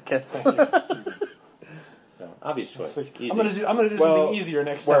of Zemeckis. Thank you. So obvious choice. I'm gonna do something easier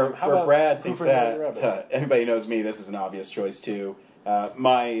next time. How about Brad thinks that everybody knows me. This is an obvious choice too.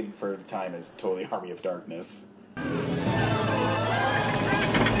 Mine for time is totally Army of Darkness.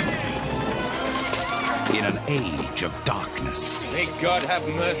 In an age of darkness. May God have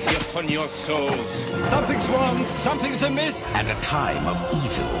mercy upon your souls. Something's wrong. Something's amiss. And a time of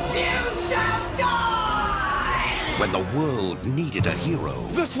evil. You shall die! When the world needed a hero.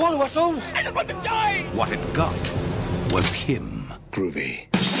 The swallow our souls. I don't want to die! What it got was him. Groovy.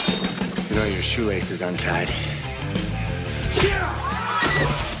 You know your shoelace is untied.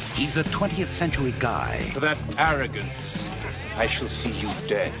 He's a 20th century guy. For that arrogance, I shall see you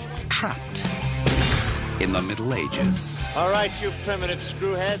dead. Trapped in the Middle Ages. All right, you primitive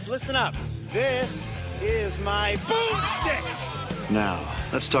screwheads, listen up. This is my boomstick. Now,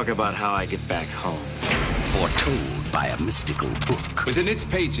 let's talk about how I get back home. Foretold by a mystical book. Within its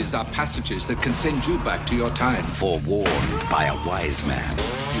pages are passages that can send you back to your time. Forewarned by a wise man.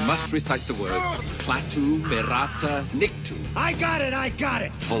 You must recite the words Klaatu, Berata, Nikto. I got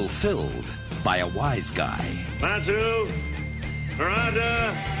it! Fulfilled by a wise guy. Klaatu,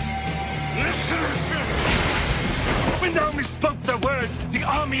 Berata. When Naomi spoke the words, the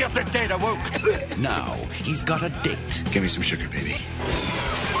army of the dead awoke. Now he's got a date. Give me some sugar, baby.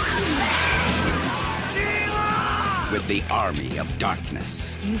 With the army of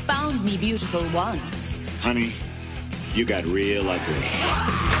darkness. You found me beautiful once. Honey, you got real ugly.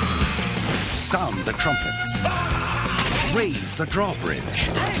 Sound the trumpets. Raise the drawbridge.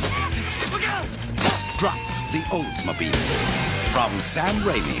 Look out! Drop the Oldsmobile. From Sam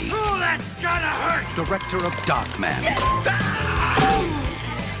Raimi. Oh, that's gonna hurt! Director of Darkman.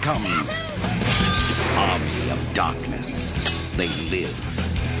 Comes Army of Darkness. They live.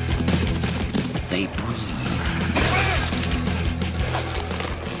 They breathe.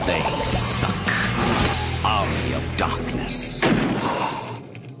 They suck. Army of Darkness.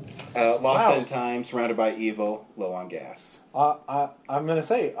 Lost in time, surrounded by evil, low on gas. I'm gonna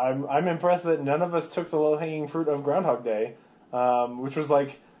say I'm impressed that none of us took the low hanging fruit of Groundhog Day, which was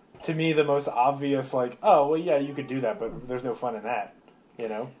like to me the most obvious. Like, oh well, yeah, you could do that, but there's no fun in that, you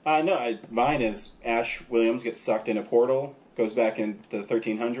know. No, mine is Ash Williams gets sucked in a portal, goes back into the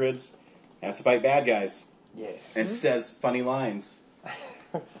 1300s, has to fight bad guys. Yeah, and says funny lines.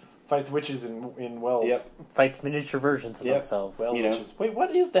 Fights witches in wells. Yep. Fights miniature versions of himself. Well, You know. witches. Wait,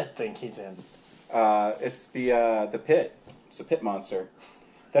 what is that thing he's in? It's the pit. It's a pit monster.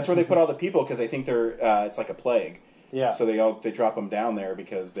 That's where they put all the people because they think they're. It's like a plague. Yeah. So they drop them down there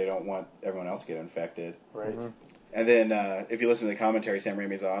because they don't want everyone else to get infected. Right. Mm-hmm. And then if you listen to the commentary, Sam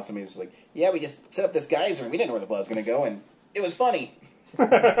Raimi's awesome. He's like, "Yeah, we just set up this geyser and we didn't know where the blood was going to go, and it was funny."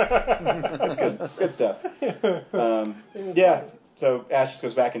 That's good stuff. Yeah. So Ash just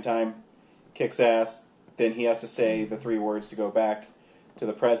goes back in time, kicks ass. Then he has to say the 3 words to go back to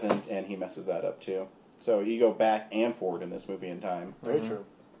the present, and he messes that up too. So you go back and forward in this movie in time. Very true.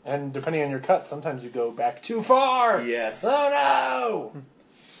 And depending on your cut, sometimes you go back too far. Yes. Oh no!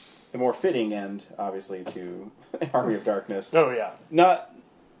 The more fitting end, obviously, to Army of Darkness. Oh yeah. Not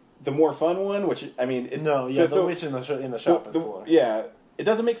the more fun one, which I mean. The witch in the shop is cooler. Yeah, it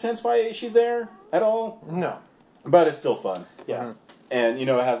doesn't make sense why she's there at all. No. But it's still fun. Yeah. And, it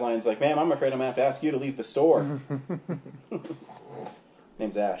has lines like, "Ma'am, I'm afraid I'm going to have to ask you to leave the store."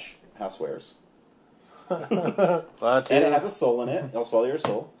 Name's Ash. Housewares. And it has a soul in it. It'll swallow your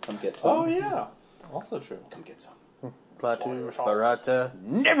soul. Come get some. Oh, yeah. Also true. Come get some. Klaatu, Barata,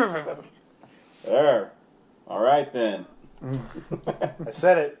 never. There. All right, then. I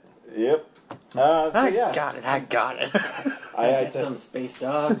said it. Yep. I got it. I had some space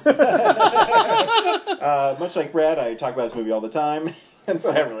dogs. Much like Brad, I talk about this movie all the time, and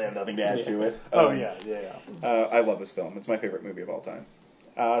so I really have nothing to add to it. I love this film. It's my favorite movie of all time.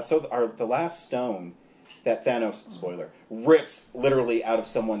 The last stone that Thanos, spoiler, rips literally out of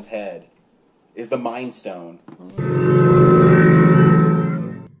someone's head is the Mind Stone.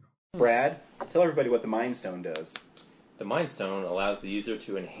 Brad, tell everybody what the Mind Stone does. The Mind Stone allows the user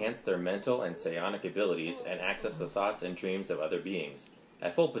to enhance their mental and psionic abilities and access the thoughts and dreams of other beings.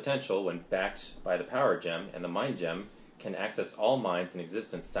 At full potential, when backed by the Power Gem, and the Mind Gem can access all minds in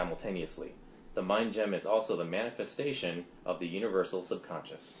existence simultaneously. The Mind Gem is also the manifestation of the universal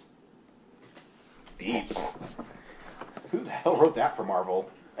subconscious. Deep. Who the hell wrote that for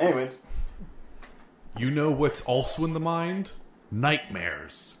Marvel? Anyways. You know what's also in the mind?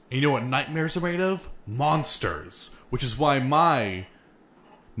 Nightmares. And you know what nightmares are made of? Monsters. Which is why my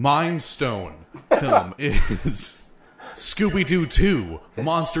Mind Stone film is Scooby-Doo 2,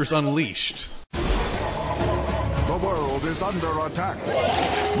 Monsters Unleashed. The world is under attack.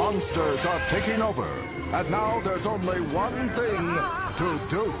 Monsters are taking over. And now there's only one thing to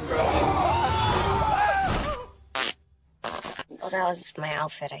do. Well, that was my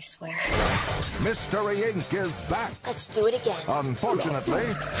outfit, I swear. Mystery Inc. is back. Let's do it again. Unfortunately,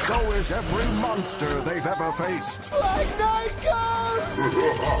 so is every monster they've ever faced. Black Knight goes!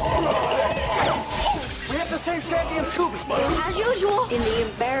 We have to save Shaggy and Scooby. As usual, in the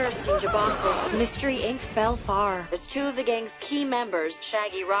embarrassing debacle, Mystery Inc. fell far as 2 of the gang's key members,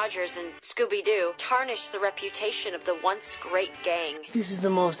 Shaggy Rogers and Scooby-Doo, tarnished the reputation of the once great gang. This is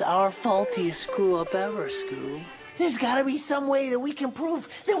the most our faultiest screw-up ever, Scoob. There's gotta be some way that we can prove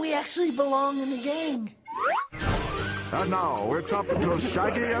that we actually belong in the gang. And now it's up to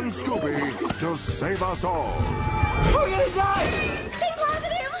Shaggy and Scooby to save us all. We're gonna die! Stay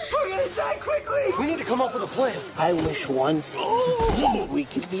positive! We're gonna die quickly! We need to come up with a plan. I wish once we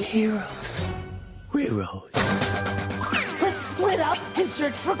could be heroes. Railroad. Let's split up and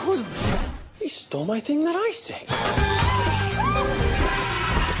search for clues. He stole my thing that I sang.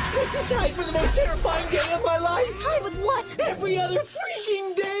 This is tied for the most terrifying day of my life. Tied with what? Every other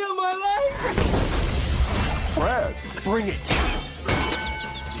freaking day of my life. Fred. Bring it.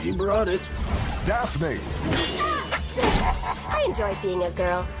 He brought it. Daphne. I enjoy being a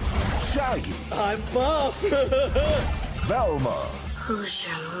girl. Shaggy. I'm Buff. Velma. Who's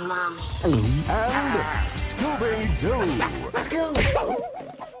your mommy? And Scooby-Doo.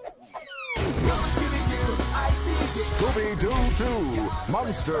 Scooby-Doo 2.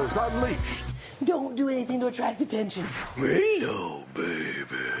 Monsters Unleashed. Don't do anything to attract attention. Hello, baby.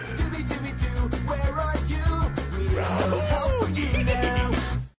 Scooby-Dooby-Doo, where are you?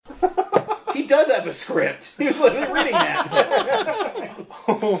 He does have a script. He was literally reading that.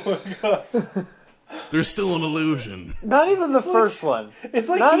 Oh my god. There's still an illusion. Not even the first one. It's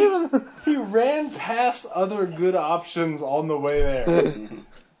like he ran past other good options on the way there.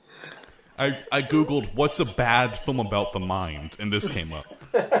 I googled what's a bad film about the mind, and this came up.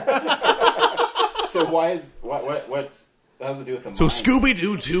 So why is what's that has to do with the So mind?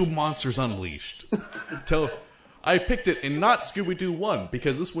 Scooby-Doo 2 Monsters Unleashed. I picked it in not Scooby-Doo 1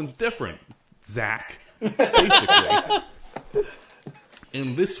 because this one's different, Zach. Basically.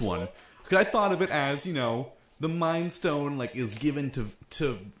 In this one, because I thought of it as, you know, the Mind Stone like is given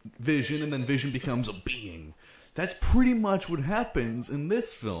to Vision, and then Vision becomes a being. That's pretty much what happens in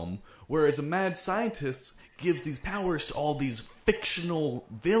this film, whereas a mad scientist gives these powers to all these fictional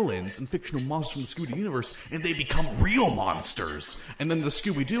villains and fictional monsters from the Scooby-Doo universe, and they become real monsters. And then the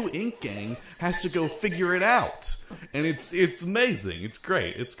Scooby-Doo Inc. gang has to go figure it out. And it's amazing. It's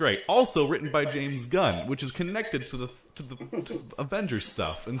great. It's great. Also written by James Gunn, which is connected to the Avengers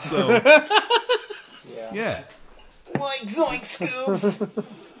stuff. And so, yeah. Like Zoink Scoops.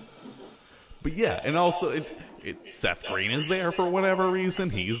 But yeah, and also Seth Green is there for whatever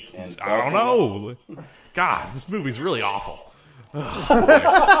reason. I don't know. God, this movie's really awful.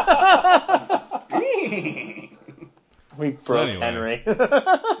 We broke Henry.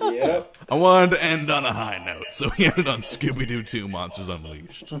 Yep. I wanted to end on a high note, so we ended on Scooby-Doo 2 Monsters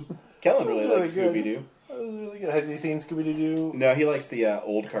Unleashed. Kellen really likes good. Scooby-Doo. That was really good. Has he seen Scooby-Doo? No, he likes the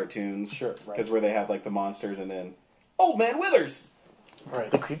old cartoons. Sure, right. Because where they have like the monsters and then Old Man Withers.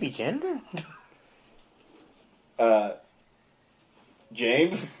 Right. The creepy janitor?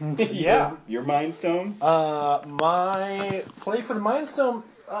 James? Yeah. Your Mind Stone? My play for the Mind Stone,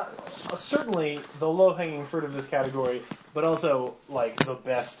 certainly the low-hanging fruit of this category, but also, like, the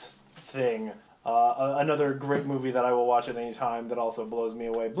best thing. Another great movie that I will watch at any time that also blows me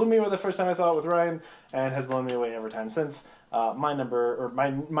away. Blew me away the first time I saw it with Ryan, and has blown me away every time since. My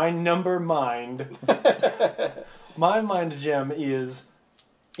mind gem is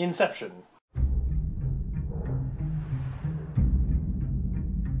Inception.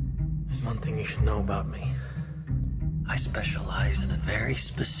 There's one thing you should know about me. I specialize in a very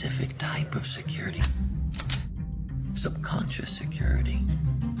specific type of security. Subconscious security.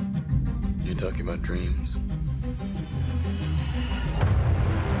 You talking about dreams?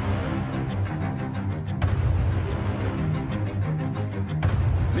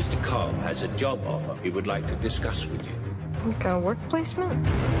 Mr. Cobb has a job offer he would like to discuss with you. Like a work placement?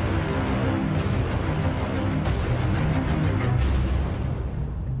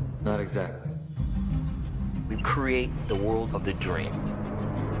 Not exactly. We create the world of the dream.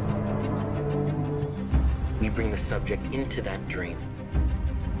 We bring the subject into that dream,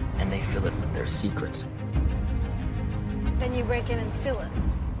 and they fill it with their secrets. Then you break in and steal it.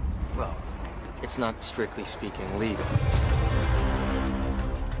 Well, it's not strictly speaking legal.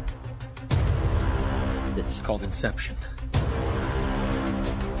 It's called Inception.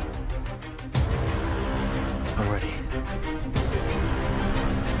 Already.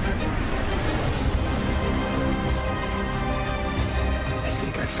 I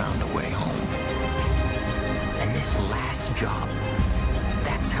think I found a way home. And this last job,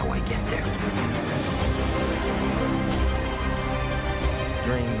 that's how I get there.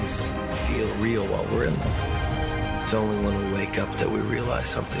 Dreams feel real while we're in them. It's only when we wake up that we realize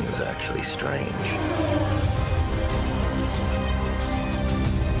something is actually strange.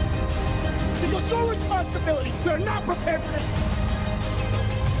 This is your responsibility. We're not prepared for this.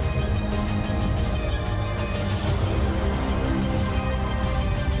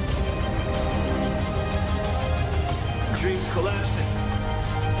 The dream's collapsing.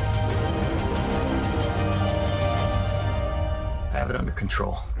 I have it under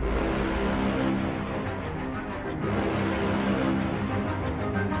control.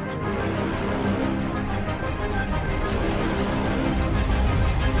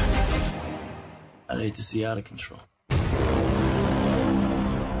 I'd hate to see out of control.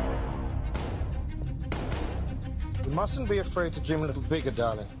 You mustn't be afraid to dream a little bigger,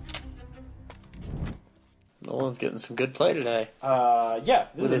 darling. Nolan's getting some good play today. Yeah.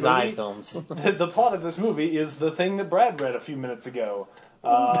 This With is his a movie- eye films. The plot of this movie is the thing that Brad read a few minutes ago.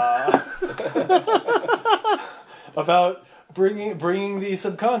 About bringing the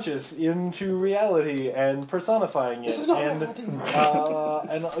subconscious into reality and personifying it, and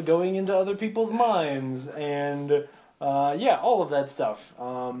going into other people's minds, and all of that stuff.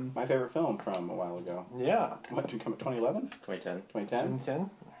 My favorite film from a while ago. Yeah. What, 2011? 2010. 2010?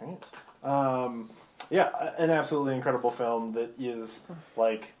 All right. An absolutely incredible film that is,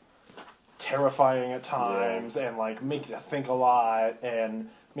 like, terrifying at times, and, like, makes you think a lot, and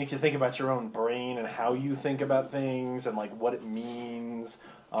makes you think about your own brain and how you think about things and like what it means,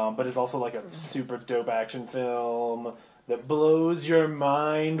 but it's also like a super dope action film that blows your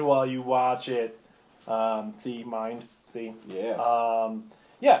mind while you watch it. See, Yes.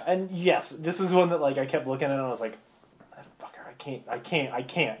 And yes, this was one that like I kept looking at it and I was like, fucker, I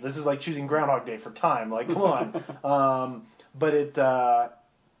can't. This is like choosing Groundhog Day for time. Like, come on. But it's an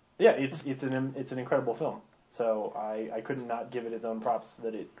incredible film. So I could not give it its own props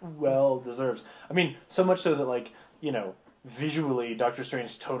that it well deserves. I mean, so much so that, like, you know, visually, Doctor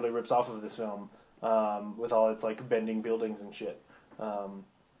Strange totally rips off of this film with all its, like, bending buildings and shit.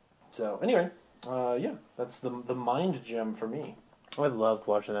 So, anyway, that's the mind gem for me. I loved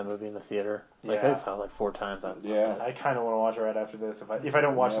watching that movie in the theater. Like, I saw it like 4 times. I kind of want to watch it right after this if I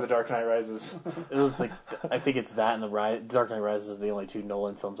don't watch The Dark Knight Rises. It was like, I think it's that and Dark Knight Rises is the only 2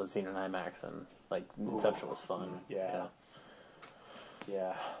 Nolan films I've seen in IMAX, and like Inception was fun. Yeah.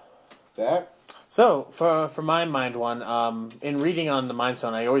 Zach? So for my mind one, in reading on the Mind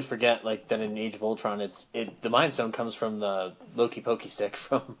Stone, I always forget like that in Age of Ultron, the Mind Stone comes from the Loki Pokey Stick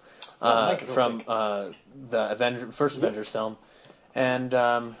from the first Avengers film. And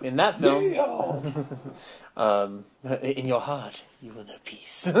in that film, in your heart, you will know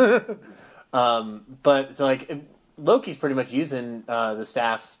peace. But so like Loki's pretty much using the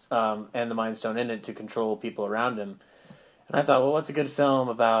staff and the Mind Stone in it to control people around him. And I thought, well, what's a good film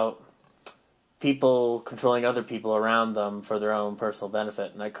about people controlling other people around them for their own personal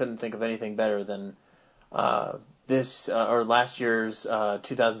benefit? And I couldn't think of anything better than last year's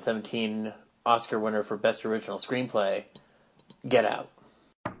 2017 Oscar winner for Best Original Screenplay, Get Out.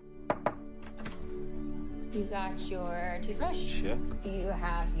 You got your toothbrush? Check. Do you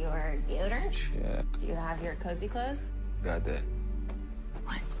have your deodorant? Check. Do you have your cozy clothes? Got that.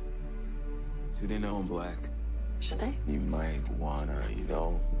 What? Do they know I'm black? Should they? You might wanna,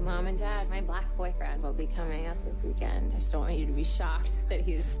 Mom and Dad, my black boyfriend will be coming up this weekend. I just don't want you to be shocked that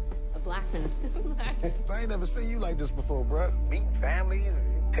he's a black man. I ain't never seen you like this before, bruh. Meeting families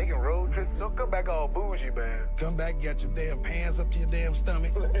and taking road trips. Don't come back all bougie, man. Come back, get your damn pants up to your damn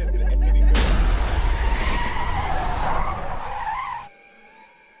stomach.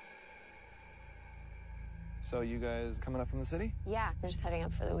 So you guys coming up from the city? Yeah, we're just heading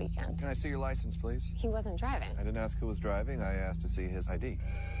up for the weekend. Can I see your license, please? He wasn't driving. I didn't ask who was driving. I asked to see his ID.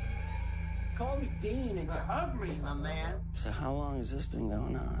 Call me Dean and you hug me, my man. So how long has this been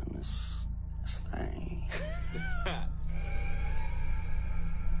going on, this thing?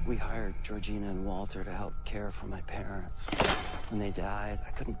 We hired Georgina and Walter to help care for my parents. When they died, I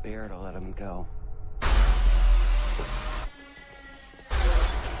couldn't bear to let them go.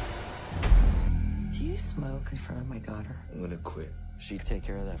 Do you smoke in front of my daughter? I'm gonna quit. She'd take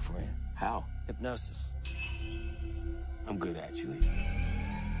care of that for you. How? Hypnosis. I'm good, actually.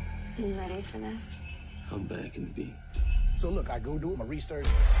 You ready for this? I'm back in the beat. So look, I go do my research.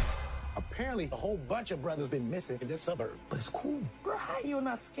 Apparently, a whole bunch of brothers been missing in this suburb. But it's cool. Bro, how you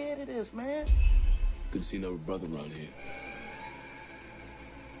not scared of this, man? Good to see another brother around here.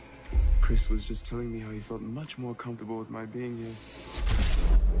 Chris was just telling me how he felt much more comfortable with my being here.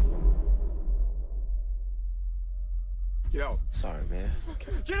 Get out. Sorry, man.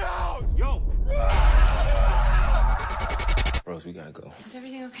 Get out! Yo! Rose, we gotta go. Is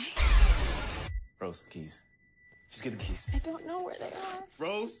everything okay? Rose, the keys. Just get the keys. I don't know where they are.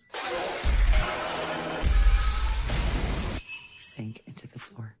 Rose? Sink into the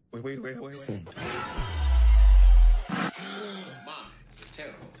floor. Wait. Sink. Mom, it's a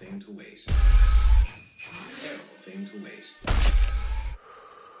terrible thing to waste. Terrible thing to waste.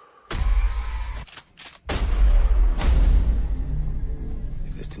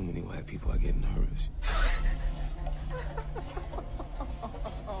 If there's too many white people, I get nervous.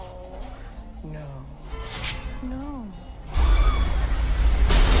 No. No.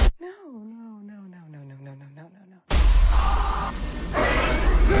 No.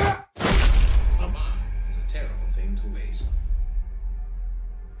 Mom,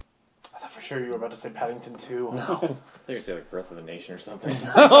 sure you were about to say Paddington 2. No. I thought you were going to say like Birth of a Nation or something.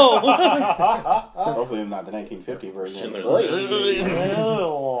 Hopefully not the 1950 version. Schindler's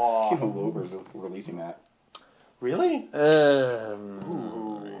Kino Lorber's releasing that. Really?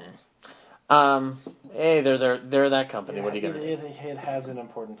 Hey, they're that company. Yeah, what are you gonna do? It has an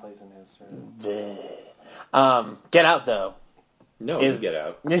important place in history. Get Out though. No, Get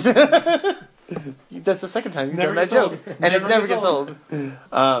Out. That's the second time you've Never done that gets joke, old. and it never gets old.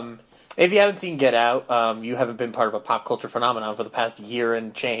 If you haven't seen Get Out, you haven't been part of a pop culture phenomenon for the past year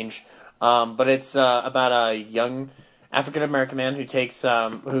and change. But it's about a young African American man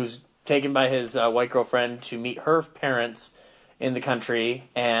who's taken by his white girlfriend to meet her parents in the country,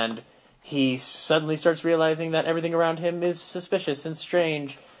 and he suddenly starts realizing that everything around him is suspicious and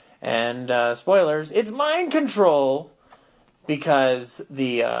strange. And spoilers, it's mind control, because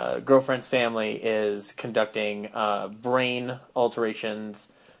the girlfriend's family is conducting brain alterations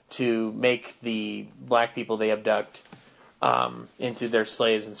to make the black people they abduct into their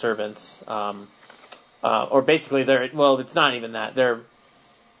slaves and servants. Or basically, it's not even that.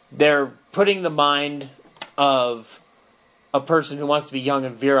 They're putting the mind of a person who wants to be young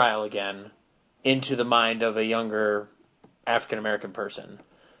and virile again into the mind of a younger African American person.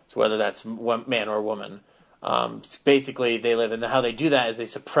 So whether that's one man or woman. Basically, they live in how they do that is they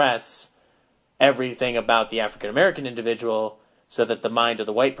suppress everything about the African American individual so that the mind of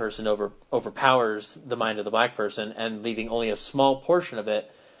the white person overpowers the mind of the black person, and leaving only a small portion of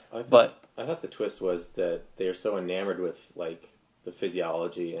it. I thought the twist was that they are so enamored with like the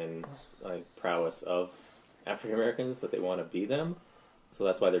physiology and like prowess of African Americans that they want to be them. So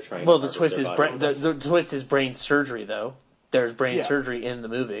that's why they're trying. Well, to the twist is the twist is brain surgery, though. There's brain surgery in the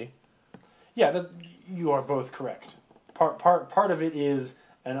movie. Yeah, you are both correct. Part of it is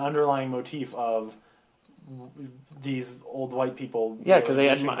an underlying motif of these old white people. Yeah, because they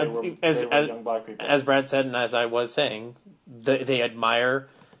wishing admire, they were young black people. As Brad said, and as I was saying, they admire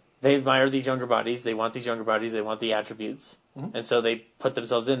these younger bodies. They want these younger bodies. They want the attributes, and so they put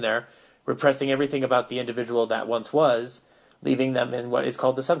themselves in there, repressing everything about the individual that once was, leaving them in what is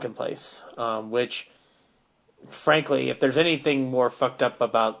called the sunken place, which, frankly, if there's anything more fucked up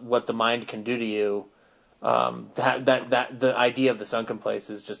about what the mind can do to you, that the idea of the sunken place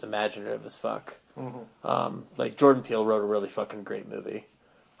is just imaginative as fuck. Like Jordan Peele wrote a really fucking great movie.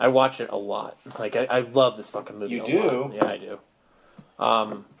 I watch it a lot. Like I love this fucking movie. You a do? lot. Yeah, I do.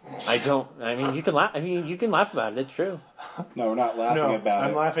 I don't. I mean, you can laugh. I mean, you can laugh about it. It's true. No, we're not laughing about it.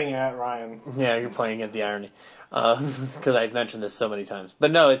 I'm laughing at Ryan. Yeah, you're playing at the irony because I've mentioned this so many times.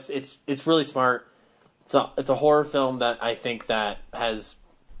 But no, it's really smart. It's a horror film that I think that has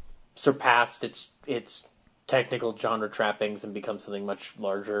surpassed its technical genre trappings and become something much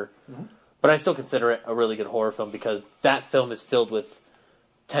larger. But I still consider it a really good horror film because that film is filled with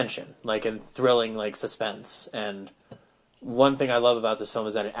tension, like, and thrilling, like, suspense. And one thing I love about this film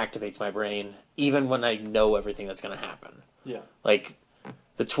is that it activates my brain even when I know everything that's going to happen. Yeah. Like,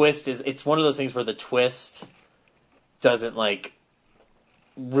 the twist it's one of those things where the twist doesn't, like,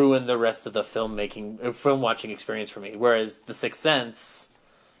 ruin the rest of the film watching experience for me. Whereas The Sixth Sense,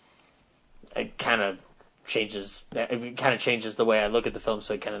 it kind of changes the way I look at the film,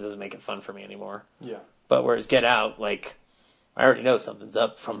 so it kind of doesn't make it fun for me anymore. Yeah. But whereas Get Out, like, I already know something's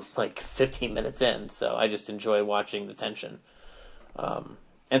up from like 15 minutes in, so I just enjoy watching the tension.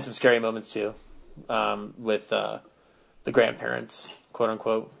 And some scary moments too, with the grandparents, quote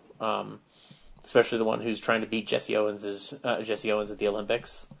unquote. Especially the one who's trying to beat Jesse Owens at the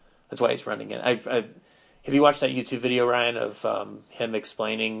Olympics. That's why he's running it. Have you watched that YouTube video, Ryan, of him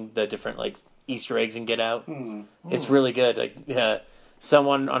explaining the different like Easter eggs in Get Out? It's really good. Like,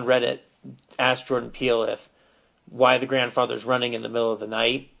 someone on Reddit asked Jordan Peele why the grandfather's running in the middle of the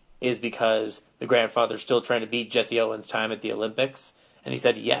night is because the grandfather's still trying to beat Jesse Owens' time at the Olympics, and he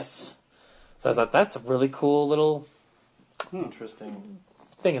said yes. So I thought that's a really cool little interesting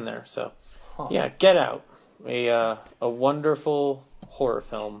thing in there. So yeah, Get Out, a wonderful horror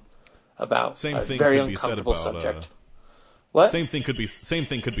film about a very uncomfortable subject. What? Same thing could be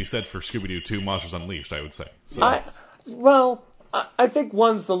said for Scooby-Doo 2: Monsters Unleashed, I would say. So. I think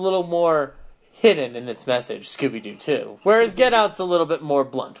one's a little more hidden in its message, Scooby-Doo 2, whereas Get Out's a little bit more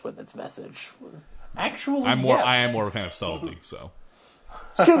blunt with its message. Actually, I am more of a fan of subtlety, so.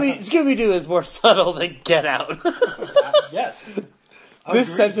 Scooby-Doo is more subtle than Get Out. Yes.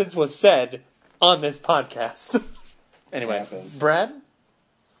 This sentence was said on this podcast. Anyway, Brad?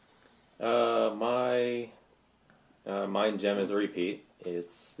 My Mind Gem is a repeat.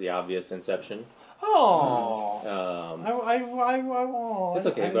 It's the obvious Inception. Oh. It's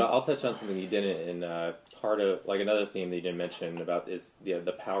okay, but I'll touch on something you didn't. And part of another theme that you didn't mention about is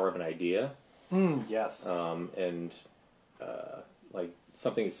the power of an idea. Yes. And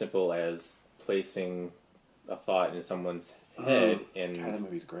something as simple as placing a thought in someone's head and that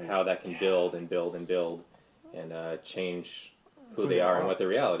movie's great. How that can build and build and build and change who they are and what their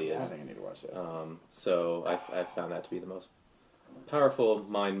reality is. I think I need to watch that. So I found that to be the most powerful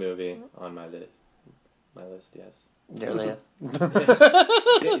mind movie on my list. Yes.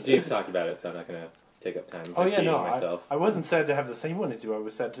 James talked about it, so I'm not going to take up time. Myself. I wasn't sad to have the same one as you. I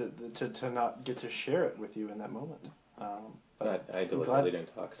was sad to not get to share it with you in that moment. But I deliberately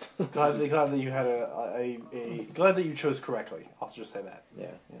didn't talk. So. glad that you had glad that you chose correctly. I'll just say that.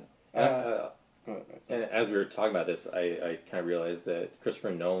 Yeah. And as we were talking about this, I kind of realized that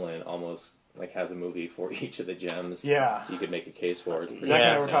Christopher Nolan almost has a movie for each of the gems. Yeah, you could make a case for it.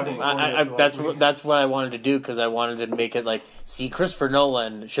 That's what I wanted to do, because I wanted to make it see, Christopher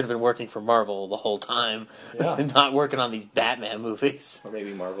Nolan should have been working for Marvel the whole time, and not working on these Batman movies. Or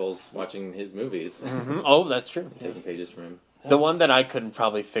maybe Marvel's watching his movies. Mm-hmm. Oh, that's true. Taking pages from him. The one that I couldn't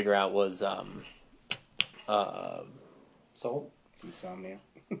probably figure out was Soul? Insomnia.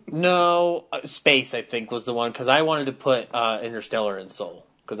 No, Space, I think, was the one, because I wanted to put Interstellar in Soul,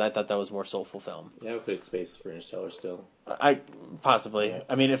 because I thought that was a more soulful film. Yeah, I would put Space for Interstellar still. Possibly. Yeah.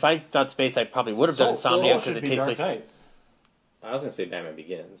 I mean, if I thought Space, I probably would have done Insomnia, because it takes place. I was going to say Batman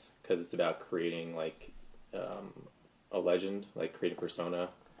Begins, because it's about creating a legend, creating persona.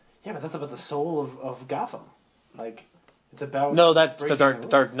 Yeah, but that's about the soul of Gotham. It's about that's the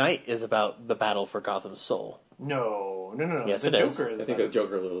Dark Knight is about the battle for Gotham's soul. No. Yes, the it Joker is. I think the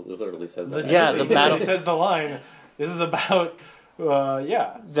Joker literally says that. The battle says the line. This is about.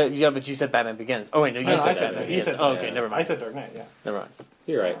 But you said Batman Begins. Oh wait, no, you said Batman Begins. Okay, never mind. I said Dark Knight. Yeah, never mind.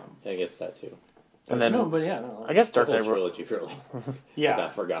 You're right. I guess that too. And then I guess Dark Knight trilogy really. Yeah,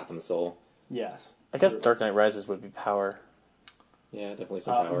 about for Gotham's soul. Yes. I guess Dark Knight Rises would be power. Yeah, definitely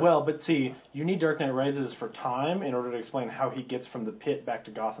some power. Well, but see, you need Dark Knight Rises for time in order to explain how he gets from the pit back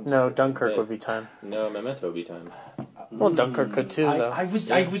to Gotham. No, Dunkirk would be time. No, Memento would be time. Well, Dunkirk could too, though. I was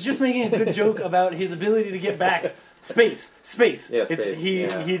just making a good joke about his ability to get back. Space. Yeah, space.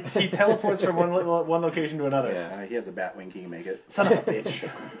 He teleports from one location to another. Yeah, he has a Batwing. He can make it. Son of a bitch.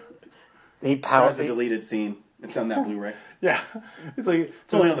 He powers a deleted scene. It's on that Blu-ray. Yeah, it's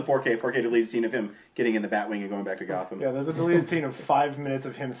only on the 4K deleted scene of him getting in the Batwing and going back to Gotham. Yeah, there's a deleted scene of 5 minutes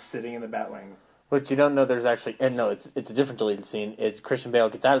of him sitting in the Batwing. What you don't know, there's actually it's a different deleted scene. It's Christian Bale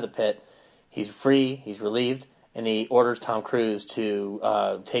gets out of the pit, he's free, he's relieved, and he orders Tom Cruise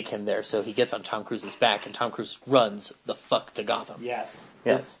to take him there. So he gets on Tom Cruise's back, and Tom Cruise runs the fuck to Gotham. Yes,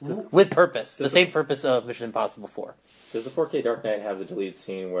 with purpose, the same purpose of Mission Impossible 4. Does the 4K Dark Knight have the deleted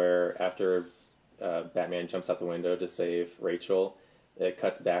scene where after Batman jumps out the window to save Rachel, it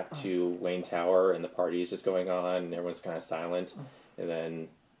cuts back to Wayne Tower and the party is just going on and everyone's kind of silent, and then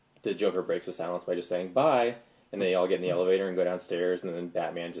the Joker breaks the silence by just saying bye, and they all get in the elevator and go downstairs, and then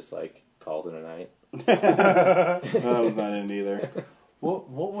Batman just calls it a night. That one's not in either.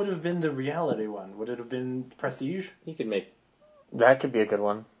 What would have been the reality one? Would it have been Prestige? You could make that could be a good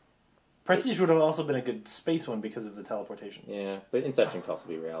one. Prestige would have also been a good space one because of the teleportation. Yeah, but Inception could also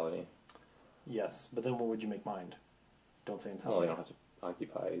be reality. Yes, but then what would you make Mind? Don't say Insomnia. Well, they don't have to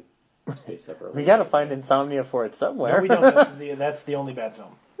occupy space separately. We got to find Insomnia for it somewhere. No, we don't. That's the only bad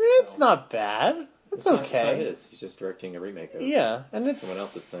film. It's not bad. It's okay. It is. He's just directing a remake of and it's someone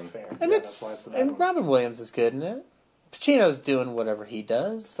else's thing. Fair. And and Robin Williams is good in it. Pacino's doing whatever he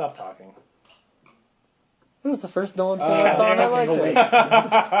does. Stop talking. It was the first Nolan film I saw, and I liked it.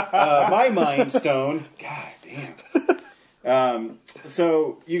 My Mind Stone. God damn.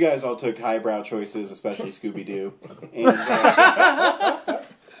 So you guys all took highbrow choices, especially Scooby-Doo. And,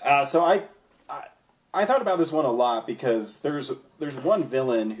 so I thought about this one a lot because there's one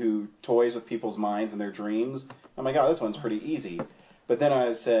villain who toys with people's minds and their dreams. I'm like, oh, this one's pretty easy. But then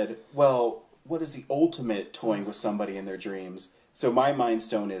I said, well, what is the ultimate toying with somebody in their dreams? So my Mind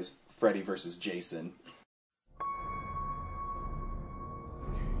Stone is Freddy versus Jason.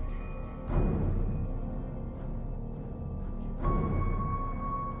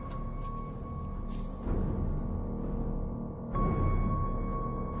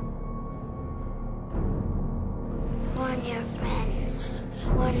 Warn your friends.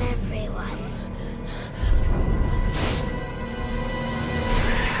 Warn everyone.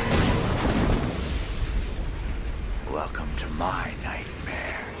 Welcome to my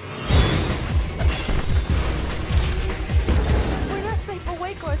nightmare.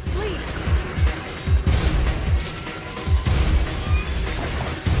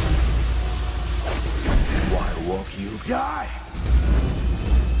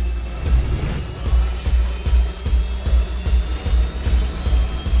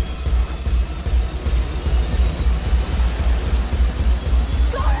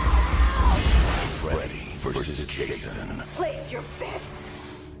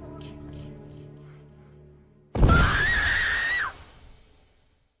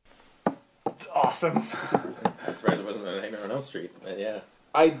 awesome. I'm surprised it wasn't a Nightmare on Elm Street. But yeah.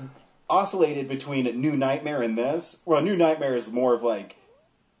 I oscillated between New Nightmare and this. Well, New Nightmare is more of like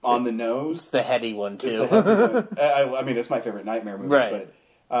on the nose. The heady one too. It's the heady one. I mean, it's my favorite Nightmare movie. Right.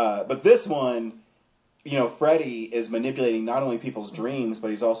 But this one, you know, Freddy is manipulating not only people's dreams, but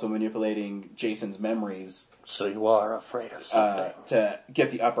he's also manipulating Jason's memories. So you are afraid of something. To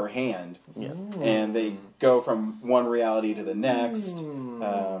get the upper hand. Yeah. And they go from one reality to the next.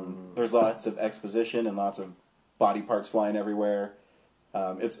 There's lots of exposition and lots of body parts flying everywhere.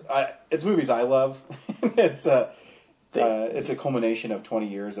 It's movies I love. It's a culmination of 20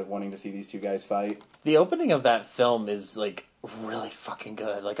 years of wanting to see these two guys fight. The opening of that film is like really fucking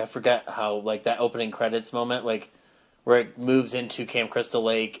good. Like I forget how like that opening credits moment, like where it moves into Camp Crystal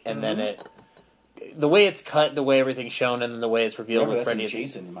Lake and then the way it's cut, the way everything's shown, and then the way it's revealed with Freddy. That's in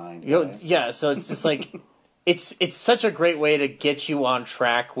Jason's mind. You know, yeah, so it's just like it's such a great way to get you on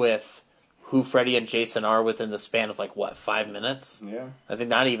track with who Freddy and Jason are within the span of like what 5 minutes. Yeah, I think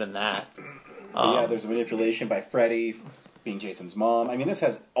not even that. Yeah, there's a manipulation by Freddy being Jason's mom. I mean, this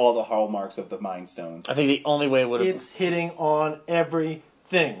has all the hallmarks of the Mind Stone. I think the only way would have It's hitting on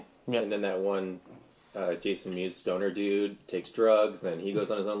everything. Yeah. And then that one Jason Mewes stoner dude takes drugs, and then he goes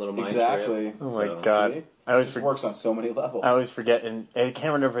on his own little mind Exactly. trip. Oh my So- god! See? I always It just works on so many levels. I always forget, and I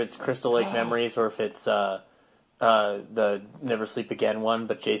can't remember if it's Crystal Lake Memories or if it's the Never Sleep Again one.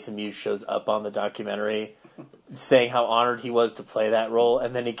 But Jason Mewes shows up on the documentary, saying how honored he was to play that role,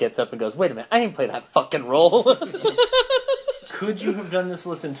 and then he gets up and goes, "Wait a minute, I didn't play that fucking role." Could you have done this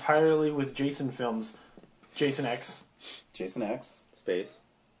list entirely with Jason films? Jason X? Jason X. Space.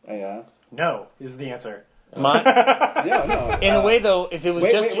 Yeah. No, is the answer. Yeah, no. In a way, though, if it was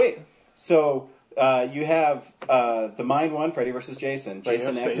just wait. So you have the Mind one, Freddy versus Jason. Right,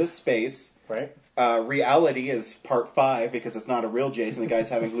 Jason you have X is space. Right. Reality is part 5 because it's not a real Jason. The guy's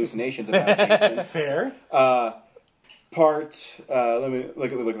having hallucinations about Jason. Fair. Let me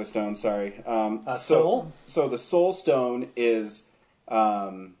look at the stone. Sorry. Soul? So the Soul Stone is.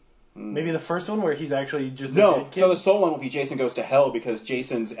 Maybe the first one where he's actually just a No, dead kid? so the Soul one will be Jason Goes to Hell because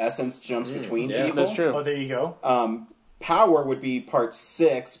Jason's essence jumps between people. that's true. Oh, there you go. Power would be part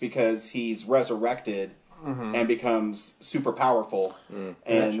 6 because he's resurrected and becomes super powerful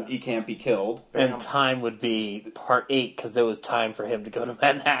and he can't be killed. And Time would be part 8 because there was time for him to go to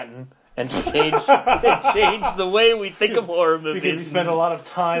Manhattan and change the way we think of horror movies. Because he spent a lot of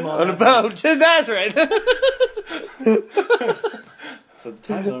time on a boat. That's right. So the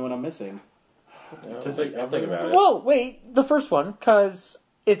time's the only one I'm missing. I'll think about it. Well, wait, the first one because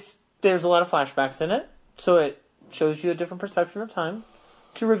there's a lot of flashbacks in it, so it shows you a different perception of time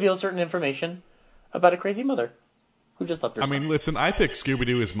to reveal certain information about a crazy mother who just left her I son. mean, listen, I picked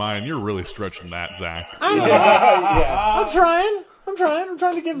Scooby-Doo as mine. You're really stretching that, Zach. I know. Yeah. I'm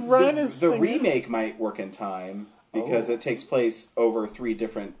trying to give Ryan his The thing. remake might work in time because it takes place over 3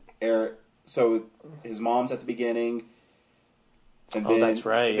 different era. So his mom's at the beginning, and then that's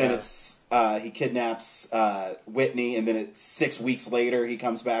right. Then Yeah. it's he kidnaps Whitney, and then it's 6 weeks later he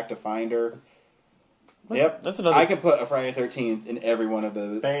comes back to find her. Yep, that's another. I can put a Friday 13th in every one of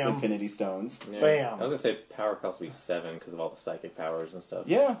the Bam. Infinity Stones. Yeah. Bam. I was gonna say power could also be 7 because of all the psychic powers and stuff.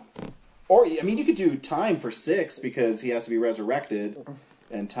 Yeah, or I mean, you could do time for 6 because he has to be resurrected,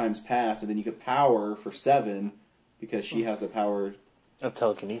 and time's passed, and then you could power for 7 because she has the power of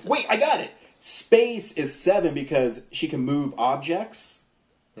telekinesis. Wait, I got it. Space is 7 because she can move objects.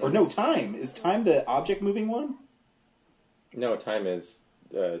 Or no, time. Is time the object moving one? No, time is.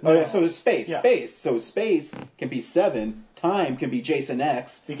 Oh yeah, so it's space. Yeah. Space. So space can be 7. Time can be Jason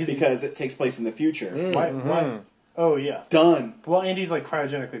X because it takes place in the future. Why? Oh, yeah. Done. Well, Andy's like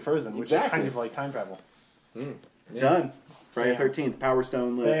cryogenically frozen, which is Exactly. kind of like time travel. Done. Friday Bam. 13th, Power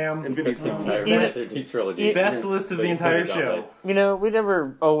Stone list. Bam. Infinity Stone. Entire Even- Friday the 13th trilogy. Best list of the entire show. You know, we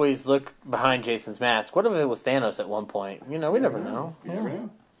never always look behind Jason's mask. What if it was Thanos at one point? You know, we never know. You never know.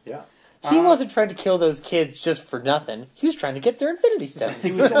 Yeah. He wasn't trying to kill those kids just for nothing. He was trying to get their Infinity Stones.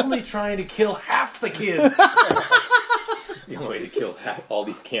 He was only trying to kill half the kids. The only way to kill all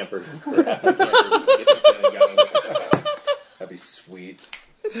these campers. Or half the campers to get them going. That'd be sweet.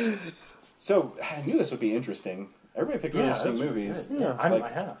 So, I knew this would be interesting. Everybody picked interesting movies. Good. Yeah, I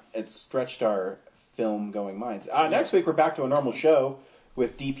have. It stretched our film-going minds. Next week, we're back to a normal show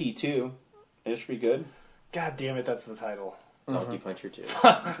with DP2. It should be good. God damn it, that's the title. Donkey Puncher 2.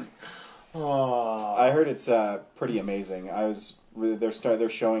 Oh. I heard it's pretty amazing. They're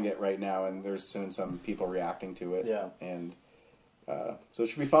showing it right now, and there's some people reacting to it. Yeah. And So it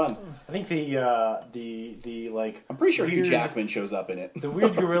should be fun. I think the like I'm pretty sure Hugh weird- Jackman shows up in it. The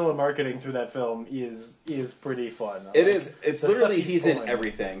weird guerrilla marketing through that film is pretty fun. It Like, is. It's the literally stuff he's in pulling.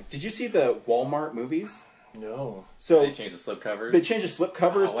 everything. Did you see the Walmart movies? No. So They changed the slip covers. They changed the slip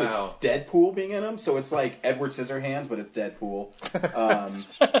covers Oh, wow. to Deadpool being in them, so it's like Edward Scissorhands, but it's Deadpool.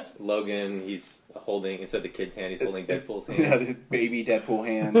 Logan, he's holding, instead of the kid's hand, he's holding Deadpool's hand. Yeah, the baby Deadpool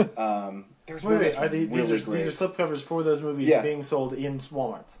hand. There's one that's are really these great. are slipcovers for those movies Yeah. being sold in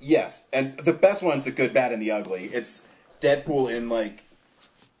Walmart. Yes, and the best one's the good, bad, and the ugly. It's Deadpool in like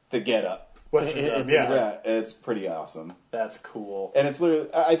the getup. Western dub, yeah. Yeah, it's pretty awesome. That's cool. And it's literally,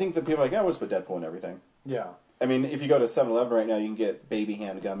 I think that people are like, yeah, we'll just put Deadpool in everything. Yeah. I mean, if you go to 7-Eleven right now, you can get baby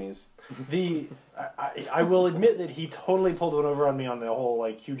hand gummies. I will admit that he totally pulled one over on me on the whole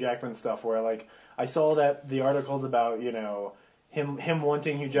like Hugh Jackman stuff, where like I saw that the articles about him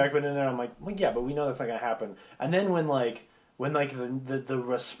wanting Hugh Jackman in there. I'm like, well, yeah, but we know that's not gonna happen. And then when the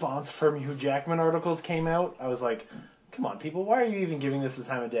response from Hugh Jackman articles came out, I was like, come on, people, why are you even giving this the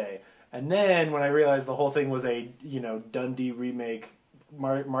time of day? And then when I realized the whole thing was a Dundee remake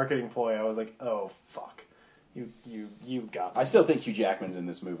marketing ploy, I was like, oh fuck. You got me. I still think Hugh Jackman's in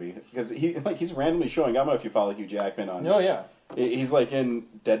this movie because he's randomly showing up. I don't know if you follow Hugh Jackman on. Oh yeah. He's like in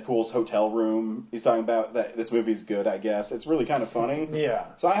Deadpool's hotel room. He's talking about that this movie's good. I guess it's really kind of funny. Yeah.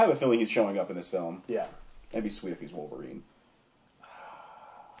 So I have a feeling he's showing up in this film. Yeah. It'd be sweet if he's Wolverine.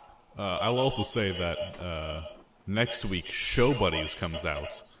 I'll also say that next week, Show Buddies comes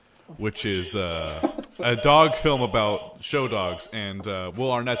out, which is a dog film about show dogs, and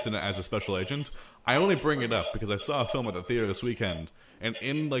Will Arnett's in it as a special agent. I only bring it up because I saw a film at the theater this weekend, and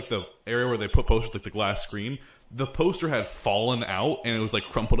in like the area where they put posters, like the glass screen, the poster had fallen out and it was like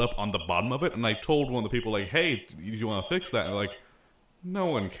crumpled up on the bottom of it. And I told one of the people, like, "Hey, do you want to fix that?" And they're like, "No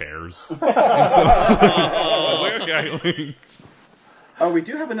one cares." And so I was like, "Okay." Oh, we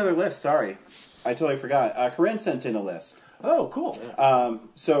do have another list. Sorry, I totally forgot. Corinne sent in a list. Oh, cool.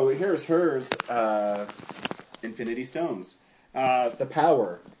 So here's hers. Infinity Stones, The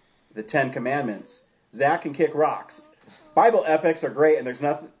Power, The 10 Commandments, Zack and Kick Rocks. Bible epics are great, and there's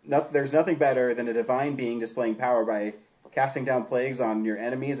nothing better than a divine being displaying power by casting down plagues on your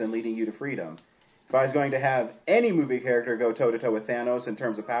enemies and leading you to freedom. If I was going to have any movie character go toe-to-toe with Thanos in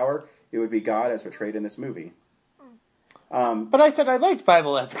terms of power, it would be God as portrayed in this movie. But I said I liked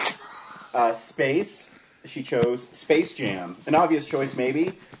Bible epics. Space, she chose Space Jam. An obvious choice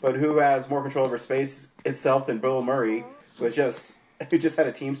maybe, but who has more control over space itself than Bill Murray, who just had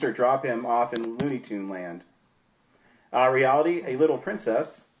a Teamster drop him off in Looney Tune land. Reality, A Little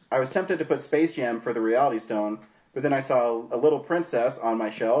Princess. I was tempted to put Space Jam for the Reality Stone, but then I saw A Little Princess on my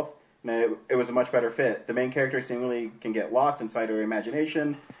shelf, and it was a much better fit. The main character seemingly can get lost inside her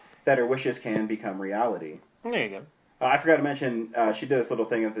imagination, that her wishes can become reality. There you go. I forgot to mention, she did this little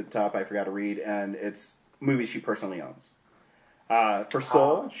thing at the top I forgot to read, and it's movies she personally owns. For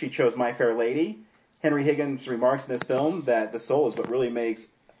Soul, she chose My Fair Lady. Henry Higgins remarks in this film that the soul is what really makes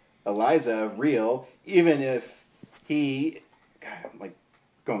Eliza real, even if he, God, I'm like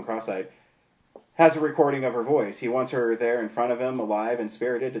going cross-eyed, has a recording of her voice. He wants her there in front of him, alive and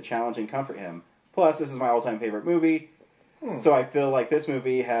spirited, to challenge and comfort him. Plus, this is my all-time favorite movie, so I feel like this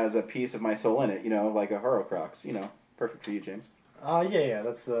movie has a piece of my soul in it, like a Horcrux, Perfect for you, James. Yeah,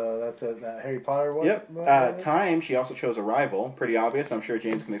 that's that Harry Potter one. Yep. Time, she also chose Arrival. Pretty obvious. I'm sure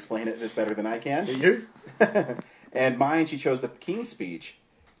James can explain it this better than I can. You? And mine, she chose The King's Speech.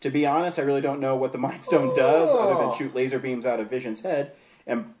 To be honest, I really don't know what the Mind Stone does other than shoot laser beams out of Vision's head.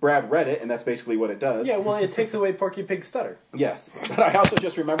 And Brad read it, and that's basically what it does. Yeah, well, it takes away Porky Pig's stutter. Yes. But I also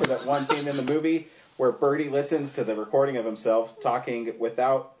just remember that one scene in the movie where Birdie listens to the recording of himself talking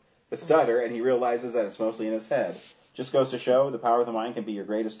without the stutter, and he realizes that it's mostly in his head. Just goes to show the power of the mind can be your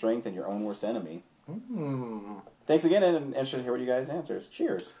greatest strength and your own worst enemy. Thanks again, and interested to hear what you guys' answers.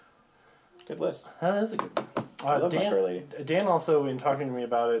 Cheers. Good list. That is a good one. I love My Fair Lady. Dan also, in talking to me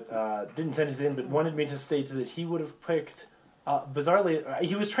about it, didn't send it in, but wanted me to state that he would have picked, bizarrely,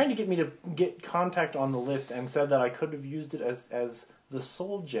 he was trying to get me to get Contact on the list and said that I could have used it as the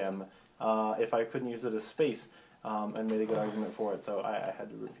Soul Gem if I couldn't use it as space, and made a good argument for it, so I had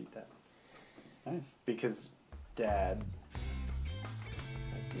to repeat that. Nice. Because Dad.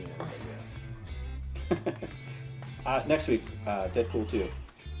 Next week, Deadpool 2.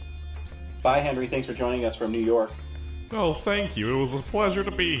 Bye, Henry. Thanks for joining us from New York. Oh, thank you. It was a pleasure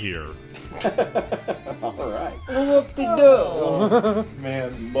to be here. All right. What to do?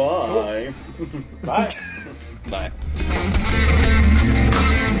 Man. Bye. Bye. Bye.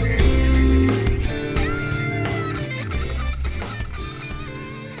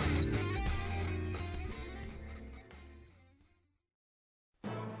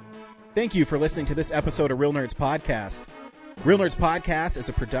 Thank you for listening to this episode of Real Nerds Podcast. Real Nerds Podcast is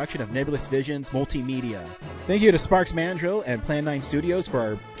a production of Nebulous Visions Multimedia. Thank you to Sparks Mandrill and Plan 9 Studios for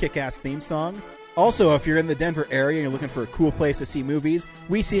our kick-ass theme song. Also, if you're in the Denver area and you're looking for a cool place to see movies,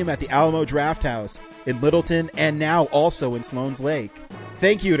 we see them at the Alamo Drafthouse in Littleton and now also in Sloan's Lake.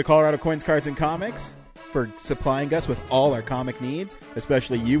 Thank you to Colorado Coins, Cards, and Comics for supplying us with all our comic needs,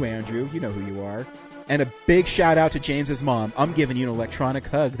 especially you, Andrew. You know who you are. And a big shout out to James's mom. I'm giving you an electronic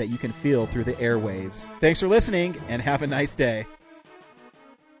hug that you can feel through the airwaves. Thanks for listening, and have a nice day.